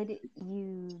 would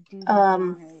you do the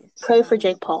honors? Pray for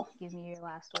Jake Paul. Give me your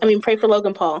last word. I mean, pray for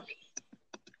Logan Paul.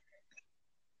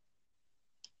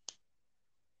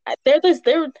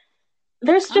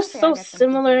 There's just so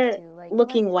similar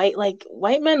looking white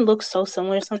men look so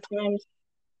similar sometimes.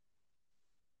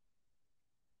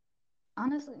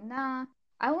 Honestly, nah.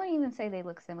 I wouldn't even say they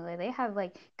look similar. They have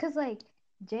cause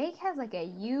Jake has a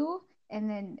U, and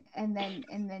then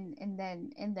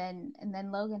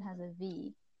Logan has a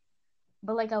V,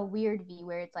 but a weird V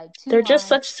where it's two. They're just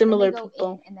such similar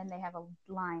people. And then they have a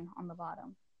line on the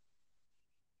bottom.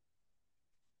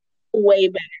 Way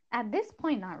better. At this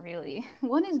point, not really.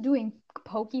 One is doing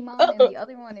Pokemon, and the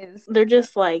other one is. They're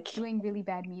just doing really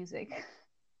bad music.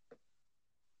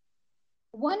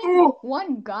 One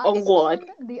got scammed,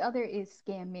 the other is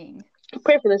scamming.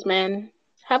 Pray for this man.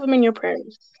 Have him in your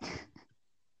prayers.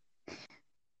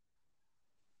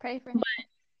 Pray for him. But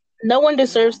no one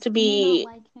deserves to be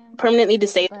permanently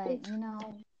disabled. But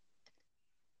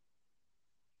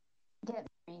get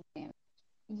brain damage.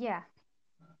 Yeah.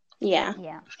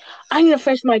 I need to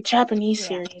finish my Japanese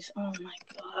series. Oh my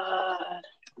god.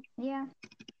 Yeah.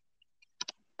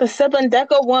 The Sibling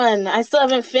Deco one. I still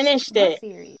haven't finished it. What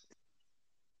series?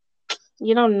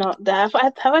 You don't know that.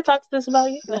 Have I talked to this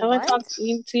about you? Have I talked to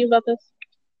you about this?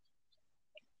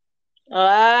 Do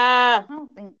I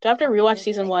have to rewatch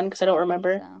season 1 because I don't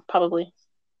remember? So. Probably.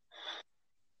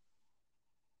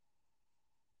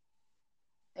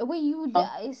 Wait,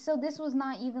 so this was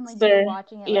not even you were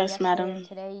watching it yesterday or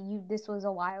today? This was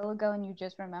a while ago and you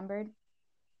just remembered?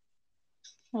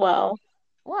 Well.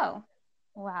 Whoa.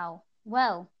 Wow.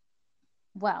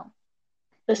 Well.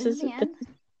 This is the end.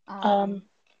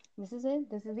 This is it.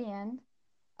 This is the end.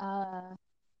 I'll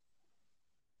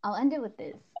end it with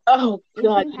this. Oh,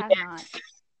 God. If you have not,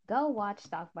 go watch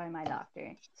Stalked by My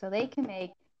Doctor so they can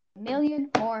make 1 million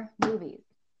more movies.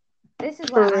 This is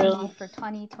what I need for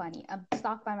 2020. I'm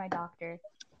Stalked by My Doctor.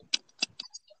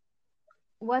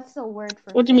 What's the word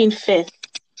for What do you mean fifth? fifth?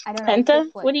 I don't know. Penta?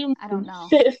 Fifth, What do you mean I don't know.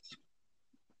 fifth?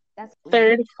 That's weird.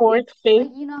 Third, fourth, fifth.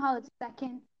 Like, you know how it's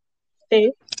second?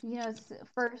 Fifth. You know, it's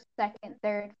first, second,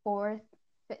 third, fourth.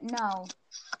 No,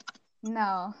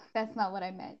 that's not what I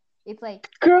meant. It's like,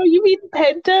 girl, you mean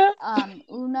penta?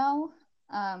 Uno,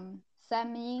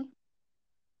 semi,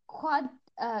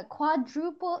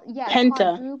 quadruple. Yeah,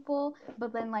 Penta. quadruple.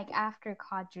 But then like after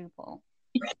quadruple,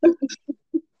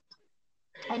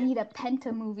 I need a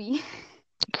penta movie.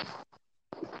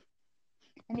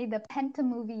 I need the penta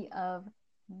movie of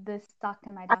this stuck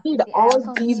in my I need document. I all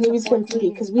also of these need the movies fourth complete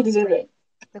movie because to we be deserve free. it.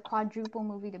 The quadruple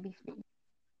movie to be free.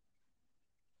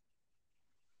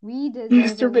 We deserve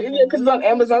Mr. it. Bezos, because it's on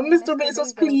Amazon. Mr.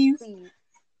 Bezos, please.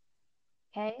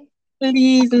 Okay?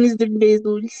 Please, Mr.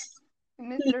 Bezos.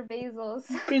 Mr. Bezos.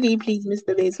 Pretty please,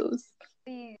 Mr. Bezos.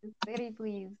 Please, very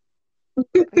please.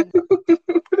 Please.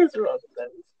 What is wrong with that?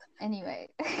 Anyway,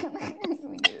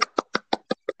 we need it.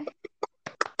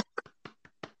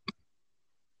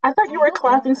 I thought you were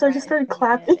clapping, so I just started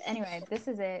clapping. Anyway, this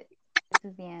is it.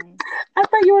 This is the end. I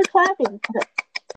thought you were clapping.